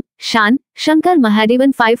Nigam, Shan, Shankar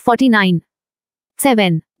Mahadevan 549.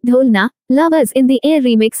 7. Dholna, Lovers in the Air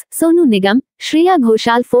Remix, Sonu Nigam, Shreya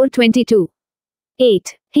Ghoshal 422.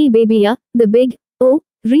 8. Hey Baby, The Big O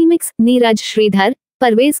Remix, Neeraj Sridhar,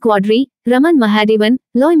 Parvez Quadri, Raman Mahadevan,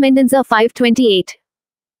 Loy Mendenza 528.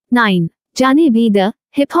 9. Jane Bida,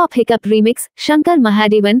 Hip Hop Hiccup Remix, Shankar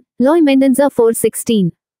Mahadevan, Loy Mendenza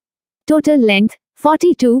 416. Total length,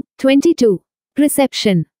 42:22.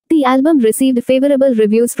 Reception. The album received favorable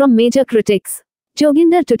reviews from major critics.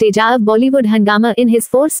 Joginder Tuteja of Bollywood Hungama in his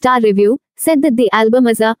 4-star review, said that the album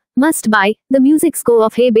is a must-buy. The music score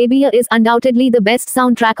of Hey Babiya is undoubtedly the best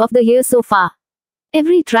soundtrack of the year so far.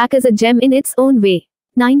 Every track is a gem in its own way.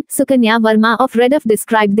 9. Sukanya Verma of Reduff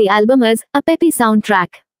described the album as a peppy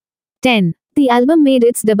soundtrack. 10. The album made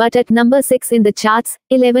its debut at number 6 in the charts.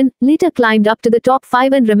 11. Later climbed up to the top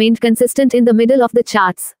 5 and remained consistent in the middle of the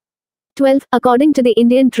charts. 12. According to the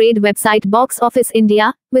Indian trade website Box Office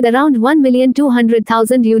India, with around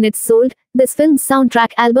 1,200,000 units sold, this film's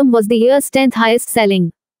soundtrack album was the year's 10th highest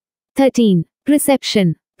selling. 13.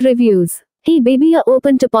 Reception. Reviews. Hey Babiya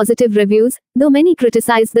opened to positive reviews, though many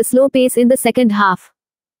criticized the slow pace in the second half.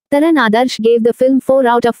 Taran Adarsh gave the film 4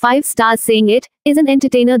 out of 5 stars, saying it is an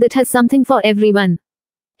entertainer that has something for everyone.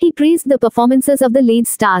 He praised the performances of the lead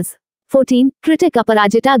stars. 14. Critic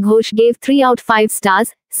Aparajita Ghosh gave 3 out 5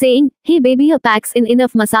 stars, saying, Hey Babiya packs in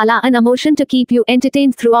enough masala and emotion to keep you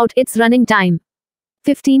entertained throughout its running time.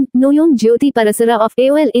 15. Noyong Jyoti Parasara of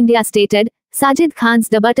AOL India stated, Sajid Khan's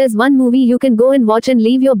debut is one movie you can go and watch and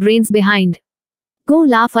leave your brains behind. Go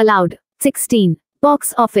laugh aloud. 16.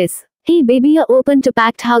 Box Office. Hey Babiya opened to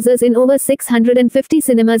packed houses in over 650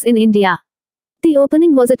 cinemas in India. The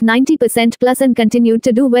opening was at 90% plus and continued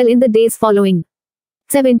to do well in the days following.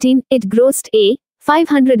 17. It grossed a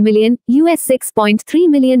 $500 million, US $6.3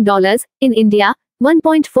 million, in India,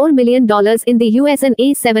 $1.4 million in the US and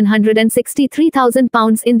a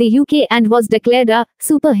 £763,000 in the UK and was declared a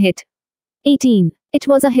super hit. 18. It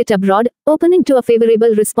was a hit abroad, opening to a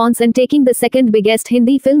favorable response and taking the second biggest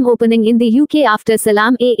Hindi film opening in the UK after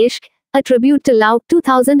Salaam-e-Ishq, a tribute to Love,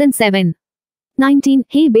 2007. 19.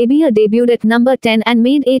 Hey Babiya debuted at number 10 and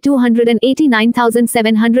made a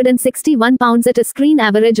 £289,761 at a screen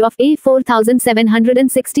average of a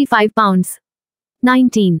 £4,765.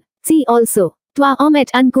 19. See also. Toi homme et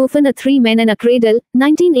un coffin, A Three Men and a Cradle,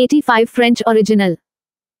 1985 French original.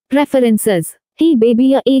 References. Hey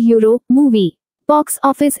Babiya a Euro, movie. Box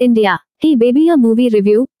Office India. Hey Babiya movie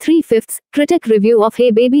review, 3/5. Critic review of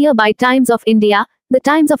Hey Babiya by Times of India. The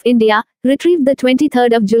Times of India, retrieved the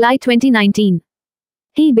 23rd of July 2019.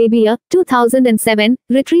 Hey Babiya, 2007,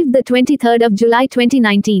 retrieved the 23rd of July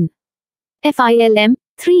 2019. FILM,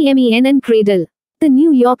 3MEN and Cradle. The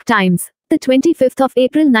New York Times, the 25th of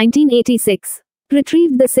April 1986.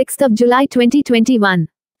 Retrieved the 6th of July 2021.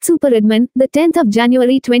 Superadman, the 10th of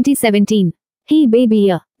January 2017. Hey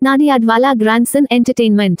Babiya, Nadiadwala Grandson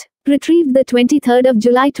Entertainment. Retrieved the 23rd of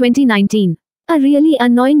July 2019. A Really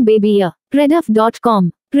Annoying Babiya.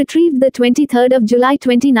 Reduff.com. Retrieved the 23rd of July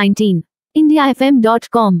 2019.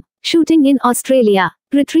 IndiaFM.com. Shooting in Australia.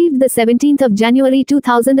 Retrieved the 17th of January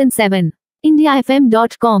 2007.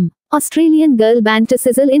 IndiaFM.com. Australian girl band to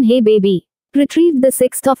sizzle in Hey Baby. Retrieved the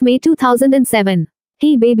 6th of May 2007.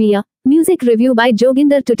 Hey Babiya. Music review by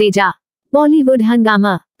Joginder Tuteja. Bollywood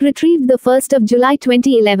Hungama. Retrieved the 1st of July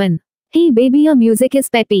 2011. Hey Babiya music is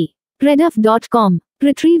peppy. Reduff.com.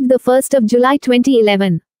 Retrieved the 1st of July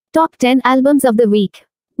 2011. Top 10 albums of the week.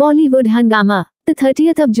 Bollywood Hungama. The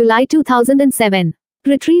 30th of July 2007.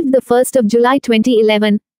 Retrieved the 1st of July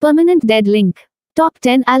 2011. Permanent Dead Link. Top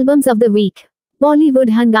 10 albums of the week. Bollywood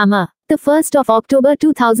Hungama. The 1st of October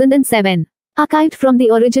 2007. Archived from the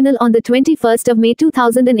original on the 21st of May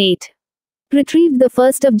 2008. Retrieved the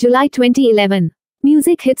 1st of July 2011.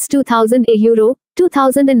 Music Hits 2000 a Euro,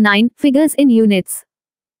 2009, figures in units.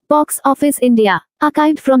 Box Office India.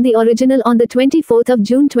 Archived from the original on the 24th of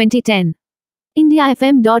June 2010.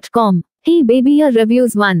 IndiaFM.com. Hey Babiya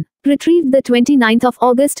Reviews 1. Retrieved the 29th of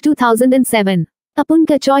August 2007.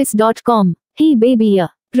 Apunkachoice.com. Hey Babiya.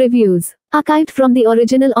 Reviews. Archived from the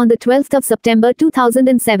original on the 12th of September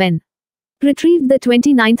 2007. Retrieved the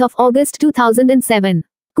 29th of August 2007.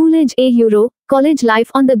 Coolidge a Euro, College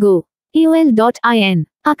Life on the Go. AOL.in.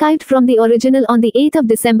 Archived from the original on the 8th of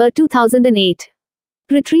December 2008.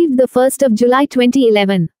 Retrieved the 1st of July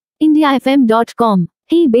 2011. IndiaFM.com.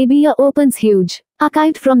 Hey Babiya opens huge.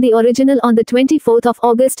 Archived from the original on the 24th of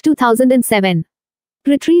August 2007.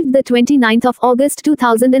 Retrieved the 29th of August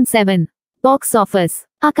 2007. Box Office.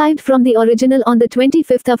 Archived from the original on the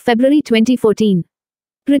 25th of February 2014.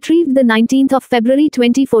 Retrieved the 19th of February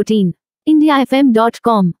 2014.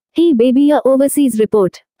 IndiaFM.com. Hey Babiya Overseas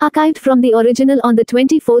Report. Archived from the original on the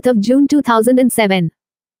 24th of June 2007.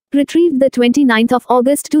 Retrieved the 29th of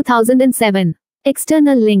August 2007.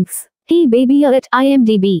 External links. Hey Babiya at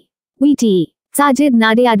IMDb. VTE. Sajid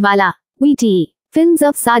Nadiadwala. VTE. Films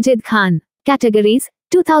of Sajid Khan. Categories.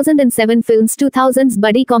 2007 films 2000s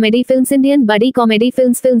buddy comedy films Indian buddy comedy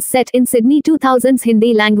films set in Sydney 2000s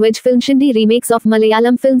Hindi language film Hindi remakes of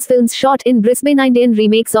Malayalam films shot in Brisbane Indian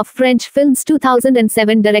remakes of French films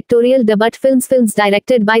 2007 directorial debut films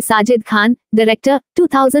directed by Sajid Khan, director,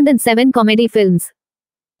 2007 comedy films.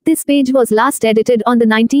 This page was last edited on the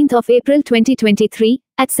 19th of April 2023,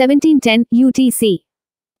 at 17:10 UTC.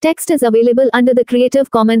 Text is available under the Creative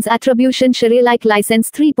Commons Attribution Share-alike License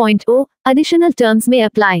 3.0, additional terms may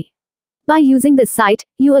apply. By using this site,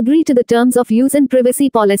 you agree to the terms of use and privacy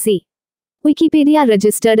policy. Wikipedia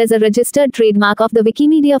registered as a registered trademark of the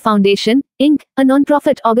Wikimedia Foundation, Inc., a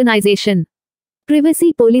non-profit organization.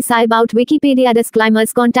 Privacy policy about Wikipedia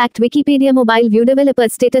disclaimers. Contact Wikipedia Mobile View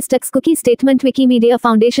Developers Status Text Cookie Statement Wikimedia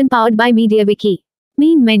Foundation powered by MediaWiki.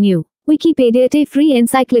 Main menu. Wikipedia Free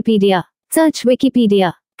Encyclopedia. Search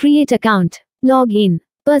Wikipedia. Create account. Log in.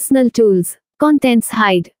 Personal tools. Contents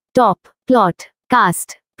hide. Top. Plot.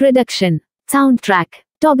 Cast. Production. Soundtrack.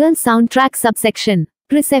 Toggle soundtrack subsection.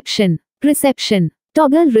 Reception. Reception.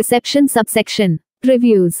 Toggle reception subsection.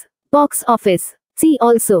 Reviews. Box office. See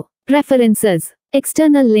also. References.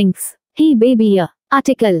 External links. Hey Baby.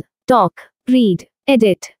 Article. Talk. Read.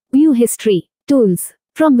 Edit. View history. Tools.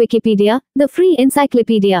 From Wikipedia, the free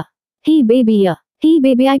encyclopedia. Hey Baby. Hey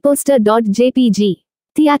Baby iPoster.jpg.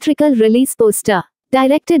 Theatrical release poster.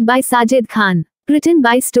 Directed by Sajid Khan. Written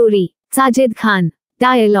by Story. Sajid Khan.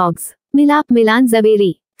 Dialogues. Milap Milan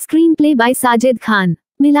Zaveri. Screenplay by Sajid Khan.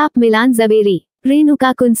 Milap Milan Zaveri.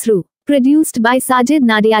 Renuka Kunsru. Produced by Sajid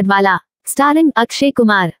Nadiadwala. Starring Akshay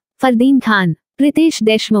Kumar. Fardeen Khan. Ritesh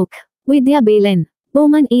Deshmukh. Vidya Balan.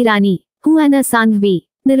 Boman Irani. Huana Sanghvi.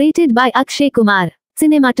 Narrated by Akshay Kumar.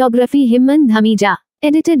 Cinematography Himman Dhamija.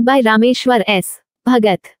 Edited by Rameshwar S.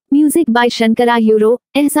 Bhagat. Music by Shankara Euro,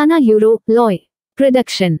 Ehsana Euro, Loy.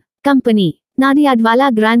 Production. Company.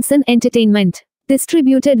 Nadiadwala Grandson Entertainment.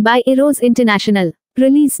 Distributed by Eros International.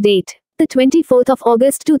 Release date. The 24th of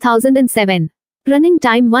August 2007. Running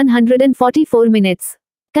time 144 minutes.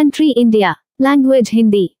 Country India. Language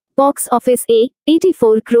Hindi. Box office A,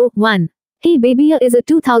 84 crore 1. Hey Baby is a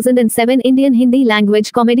 2007 Indian Hindi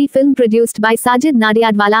language comedy film produced by Sajid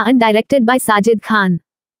Nadiadwala and directed by Sajid Khan.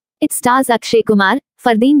 It stars Akshay Kumar,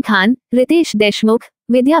 Fardeen Khan, Ritesh Deshmukh,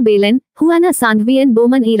 Vidya Balan, Huana Sanghvi and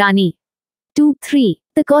Boman Irani. 2. 3.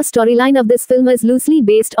 The core storyline of this film is loosely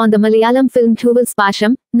based on the Malayalam film Revolves,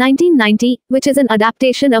 1990, which is an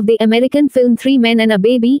adaptation of the American film Three Men and a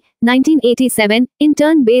Baby, 1987, in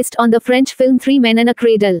turn based on the French film Three Men and a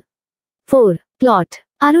Cradle. 4. Plot.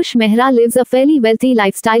 Arush Mehra lives a fairly wealthy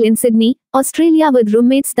lifestyle in Sydney, Australia with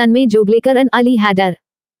roommates Tanmay Joglekar and Ali Haidar.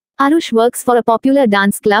 Arush works for a popular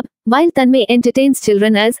dance club, while Tanmay entertains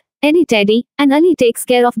children as Eddie Teddy, and Ali takes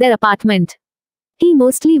care of their apartment. He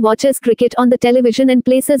mostly watches cricket on the television and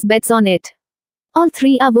places bets on it. All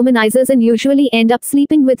three are womanizers and usually end up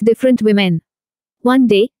sleeping with different women. One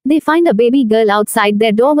day, they find a baby girl outside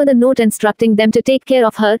their door with a note instructing them to take care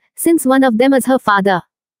of her, since one of them is her father.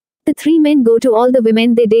 The three men go to all the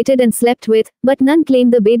women they dated and slept with, but none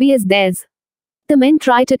claim the baby is theirs. The men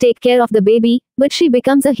try to take care of the baby, but she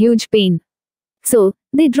becomes a huge pain. So,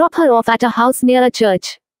 they drop her off at a house near a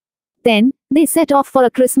church. Then, they set off for a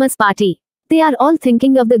Christmas party. They are all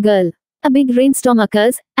thinking of the girl. A big rainstorm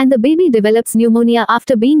occurs, and the baby develops pneumonia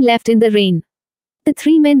after being left in the rain. The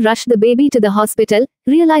three men rush the baby to the hospital,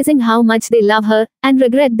 realizing how much they love her, and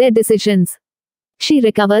regret their decisions. She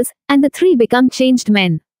recovers, and the three become changed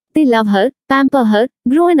men. They love her, pamper her,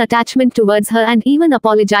 grow an attachment towards her and even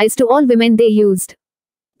apologize to all women they used.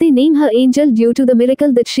 They name her Angel due to the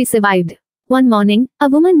miracle that she survived. One morning, a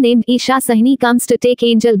woman named Isha Sahni comes to take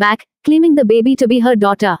Angel back, claiming the baby to be her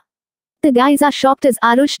daughter. The guys are shocked as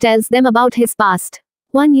Arush tells them about his past.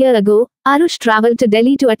 1 year ago, Arush traveled to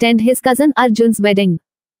Delhi to attend his cousin Arjun's wedding.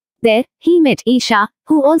 There, he met Isha,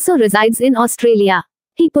 who also resides in Australia.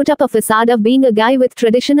 He put up a facade of being a guy with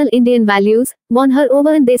traditional Indian values, won her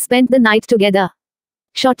over and they spent the night together.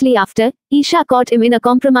 Shortly after, Isha caught him in a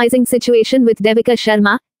compromising situation with Devika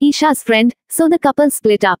Sharma, Isha's friend, so the couple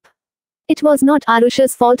split up. It was not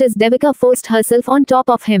Arush's fault as Devika forced herself on top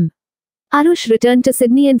of him. Arush returned to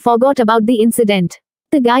Sydney and forgot about the incident.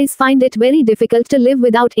 The guys find it very difficult to live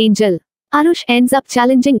without Angel. Arush ends up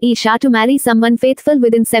challenging Isha to marry someone faithful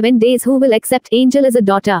within 7 days who will accept Angel as a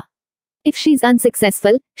daughter. If she's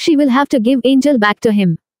unsuccessful, she will have to give Angel back to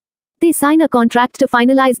him. They sign a contract to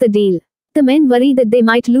finalize the deal. The men worry that they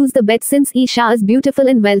might lose the bet since Isha is beautiful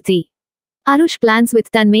and wealthy. Arush plans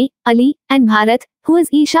with Tanmay, Ali, and Bharat, who is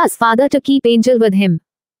Isha's father, to keep Angel with him.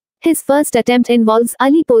 His first attempt involves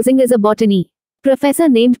Ali posing as a botany professor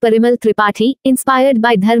named Parimal Tripathi, inspired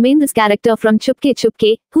by Dharmendra's character from Chupke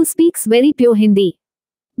Chupke, who speaks very pure Hindi.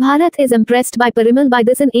 Bharat is impressed by Parimal by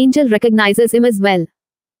this and Angel recognizes him as well.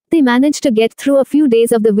 They manage to get through a few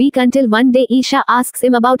days of the week until one day Isha asks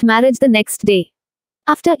him about marriage the next day.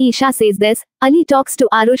 After Isha says this, Ali talks to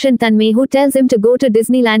Arush and Tanmay, who tells him to go to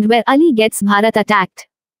Disneyland, where Ali gets Bharat attacked.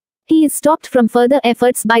 He is stopped from further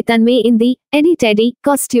efforts by Tanmay in the Eddie Teddy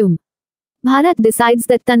costume. Bharat decides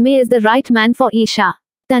that Tanmay is the right man for Isha.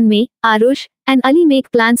 Tanmay, Arush, and Ali make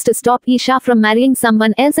plans to stop Isha from marrying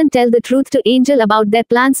someone else and tell the truth to Angel about their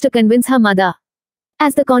plans to convince her mother.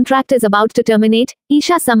 As the contract is about to terminate,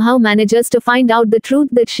 Isha somehow manages to find out the truth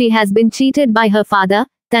that she has been cheated by her father,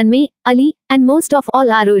 Tanmay, Ali, and most of all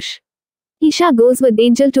Arush. Isha goes with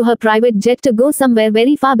Angel to her private jet to go somewhere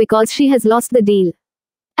very far because she has lost the deal.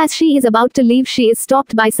 As she is about to leave, she is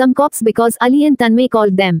stopped by some cops because Ali and Tanmay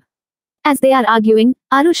called them. As they are arguing,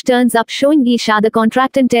 Arush turns up showing Isha the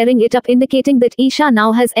contract and tearing it up, indicating that Isha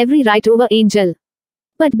now has every right over Angel.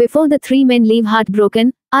 But before the three men leave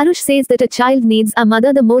heartbroken, Arush says that a child needs a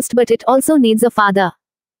mother the most, but it also needs a father.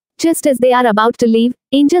 Just as they are about to leave,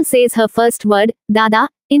 Angel says her first word, Dada,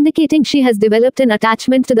 indicating she has developed an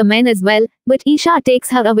attachment to the men as well, but Isha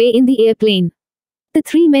takes her away in the airplane. The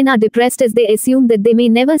three men are depressed as they assume that they may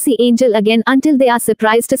never see Angel again until they are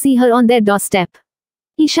surprised to see her on their doorstep.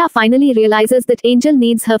 Isha finally realizes that Angel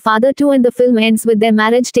needs her father too, and the film ends with their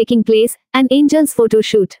marriage taking place, and Angel's photo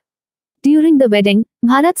shoot. During the wedding,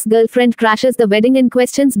 Bharat's girlfriend crashes the wedding and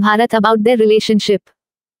questions Bharat about their relationship.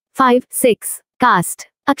 5. 6. Cast.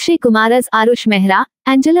 Akshay Kumar as Arush Mehra,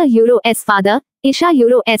 Angela Euro's father, Isha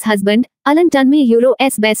Euro's husband, Alan Tanmay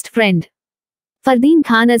Euro's best friend. Fardeen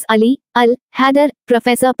Khan as Ali, Haidar,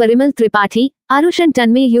 Professor Parimal Tripathi, Arush and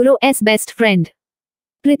Tanmay Euro's best friend.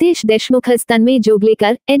 Pritesh Deshmukh as Tanmay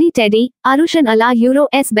Joglekar, Eddie Teddy, Arush and Ala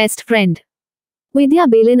Euro's best friend. Vidya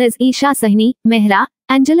Balin as Isha Sahni, Mehra,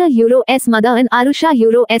 Angela Euro's mother and Arusha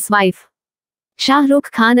Euro's wife. Shah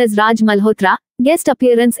Rukh Khan as Raj Malhotra, guest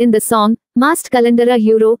appearance in the song, Masked Kalandara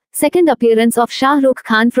Euro, second appearance of Shah Rukh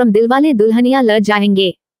Khan from Dilwale Dulhaniya Le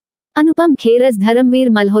Jayenge. Anupam Kher as Dharamveer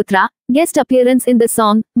Malhotra, guest appearance in the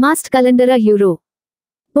song, Masked Kalandara Euro.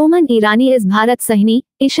 Boman Irani is Bharat Sahni,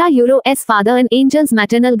 Isha Euro's father and Angel's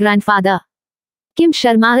maternal grandfather. Kim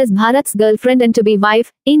Sharma is Bharat's girlfriend and to-be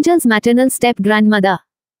wife, Angel's maternal step-grandmother.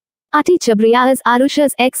 Ati Chabriya is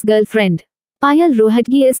Arusha's ex-girlfriend. Payal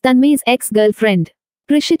Rohatgi is Tanmay's ex-girlfriend.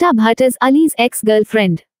 Prishita Bhatt is Ali's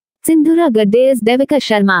ex-girlfriend. Sindhura Gadde is Devika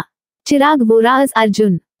Sharma. Chirag Vora is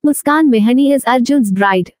Arjun. Muskan Mehani is Arjun's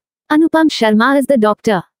bride. Anupam Sharma is the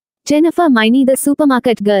doctor. Jennifer Maini the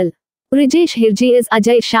supermarket girl. Rijesh Hirji is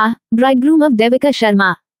Ajay Shah, bridegroom of Devika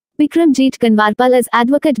Sharma. Vikramjeet Kanwarpal is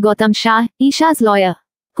advocate Gautam Shah, Isha's lawyer.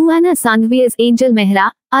 Huana Sanghvi is Angel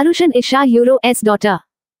Mehra, Arush and Isha Euro's daughter.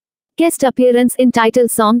 Guest appearance in title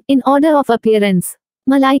song, in order of appearance.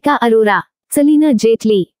 Malaika Arora, Selina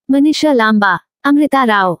Jetli, Manisha Lamba, Amrita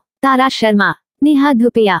Rao, Tara Sharma, Neha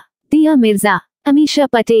Dhupia, Dia Mirza,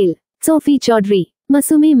 Amisha Patel, Sophie Chaudhary,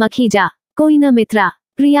 Masumi Makhija, Koina Mitra,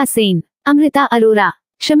 Priya Sen, Amrita Arora,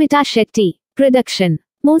 Shamita Shetty. Production.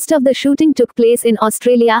 Most of the shooting took place in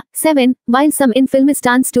Australia, 7, while some in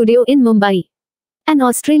Filmistan studio in Mumbai. An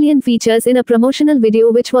Australian features in a promotional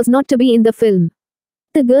video which was not to be in the film.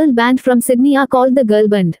 The girl band from Sydney are called the Girl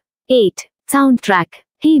Band. 8. Soundtrack.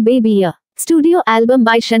 Hey Baby Ya. Studio album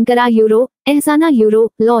by Shankara Euro, Ehsana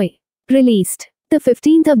Euro, Loy. Released. The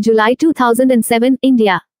 15th of July 2007,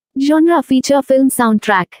 India. Genre feature film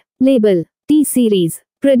soundtrack. Label. T-Series.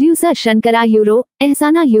 Producer Shankara Euro,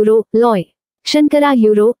 Ehsana Euro, Loy. Shankara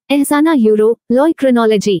Euro, Ehsana Euro, Loy.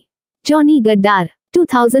 Chronology. Johnny Gaddar.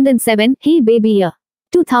 2007, Hey Baby Ya.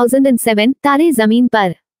 2007, Tare Zameen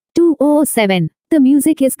Par. 2007. The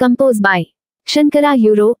music is composed by Shankara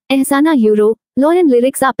Euro, Ehsana Euro, Loy and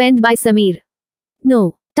lyrics are penned by Sameer.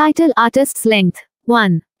 No. Title artists length.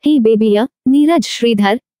 1. Hey Baby Ya, Neeraj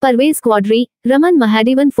Sridhar, Parvez Quadri, Raman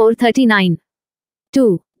Mahadevan 439.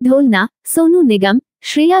 2. Dholna, Sonu Nigam,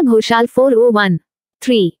 Shreya Ghoshal 401.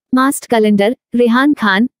 3. Masked Calendar, Rehan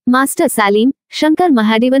Khan, Master Salim, Shankar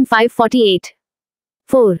Mahadevan 548.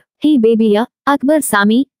 4. Hey Baby Ya, Akbar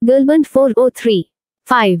Sami, Girlband 403.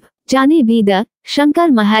 5. Jane Bida, Shankar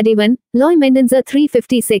Mahadevan, Loy Mendenza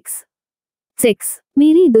 356. 6.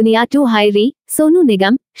 Meri Duniya 2 Hairi, Sonu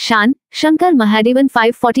Nigam, Shan, Shankar Mahadevan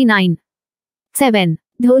 549. 7.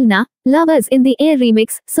 Dholna, Lovers in the Air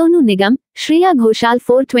Remix, Sonu Nigam, Shreya Ghoshal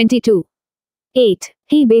 422. 8.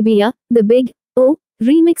 Hey Baby Ya, The Big O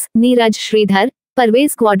Remix, Neeraj Sridhar,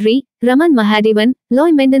 Parvez Quadri, Raman Mahadevan,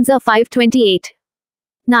 Loy Mendenza 528.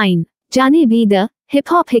 9. Jane Bida, Hip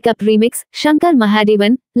Hop Hiccup Remix, Shankar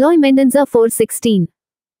Mahadevan, Loy Mendenza 416.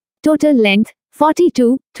 Total length,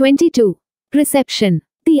 42:22. Reception.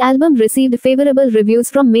 The album received favorable reviews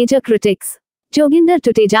from major critics. Joginder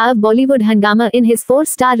Tuteja of Bollywood Hungama in his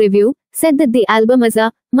 4-star review, said that the album is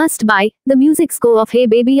a must-buy. The music score of Hey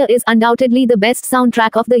Baby is undoubtedly the best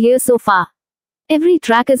soundtrack of the year so far. Every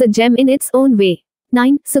track is a gem in its own way.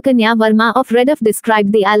 9. Sukanya Verma of Revolves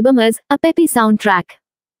described the album as a peppy soundtrack.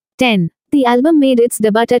 10. The album made its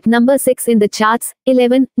debut at number 6 in the charts.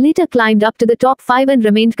 11. Later climbed up to the top 5 and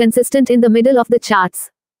remained consistent in the middle of the charts.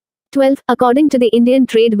 12. According to the Indian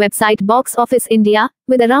trade website Box Office India,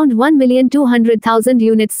 with around 1,200,000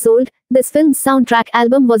 units sold, this film's soundtrack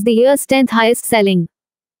album was the year's 10th highest selling.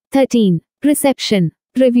 13. Reception.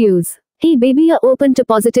 Reviews. Hey Baby opened to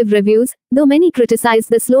positive reviews, though many criticized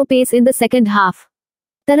the slow pace in the second half.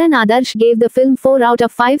 Taran Adarsh gave the film 4 out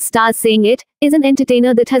of 5 stars, saying it is an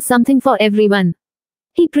entertainer that has something for everyone.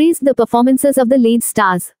 He praised the performances of the lead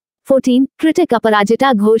stars. 14. Critic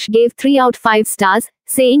Aparajita Ghosh gave 3 out 5 stars,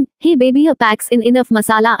 saying, Hey Baby packs in enough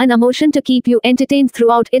masala and emotion to keep you entertained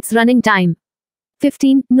throughout its running time.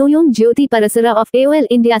 15. Noyong Jyoti Parasara of AOL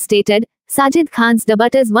India stated, Sajid Khan's debut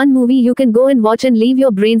is one movie you can go and watch and leave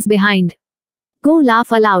your brains behind. Go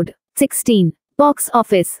laugh aloud. 16. Box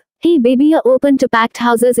office. Hey Baby opened to packed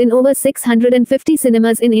houses in over 650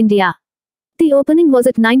 cinemas in India. The opening was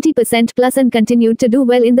at 90% plus and continued to do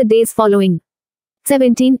well in the days following.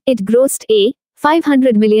 17. It grossed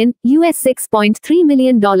 $500 million, US $6.3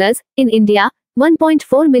 million, in India,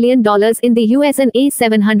 $1.4 million in the US and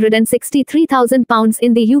 £763,000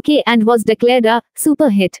 in the UK and was declared a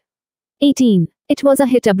super hit. 18. It was a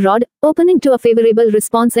hit abroad, opening to a favorable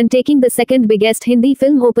response and taking the second biggest Hindi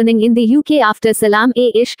film opening in the UK after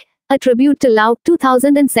Salam-e-Ishq, a tribute to Love,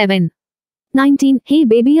 2007. 19. Hey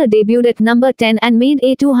Baby debuted at number 10 and made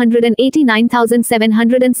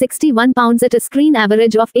 £289,761 at a screen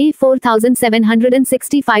average of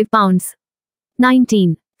 £4,765.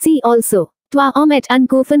 19. See also. Toi homme et un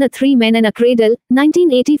coffin, A Three Men and a Cradle,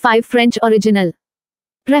 1985 French original.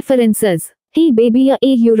 References. Hey Baby a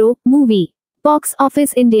Euro, movie. Box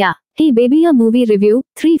Office India. Hey Baby a movie review,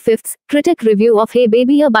 3/5, critic review of Hey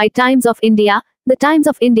Baby by Times of India, The Times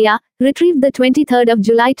of India, retrieved the 23rd of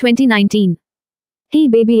July 2019. Hey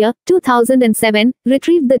Baby 2007,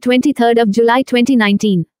 retrieved the 23rd of July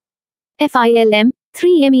 2019. FILM,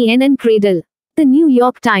 3MEN and Cradle. The New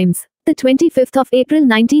York Times, the 25th of April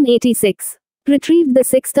 1986. Retrieved the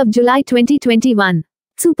 6th of July 2021.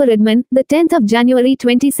 Superadman, the 10th of January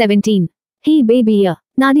 2017. Hey Baby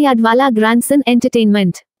Nadiadwala Grandson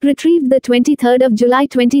Entertainment. Retrieved the 23rd of July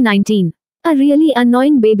 2019. A Really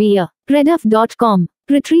Annoying Baby Reduff.com.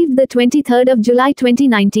 Retrieved the 23rd of July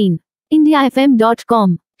 2019.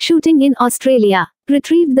 IndiaFM.com. Shooting in Australia.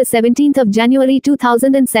 Retrieved the 17th of January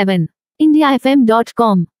 2007.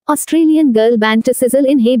 IndiaFM.com. Australian girl band to sizzle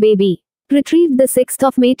in Hey Baby. Retrieved the 6th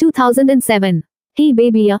of May 2007. Hey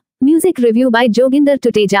Baby music review by Joginder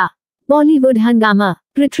Tuteja. Bollywood Hungama.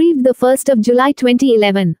 Retrieved the 1st of July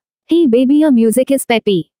 2011. Hey Baby music is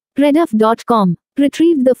peppy. Reduff.com.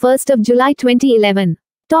 Retrieved the 1st of July 2011.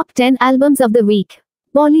 Top 10 albums of the week.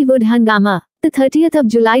 Bollywood Hungama. The 30th of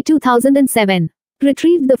July 2007.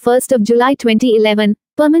 Retrieved the 1st of July 2011.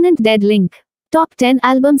 Permanent Dead link. Top 10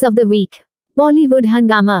 albums of the week. Bollywood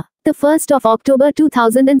Hungama. The 1st of October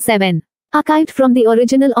 2007. Archived from the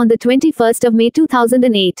original on the 21st of May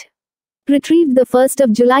 2008. Retrieved the 1st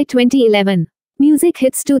of July 2011. Music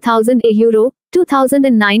hits 2000 Euro,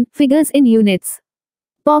 2009, figures in units.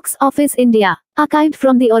 Box Office India. Archived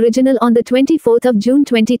from the original on the 24th of June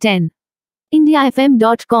 2010.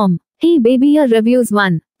 IndiaFM.com. Hey Baby Reviews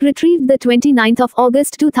 1. Retrieved the 29th of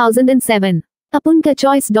August 2007.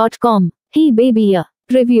 Apunkachoice.com. Hey Baby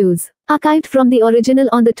Reviews. Archived from the original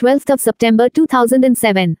on the 12th of September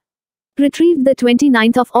 2007. Retrieved the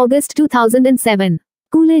 29th of August 2007.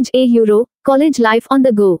 Coolidge Euro, College Life on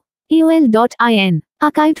the Go. AOL.in.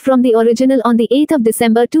 Archived from the original on the 8th of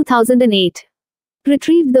December 2008.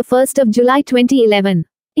 Retrieved the 1st of July 2011.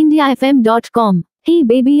 IndiaFM.com. Hey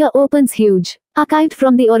Baby opens huge. Archived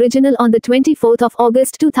from the original on the 24th of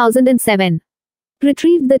August 2007.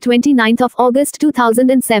 Retrieved the 29th of August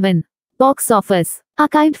 2007. Box Office.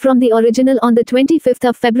 Archived from the original on the 25th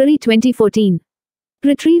of February 2014.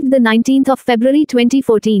 Retrieved the 19th of February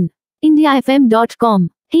 2014.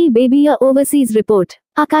 IndiaFM.com. Hey Baby Overseas Report.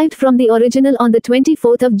 Archived from the original on the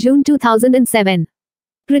 24th of June 2007.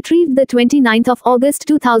 Retrieved the 29th of August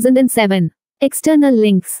 2007. External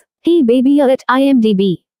links. Hey Baby at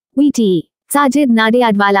IMDb. VTE. Sajid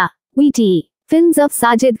Nadiadwala. VTE. Films of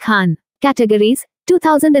Sajid Khan. Categories: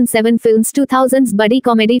 2007 films 2000s buddy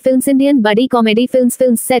comedy films Indian buddy comedy films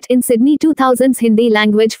films set in Sydney 2000s Hindi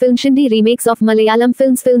language film Hindi remakes of Malayalam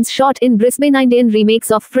films shot in Brisbane Indian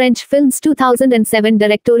remakes of French films 2007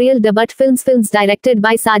 directorial debut films directed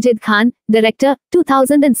by Sajid Khan, director,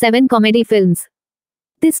 2007 comedy films.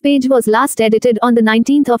 This page was last edited on the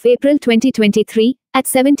 19th of April 2023 at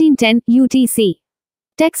 17:10 UTC.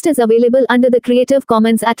 Text is available under the Creative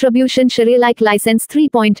Commons Attribution Share-alike License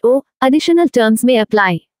 3.0. Additional terms may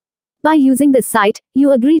apply. By using this site,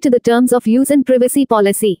 you agree to the terms of use and privacy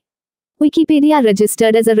policy. Wikipedia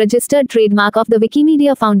registered as a registered trademark of the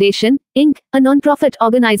Wikimedia Foundation, Inc., a non-profit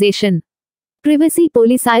organization. Privacy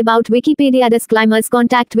policy about Wikipedia disclaimers.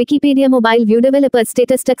 Contact Wikipedia Mobile View Developer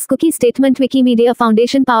Status Text Cookie Statement Wikimedia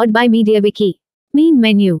Foundation powered by MediaWiki. Main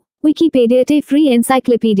menu. Wikipedia Free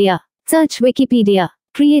Encyclopedia. Search Wikipedia.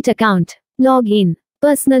 Create account. Log in.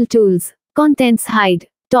 Personal tools. Contents hide.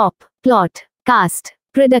 Top. Plot. Cast.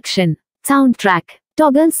 Production. Soundtrack.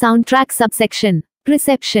 Toggle soundtrack subsection.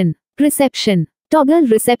 Reception. Reception. Toggle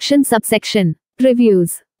reception subsection.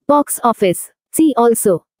 Reviews. Box office. See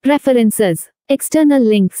also. References. External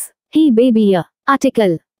links. Hey baby.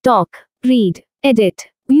 Article. Talk. Read. Edit.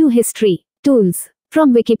 View history. Tools.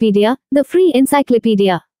 From Wikipedia, the free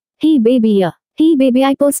encyclopedia. Hey baby. Hey baby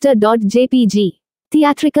I poster.jpg.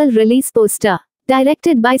 Theatrical release poster.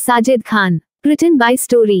 Directed by Sajid Khan. Written by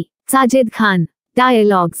Story. Sajid Khan.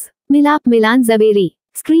 Dialogues. Milap Milan Zaveri.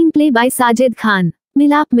 Screenplay by Sajid Khan.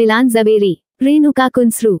 Milap Milan Zaveri. Renuka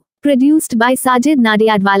Kunsru. Produced by Sajid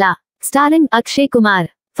Nadiadwala. Starring Akshay Kumar.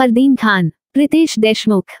 Fardeen Khan. Ritesh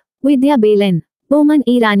Deshmukh. Vidya Balan. Boman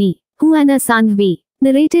Irani. Huana Sanghvi.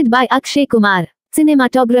 Narrated by Akshay Kumar.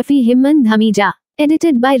 Cinematography Himman Dhamija.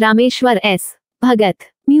 Edited by Rameshwar S. Bhagat.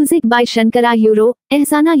 Music by Shankara Euro,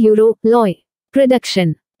 Ehsana Euro, Loy.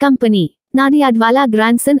 Production. Company. Nadiadwala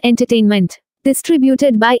Grandson Entertainment.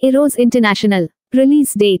 Distributed by Eros International.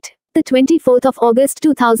 Release date. The 24th of August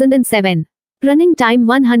 2007. Running time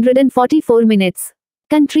 144 minutes.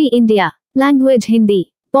 Country India. Language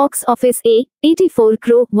Hindi. Box office A, 84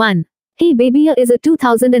 crore 1. Hey Babiya is a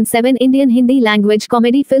 2007 Indian Hindi language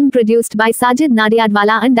comedy film produced by Sajid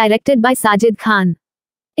Nadiadwala and directed by Sajid Khan.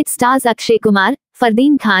 It stars Akshay Kumar,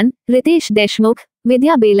 Fardeen Khan, Ritesh Deshmukh,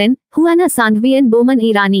 Vidya Balan, Huana Sanghvi and Boman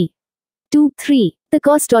Irani. 2-3. The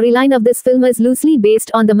core storyline of this film is loosely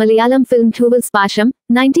based on the Malayalam film Thuval Spasham,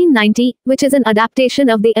 1990, which is an adaptation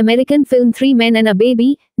of the American film Three Men and a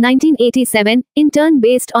Baby, 1987, in turn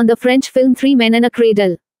based on the French film Three Men and a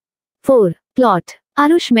Cradle. 4. Plot.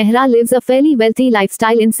 Arush Mehra lives a fairly wealthy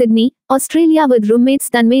lifestyle in Sydney, Australia with roommates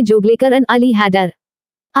Tanmay Joglekar and Ali Haidar.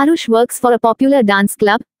 Arush works for a popular dance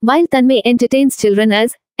club, while Tanmay entertains children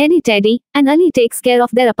as Eddie Teddy, and Ali takes care of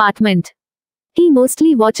their apartment. He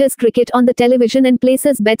mostly watches cricket on the television and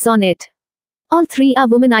places bets on it. All three are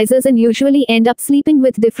womanizers and usually end up sleeping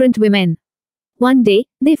with different women. One day,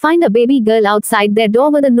 they find a baby girl outside their door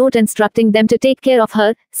with a note instructing them to take care of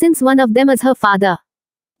her, since one of them is her father.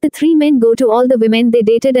 The three men go to all the women they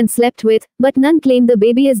dated and slept with, but none claim the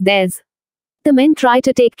baby is theirs. The men try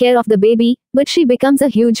to take care of the baby, but she becomes a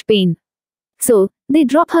huge pain. So, they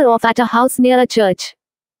drop her off at a house near a church.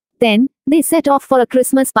 Then, they set off for a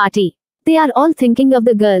Christmas party. They are all thinking of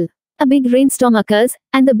the girl. A big rainstorm occurs,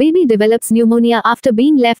 and the baby develops pneumonia after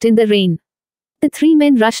being left in the rain. The three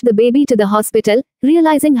men rush the baby to the hospital,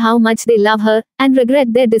 realizing how much they love her, and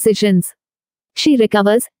regret their decisions. She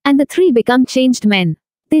recovers, and the three become changed men.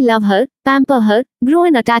 They love her, pamper her, grow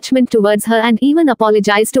an attachment towards her and even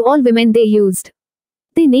apologize to all women they used.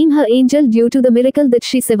 They name her Angel due to the miracle that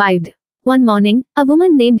she survived. One morning, a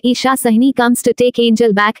woman named Isha Sahni comes to take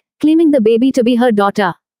Angel back, claiming the baby to be her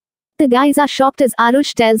daughter. The guys are shocked as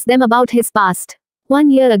Arush tells them about his past. 1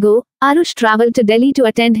 year ago, Arush traveled to Delhi to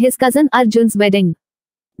attend his cousin Arjun's wedding.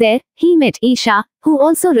 There, he met Isha, who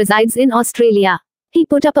also resides in Australia. He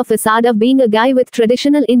put up a facade of being a guy with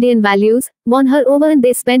traditional Indian values, won her over and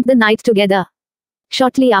they spent the night together.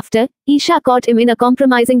 Shortly after, Isha caught him in a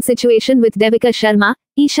compromising situation with Devika Sharma,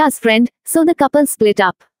 Isha's friend, so the couple split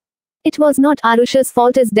up. It was not Arush's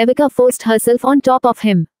fault as Devika forced herself on top of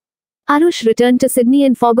him. Arush returned to Sydney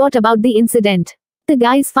and forgot about the incident. The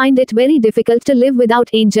guys find it very difficult to live without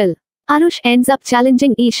Angel. Arush ends up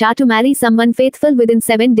challenging Isha to marry someone faithful within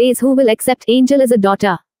 7 days who will accept Angel as a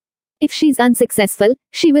daughter. If she's unsuccessful,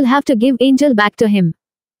 she will have to give Angel back to him.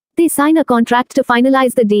 They sign a contract to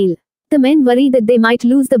finalize the deal. The men worry that they might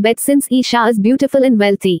lose the bet since Isha is beautiful and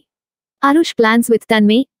wealthy. Arush plans with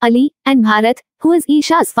Tanmay, Ali, and Bharat, who is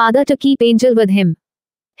Isha's father, to keep Angel with him.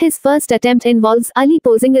 His first attempt involves Ali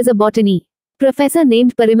posing as a botany professor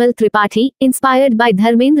named Parimal Tripathi, inspired by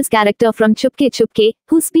Dharmendra's character from Chupke Chupke,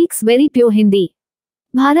 who speaks very pure Hindi.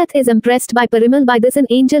 Bharat is impressed by Parimal by this and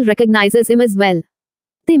Angel recognizes him as well.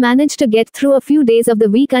 They manage to get through a few days of the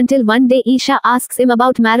week until one day Isha asks him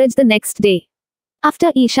about marriage the next day.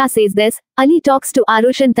 After Isha says this, Ali talks to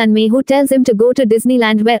Arush and Tanmay, who tells him to go to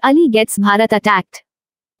Disneyland, where Ali gets Bharat attacked.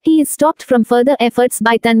 He is stopped from further efforts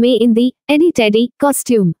by Tanmay in the Eddie Teddy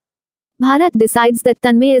costume. Bharat decides that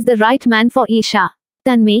Tanmay is the right man for Isha.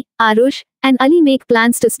 Tanmay, Arush, and Ali make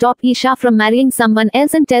plans to stop Isha from marrying someone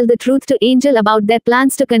else and tell the truth to Angel about their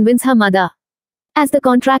plans to convince her mother. As the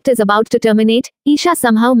contract is about to terminate, Isha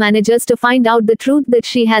somehow manages to find out the truth that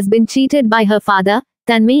she has been cheated by her father,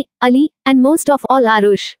 Tanmay, Ali, and most of all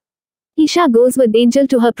Arush. Isha goes with Angel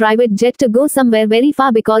to her private jet to go somewhere very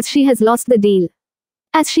far because she has lost the deal.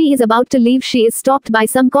 As she is about to leave, she is stopped by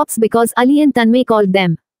some cops because Ali and Tanmay called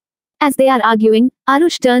them. As they are arguing,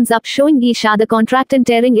 Arush turns up showing Isha the contract and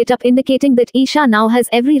tearing it up, indicating that Isha now has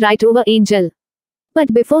every right over Angel.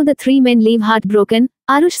 But before the three men leave heartbroken,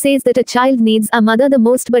 Arush says that a child needs a mother the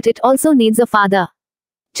most, but it also needs a father.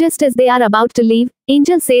 Just as they are about to leave,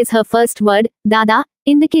 Angel says her first word, Dada,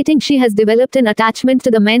 indicating she has developed an attachment to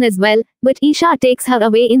the men as well, but Isha takes her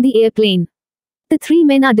away in the airplane. The three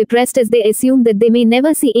men are depressed as they assume that they may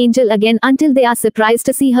never see Angel again until they are surprised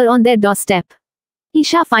to see her on their doorstep.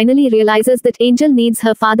 Isha finally realizes that Angel needs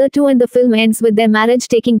her father too, and the film ends with their marriage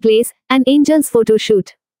taking place, and Angel's photo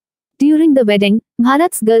shoot. During the wedding,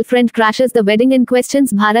 Bharat's girlfriend crashes the wedding and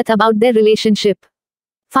questions Bharat about their relationship.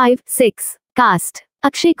 5-6. Cast.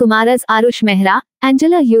 Akshay Kumar as Arush Mehra,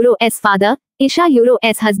 Angela Euro's father, Isha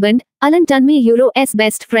Euro's husband, Alan Tanmay Euro's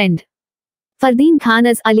best friend. Fardeen Khan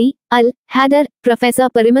as Ali, Al-Haidar, Professor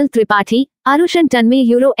Parimal Tripathi, Arush and Tanmay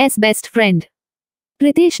Euro's best friend.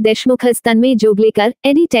 Pritesh Deshmukh as Tanmay Joglekar,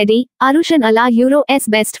 Eddie Teddy, Arush and Allah Euro's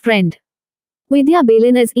best friend. Vidya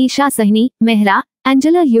Balin as Isha Sahni, Mehra,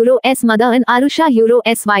 Angela Euro's mother and Arusha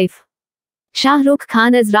Euro's wife. Shah Rukh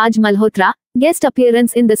Khan as Raj Malhotra, guest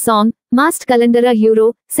appearance in the song, Masked Kalandara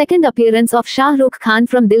Euro, second appearance of Shah Rukh Khan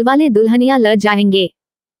from Dilwale Dulhaniya Le Jayenge.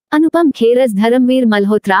 Anupam Kher as Dharamveer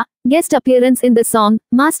Malhotra, guest appearance in the song,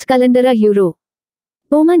 Masked Kalandara Euro.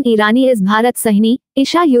 Boman Irani is Bharat Sahni,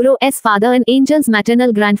 Isha Euro's father and Angel's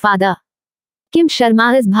maternal grandfather. Kim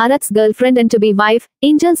Sharma is Bharat's girlfriend and to-be wife,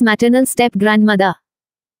 Angel's maternal step-grandmother.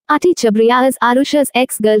 Ati Chabriya is Arusha's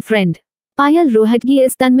ex-girlfriend. Payal Rohatgi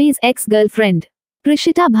is Tanmay's ex-girlfriend.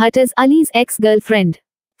 Prishita Bhatt is Ali's ex-girlfriend.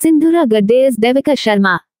 Sindhura Gadde is Devika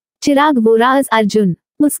Sharma. Chirag Vora is Arjun.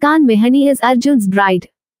 Muskan Mehani is Arjun's bride.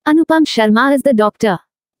 Anupam Sharma is the doctor.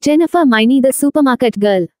 Jennifer Maini the supermarket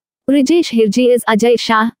girl. Brijesh Hirji is Ajay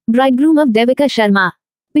Shah, bridegroom of Devika Sharma.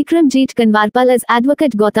 Bikramjeet Kanwarpal is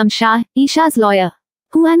advocate Gautam Shah, Isha's lawyer.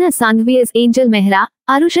 Huana Sanghvi is Angel Mehra,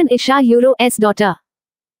 Arush and Isha Euro's daughter.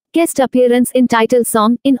 Guest appearance in title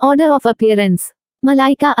song, in order of appearance.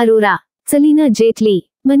 Malaika Arora, Salina Jetli,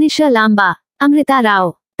 Manisha Lamba, Amrita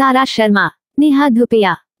Rao, Tara Sharma, Neha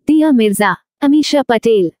Dhupia, Dia Mirza, Amisha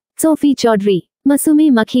Patel, Sophie Chaudhary,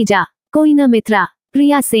 Masume Makhija, Koina Mitra,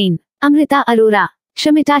 Priya Sen, Amrita Arora,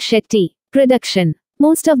 Shamita Shetty. Production.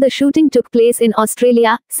 Most of the shooting took place in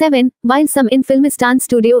Australia, 7, while some in Filmistan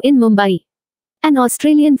studio in Mumbai. An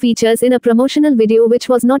Australian features in a promotional video which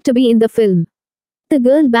was not to be in the film. The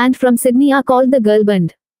girl band from Sydney are called the Girl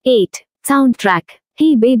Band. 8. Soundtrack.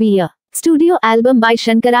 Hey Baby. Studio album by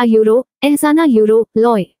Shankara Euro, Ehsana Euro,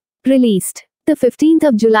 Loy. Released. The 15th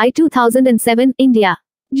of July 2007, India.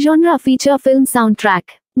 Genre feature film soundtrack.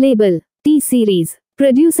 Label. T-Series.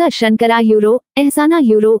 Producer Shankara Euro, Ehsana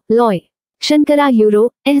Euro, Loy. Shankara Euro,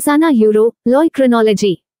 Ehsana Euro, Loy.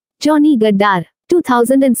 Chronology. Johnny Gaddar.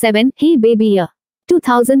 2007, Hey Baby.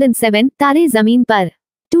 2007, Tare Zameen Par.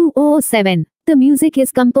 2007. The music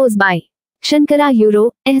is composed by Shankara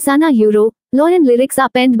Euro, Ehsana Euro, Loy and lyrics are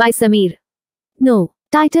penned by Sameer. No.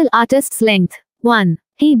 Title artists length. 1.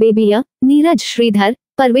 Hey Baby, Neeraj Sridhar,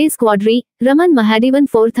 Parvez Quadri, Raman Mahadevan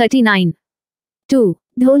 439. 2.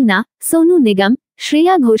 Dholna, Sonu Nigam,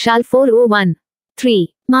 Shreya Ghoshal 401.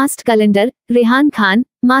 3. Masked Calendar, Rehan Khan,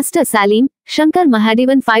 Master Salim, Shankar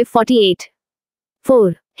Mahadevan 548.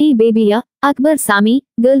 4. Hey Baby, Akbar Sami,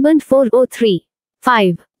 Girlband 403.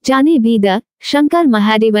 5. Jane Bida, Shankar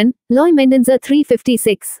Mahadevan, Loy Mendenza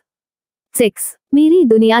 356. 6. Meri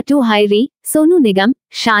Duniya 2 Hairi, Sonu Nigam,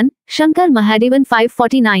 Shan, Shankar Mahadevan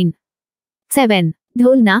 549. 7.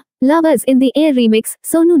 Dholna, Lovers in the Air Remix,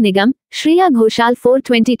 Sonu Nigam, Shreya Ghoshal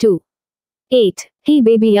 422. 8. Hey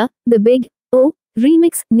Baby, The Big O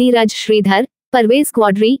Remix, Neeraj Sridhar, Parvez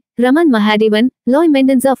Quadri, Raman Mahadevan, Loy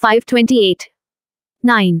Mendenza 528.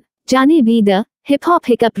 9. Jane Bida, Hip Hop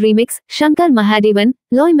Hiccup Remix, Shankar Mahadevan,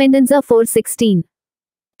 Loy Mendenza 416.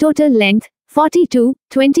 Total length,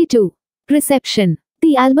 42:22. Reception.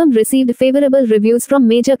 The album received favorable reviews from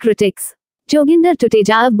major critics. Joginder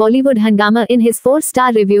Tuteja of Bollywood Hungama in his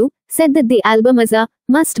 4-star review, said that the album is a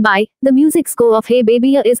must-buy. The music score of Hey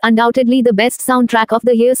Baby is undoubtedly the best soundtrack of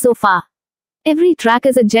the year so far. Every track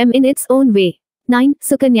is a gem in its own way. 9.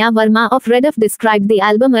 Sukanya Verma of Rediff described the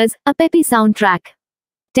album as a peppy soundtrack.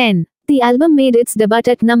 10. The album made its debut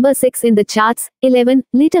at number 6 in the charts. 11.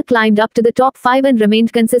 Later climbed up to the top 5 and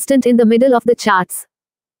remained consistent in the middle of the charts.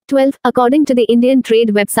 12. According to the Indian trade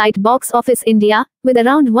website Box Office India, with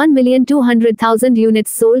around 1,200,000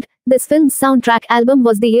 units sold, this film's soundtrack album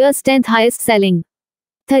was the year's 10th highest selling.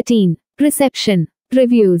 13. Reception.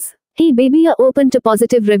 Reviews. Hey Baby opened to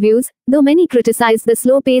positive reviews, though many criticized the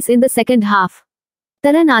slow pace in the second half.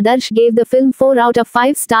 Taran Adarsh gave the film 4 out of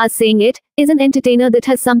 5 stars, saying it is an entertainer that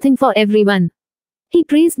has something for everyone. He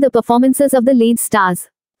praised the performances of the lead stars.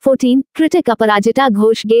 14. Critic Aparajita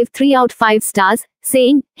Ghosh gave 3 out of 5 stars,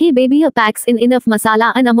 saying, Hey Baby packs in enough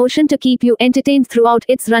masala and emotion to keep you entertained throughout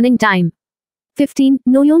its running time. 15.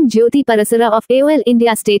 Noyong Jyoti Parasara of AOL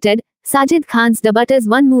India stated, Sajid Khan's debut is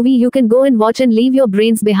one movie you can go and watch and leave your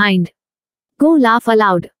brains behind. Go laugh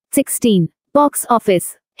aloud. 16. Box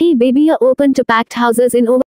office. Hey Baby opened to packed houses in over